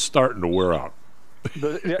thing's just starting to wear out.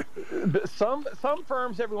 Some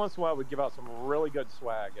firms every once in a while would give out some really good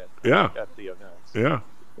swag at the events. Yeah.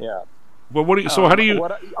 Well, how do you?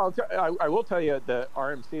 I will tell you the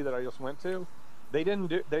RMC that I just went to, they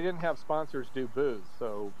didn't have sponsors do booths,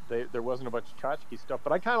 so there wasn't a bunch of tchotchke stuff.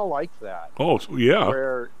 But I kind of liked that. Oh yeah.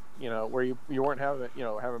 Where you weren't having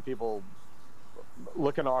people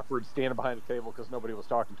looking awkward standing behind a table because nobody was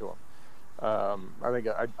talking to them. I think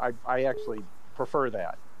I actually prefer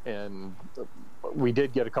that. And we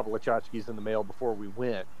did get a couple of tchotchkes in the mail before we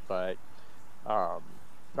went, but no,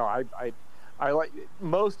 I like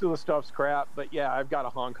most of the stuff's crap. But yeah, I've got a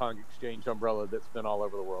Hong Kong Exchange umbrella that's been all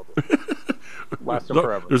over the world. Lasting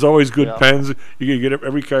forever. There's always good pens. You can get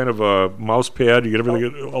every kind of mouse pad. You get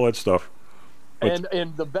everything, all that stuff.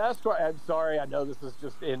 And the best one, I'm sorry, I know this is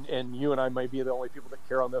just, and you and I might be the only people that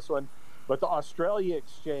care on this one, but the Australia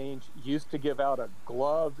Exchange used to give out a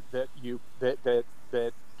glove that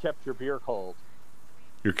kept your beer cold.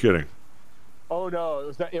 You're kidding. Oh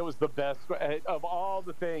no, it was the best of all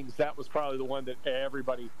the things. That was probably the one that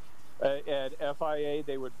everybody at FIA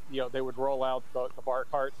they would roll out the bar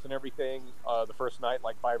carts and everything the first night,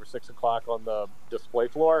 like 5 or 6 o'clock on the display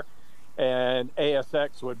floor, and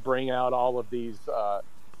ASX would bring out all of these.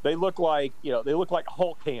 They look like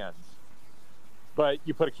Hulk cans, but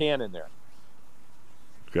you put a can in there.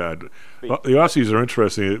 God, the Aussies are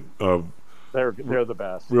interesting. They're the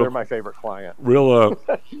best. They're my favorite client. Real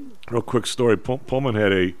quick story. Pullman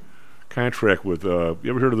had a contract with. You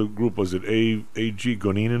ever heard of the group? Was it AG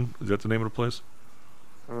Goninen? Is that the name of the place?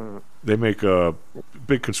 They make a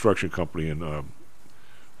big construction company in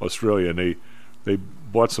Australia, and they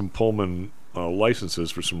bought some Pullman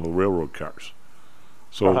licenses for some of the railroad cars.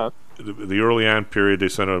 So the early on period, they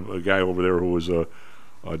sent a guy over there who was a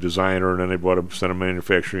designer, and then they sent a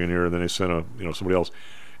manufacturing in here, and then they sent somebody else.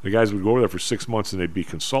 The guys would go over there for 6 months, and they'd be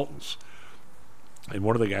consultants. And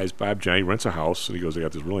one of the guys, Bob John, he rents a house, and he goes, "I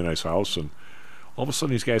got this really nice house," and all of a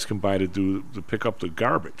sudden these guys come by to pick up the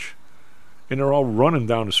garbage, and they're all running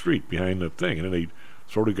down the street behind the thing, and then they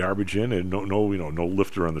throw the garbage in, and no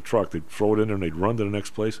lifter on the truck. They'd throw it in there, and they'd run to the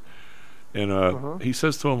next place. And he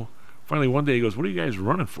says to them, finally one day, he goes, "What are you guys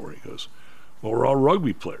running for?" He goes, "Well, we're all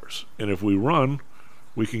rugby players, and if we run,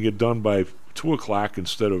 we can get done by 2 o'clock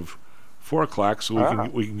instead of 4 o'clock, so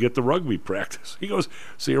we can get the rugby practice." He goes,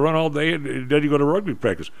 "So you run all day, and then you go to rugby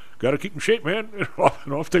practice. Got to keep in shape, man."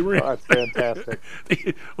 And off they ran. Oh, that's fantastic.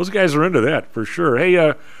 Those guys are into that for sure.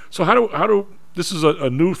 Hey, so how do this is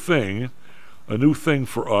a new thing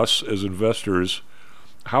for us as investors.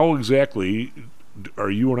 How exactly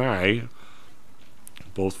are you and I,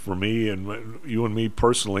 both for me and you and me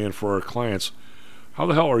personally, and for our clients, how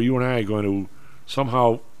the hell are you and I going to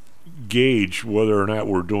somehow gauge whether or not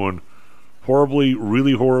we're doing horribly,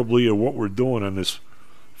 really horribly, or what we're doing on this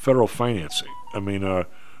federal financing? I mean,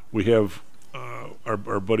 we have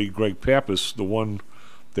our buddy Greg Pappas. The one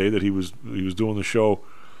day that he was doing the show,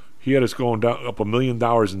 he had us going down up $1 million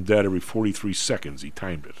in debt every 43 seconds. He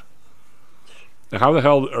timed it. Now, how the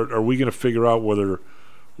hell are we going to figure out whether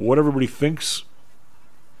what everybody thinks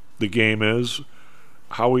the game is?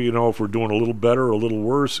 How will you know if we're doing a little better or a little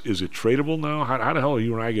worse? Is it tradable now? How the hell are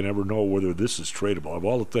you and I going to ever know whether this is tradable? Of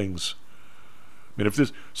all the things mean,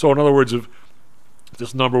 so in other words, if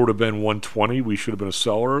this number would have been 120, we should have been a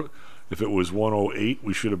seller. If it was 108,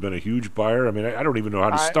 we should have been a huge buyer. I mean, I don't even know how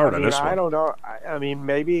to start on this one. I don't know. I mean,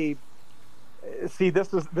 maybe. See,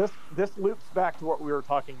 this loops back to what we were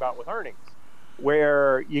talking about with earnings,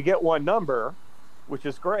 where you get one number, which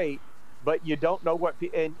is great, but you don't know what,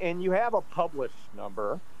 and you have a published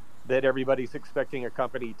number that everybody's expecting a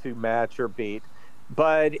company to match or beat.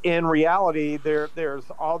 But in reality, there's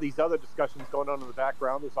all these other discussions going on in the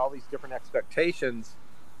background. There's all these different expectations.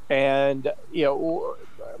 And,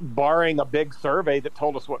 barring a big survey that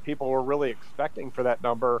told us what people were really expecting for that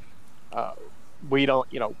number, we don't,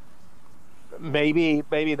 maybe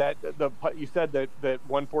that you said that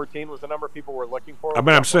 114 was the number people were looking for. I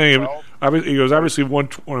mean, I'm saying, he goes, obviously,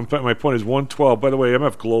 my point is 112. By the way,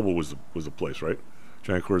 MF Global was the place, right?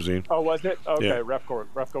 Jan Corzine. Oh, was it? Okay, yeah.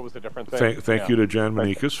 Refco was a different thing. Thank you to Jan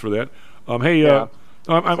Manikas for that.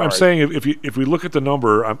 I'm saying if we look at the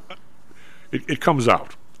number, it comes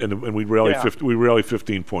out, and we rally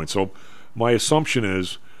 15 points. So my assumption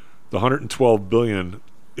is the 112 billion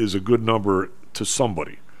is a good number to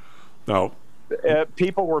somebody. Now,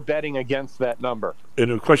 people were betting against that number. And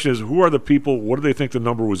the question is, who are the people? What do they think the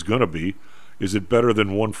number was going to be? Is it better than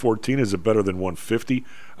 114? Is it better than 150?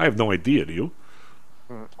 I have no idea. Do you?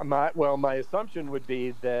 My assumption would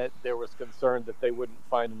be that there was concern that they wouldn't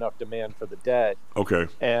find enough demand for the debt. Okay.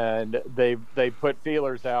 And they put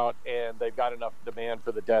feelers out, and they've got enough demand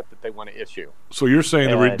for the debt that they want to issue. So you're saying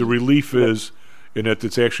the relief is in that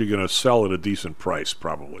it's actually going to sell at a decent price,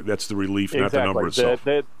 probably. That's the relief, exactly. Not the number itself.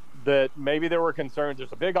 That maybe there were concerns.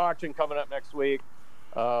 There's a big auction coming up next week.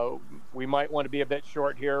 We might want to be a bit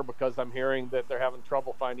short here because I'm hearing that they're having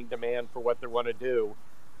trouble finding demand for what they want to do.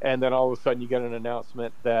 And then all of a sudden you get an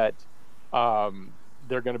announcement that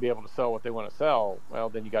they're going to be able to sell what they want to sell. Well,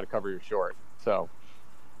 then you got to cover your short. So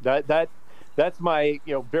that's my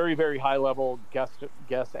very, very high level guess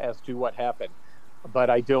as to what happened.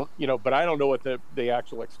 But I don't know what the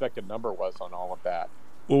actual expected number was on all of that.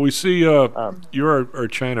 Well, we see you're our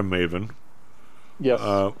China maven.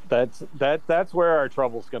 Yes, that's where our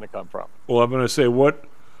trouble's going to come from. Well, I'm going to say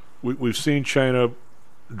we've seen China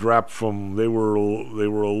drop from they got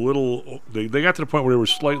to the point where they were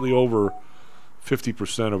slightly over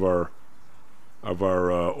 50% of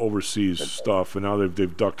our overseas stuff, and now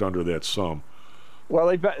they've ducked under that sum. Well,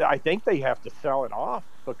 I think they have to sell it off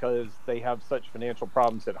because they have such financial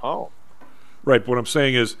problems at home. Right. But what I'm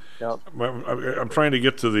saying is, I'm trying to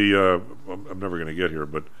get to the. I'm never going to get here,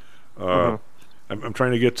 but I'm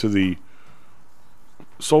trying to get to the.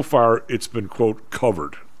 So far, it's been quote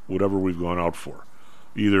covered. Whatever we've gone out for,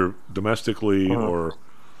 either domestically or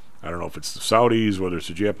I don't know if it's the Saudis, whether it's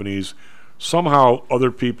the Japanese. Somehow,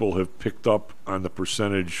 other people have picked up on the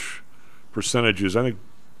percentages. I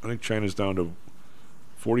think China's down to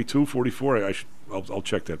 42, 44. I'll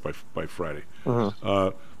check that by Friday.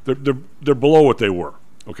 They're below what they were.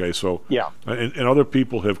 Okay, so yeah, and other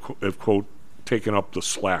people have quote taken up the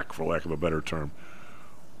slack, for lack of a better term.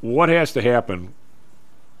 What has to happen,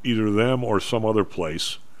 either them or some other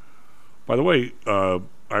place? By the way,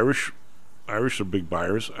 Irish are big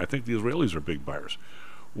buyers. I think the Israelis are big buyers.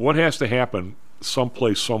 What has to happen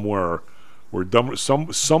someplace, somewhere, where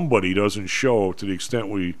somebody doesn't show to the extent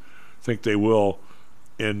we think they will,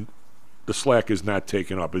 and the slack is not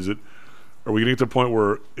taken up? Are we getting to the point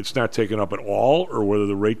where it's not taken up at all, or whether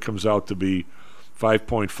the rate comes out to be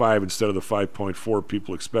 5.5 instead of the 5.4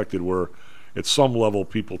 people expected, where at some level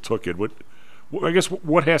people took it? I guess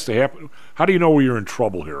what has to happen? How do you know where you're in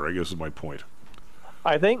trouble here, I guess is my point.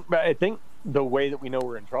 I think the way that we know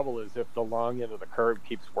we're in trouble is if the long end of the curve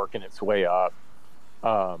keeps working its way up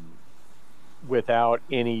without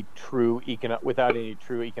any true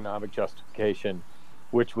economic justification,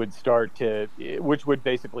 which would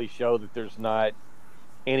basically show that there's not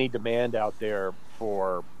any demand out there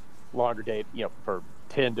for longer date, for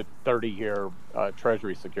 10 to 30 year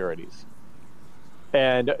treasury securities.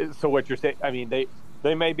 And so what you're saying, I mean,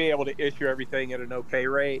 they may be able to issue everything at an okay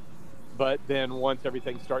rate, but then once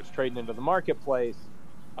everything starts trading into the marketplace,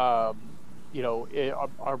 are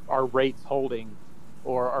rates holding,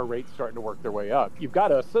 or are rates starting to work their way up? You've got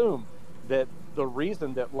to assume that the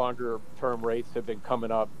reason that longer term rates have been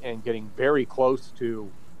coming up and getting very close to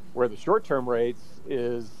where the short term rates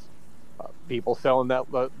is people selling that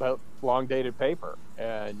long dated paper.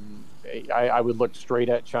 And I would look straight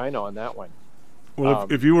at China on that one. Well,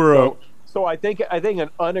 if you were so I think an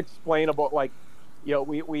unexplainable,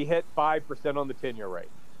 we hit 5% on the 10-year rate,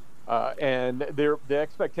 and the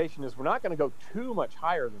expectation is we're not going to go too much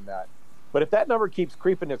higher than that. But if that number keeps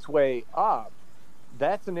creeping its way up,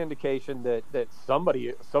 that's an indication that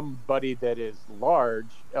somebody that is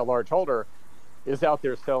a large holder, is out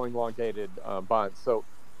there selling long dated bonds. So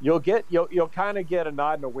you'll kind of get a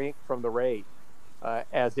nod and a wink from the rate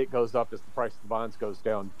as it goes up, as the price of the bonds goes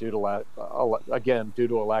down due to a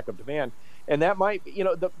lack of demand. And that might,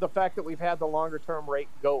 the fact that we've had the longer term rate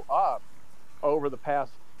go up over the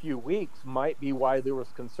past few weeks might be why there was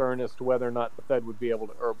concern as to whether or not the Fed would be able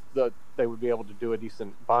to, they would be able to do a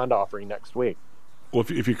decent bond offering next week. Well,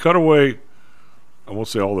 if you cut away, I won't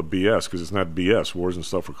say all the BS, because it's not BS. Wars and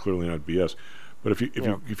stuff are clearly not BS. But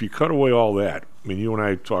if you cut away all that, I mean, you and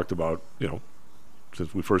I talked about,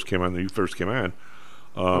 since you first came on,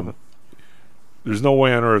 there's no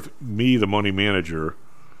way on earth me, the money manager,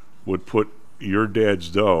 would put your dad's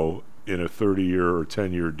dough in a 30-year or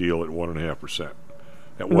 10-year deal at 1.5%.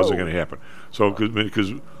 That wasn't going to happen. So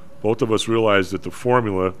because both of us realized that the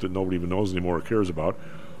formula that nobody even knows anymore or cares about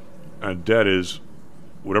on debt is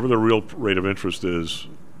whatever the real rate of interest is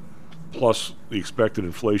plus the expected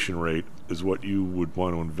inflation rate is what you would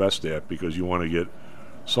want to invest at, because you want to get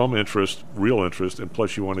some interest, real interest, and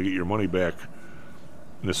plus you want to get your money back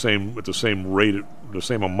at the same rate, the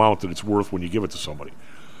same amount that it's worth when you give it to somebody.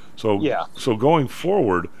 So going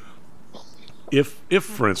forward, if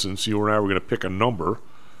for instance you and I were going to pick a number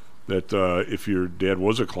that if your dad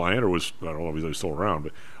was a client, or was, I don't know if he's still around,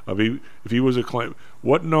 but if he was a client,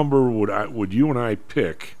 what number would you and I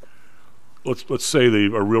pick? Let's say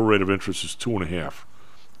a real rate of interest is 2.5.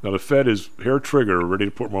 Now the Fed is hair trigger ready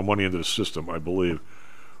to put more money into the system, I believe.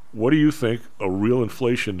 What do you think a real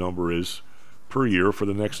inflation number is per year for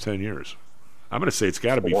the next 10 years? I'm going to say it's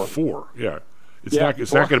got to be 4. Yeah. It's not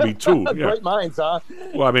going to be 2. Yeah. Great minds, huh?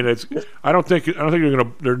 Well, I mean, I don't think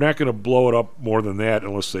they're not going to blow it up more than that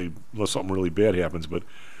unless something really bad happens. But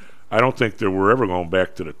I don't think that we're ever going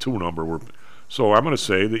back to the 2 number. So I'm going to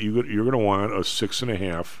say that you're going to want a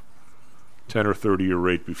 6.5, 10 or 30-year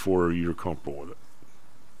rate before you're comfortable with it.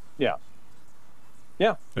 Yeah.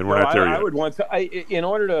 Yeah. And we're not there yet. I would want to. In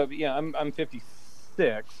order to, I'm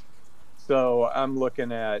 56, so I'm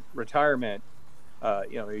looking at retirement.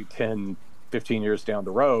 10, 15 years down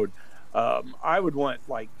the road, I would want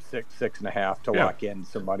like 6.5 to lock in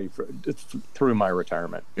somebody through my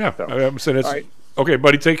retirement. Yeah, so, I'm saying that's right. Okay,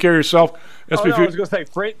 buddy. Take care of yourself. I was going to say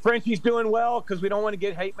Frenchie's doing well because we don't want to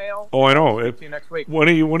get hate mail. Oh, I know. See you next week. When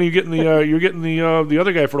are you getting the? You're getting the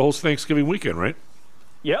other guy for the whole Thanksgiving weekend, right?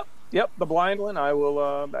 Yep. The blind one. I will.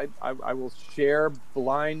 I will share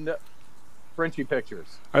blind Frenchie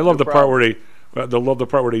pictures. I love the part where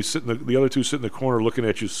they sit the other two sit in the corner looking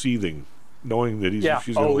at you seething, knowing that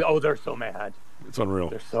she's they're so mad. It's unreal.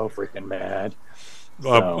 They're so freaking mad.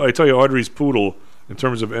 I tell you, Audrey's poodle, in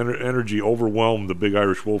terms of energy, overwhelmed the big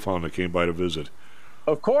Irish wolfhound that came by to visit.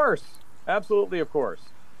 Of course, absolutely, of course.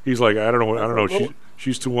 He's like, I don't know.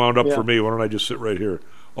 She's too wound up for me. Why don't I just sit right here?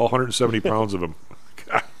 All 170 pounds of him.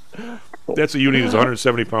 God. That's what you need, is a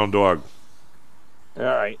 170-pound dog. All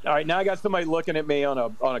right. Now I got somebody looking at me on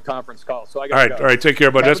a conference call, so I got to go. All right. Take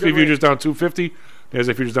care, bud. SP Futures down 250.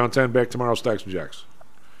 NASDAQ Futures down 10. Back tomorrow. Stocks and Jocks.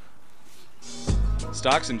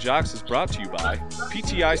 Stocks and Jocks is brought to you by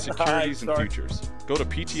PTI Securities and Futures. Go to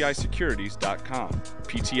PTIsecurities.com.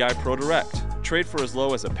 PTI Pro Direct. Trade for as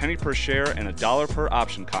low as a penny per share and $1 per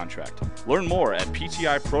option contract. Learn more at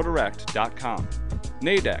PTIProDirect.com.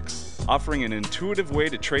 Nadex, offering an intuitive way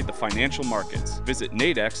to trade the financial markets. Visit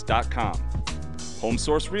nadex.com. Home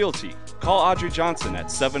Source Realty. Call Audrey Johnson at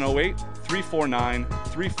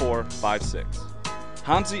 708-349-3456.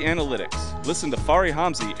 Hamzy Analytics. Listen to Fari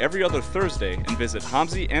Hamzy every other Thursday and visit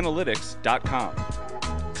HamzyAnalytics.com.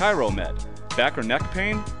 ChiroMed. Back or neck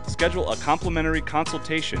pain? Schedule a complimentary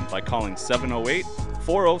consultation by calling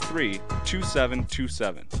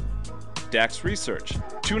 708-403-2727. DAX Research.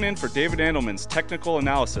 Tune in for David Andelman's technical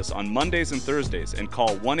analysis on Mondays and Thursdays and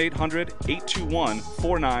call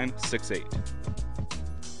 1-800-821-4968.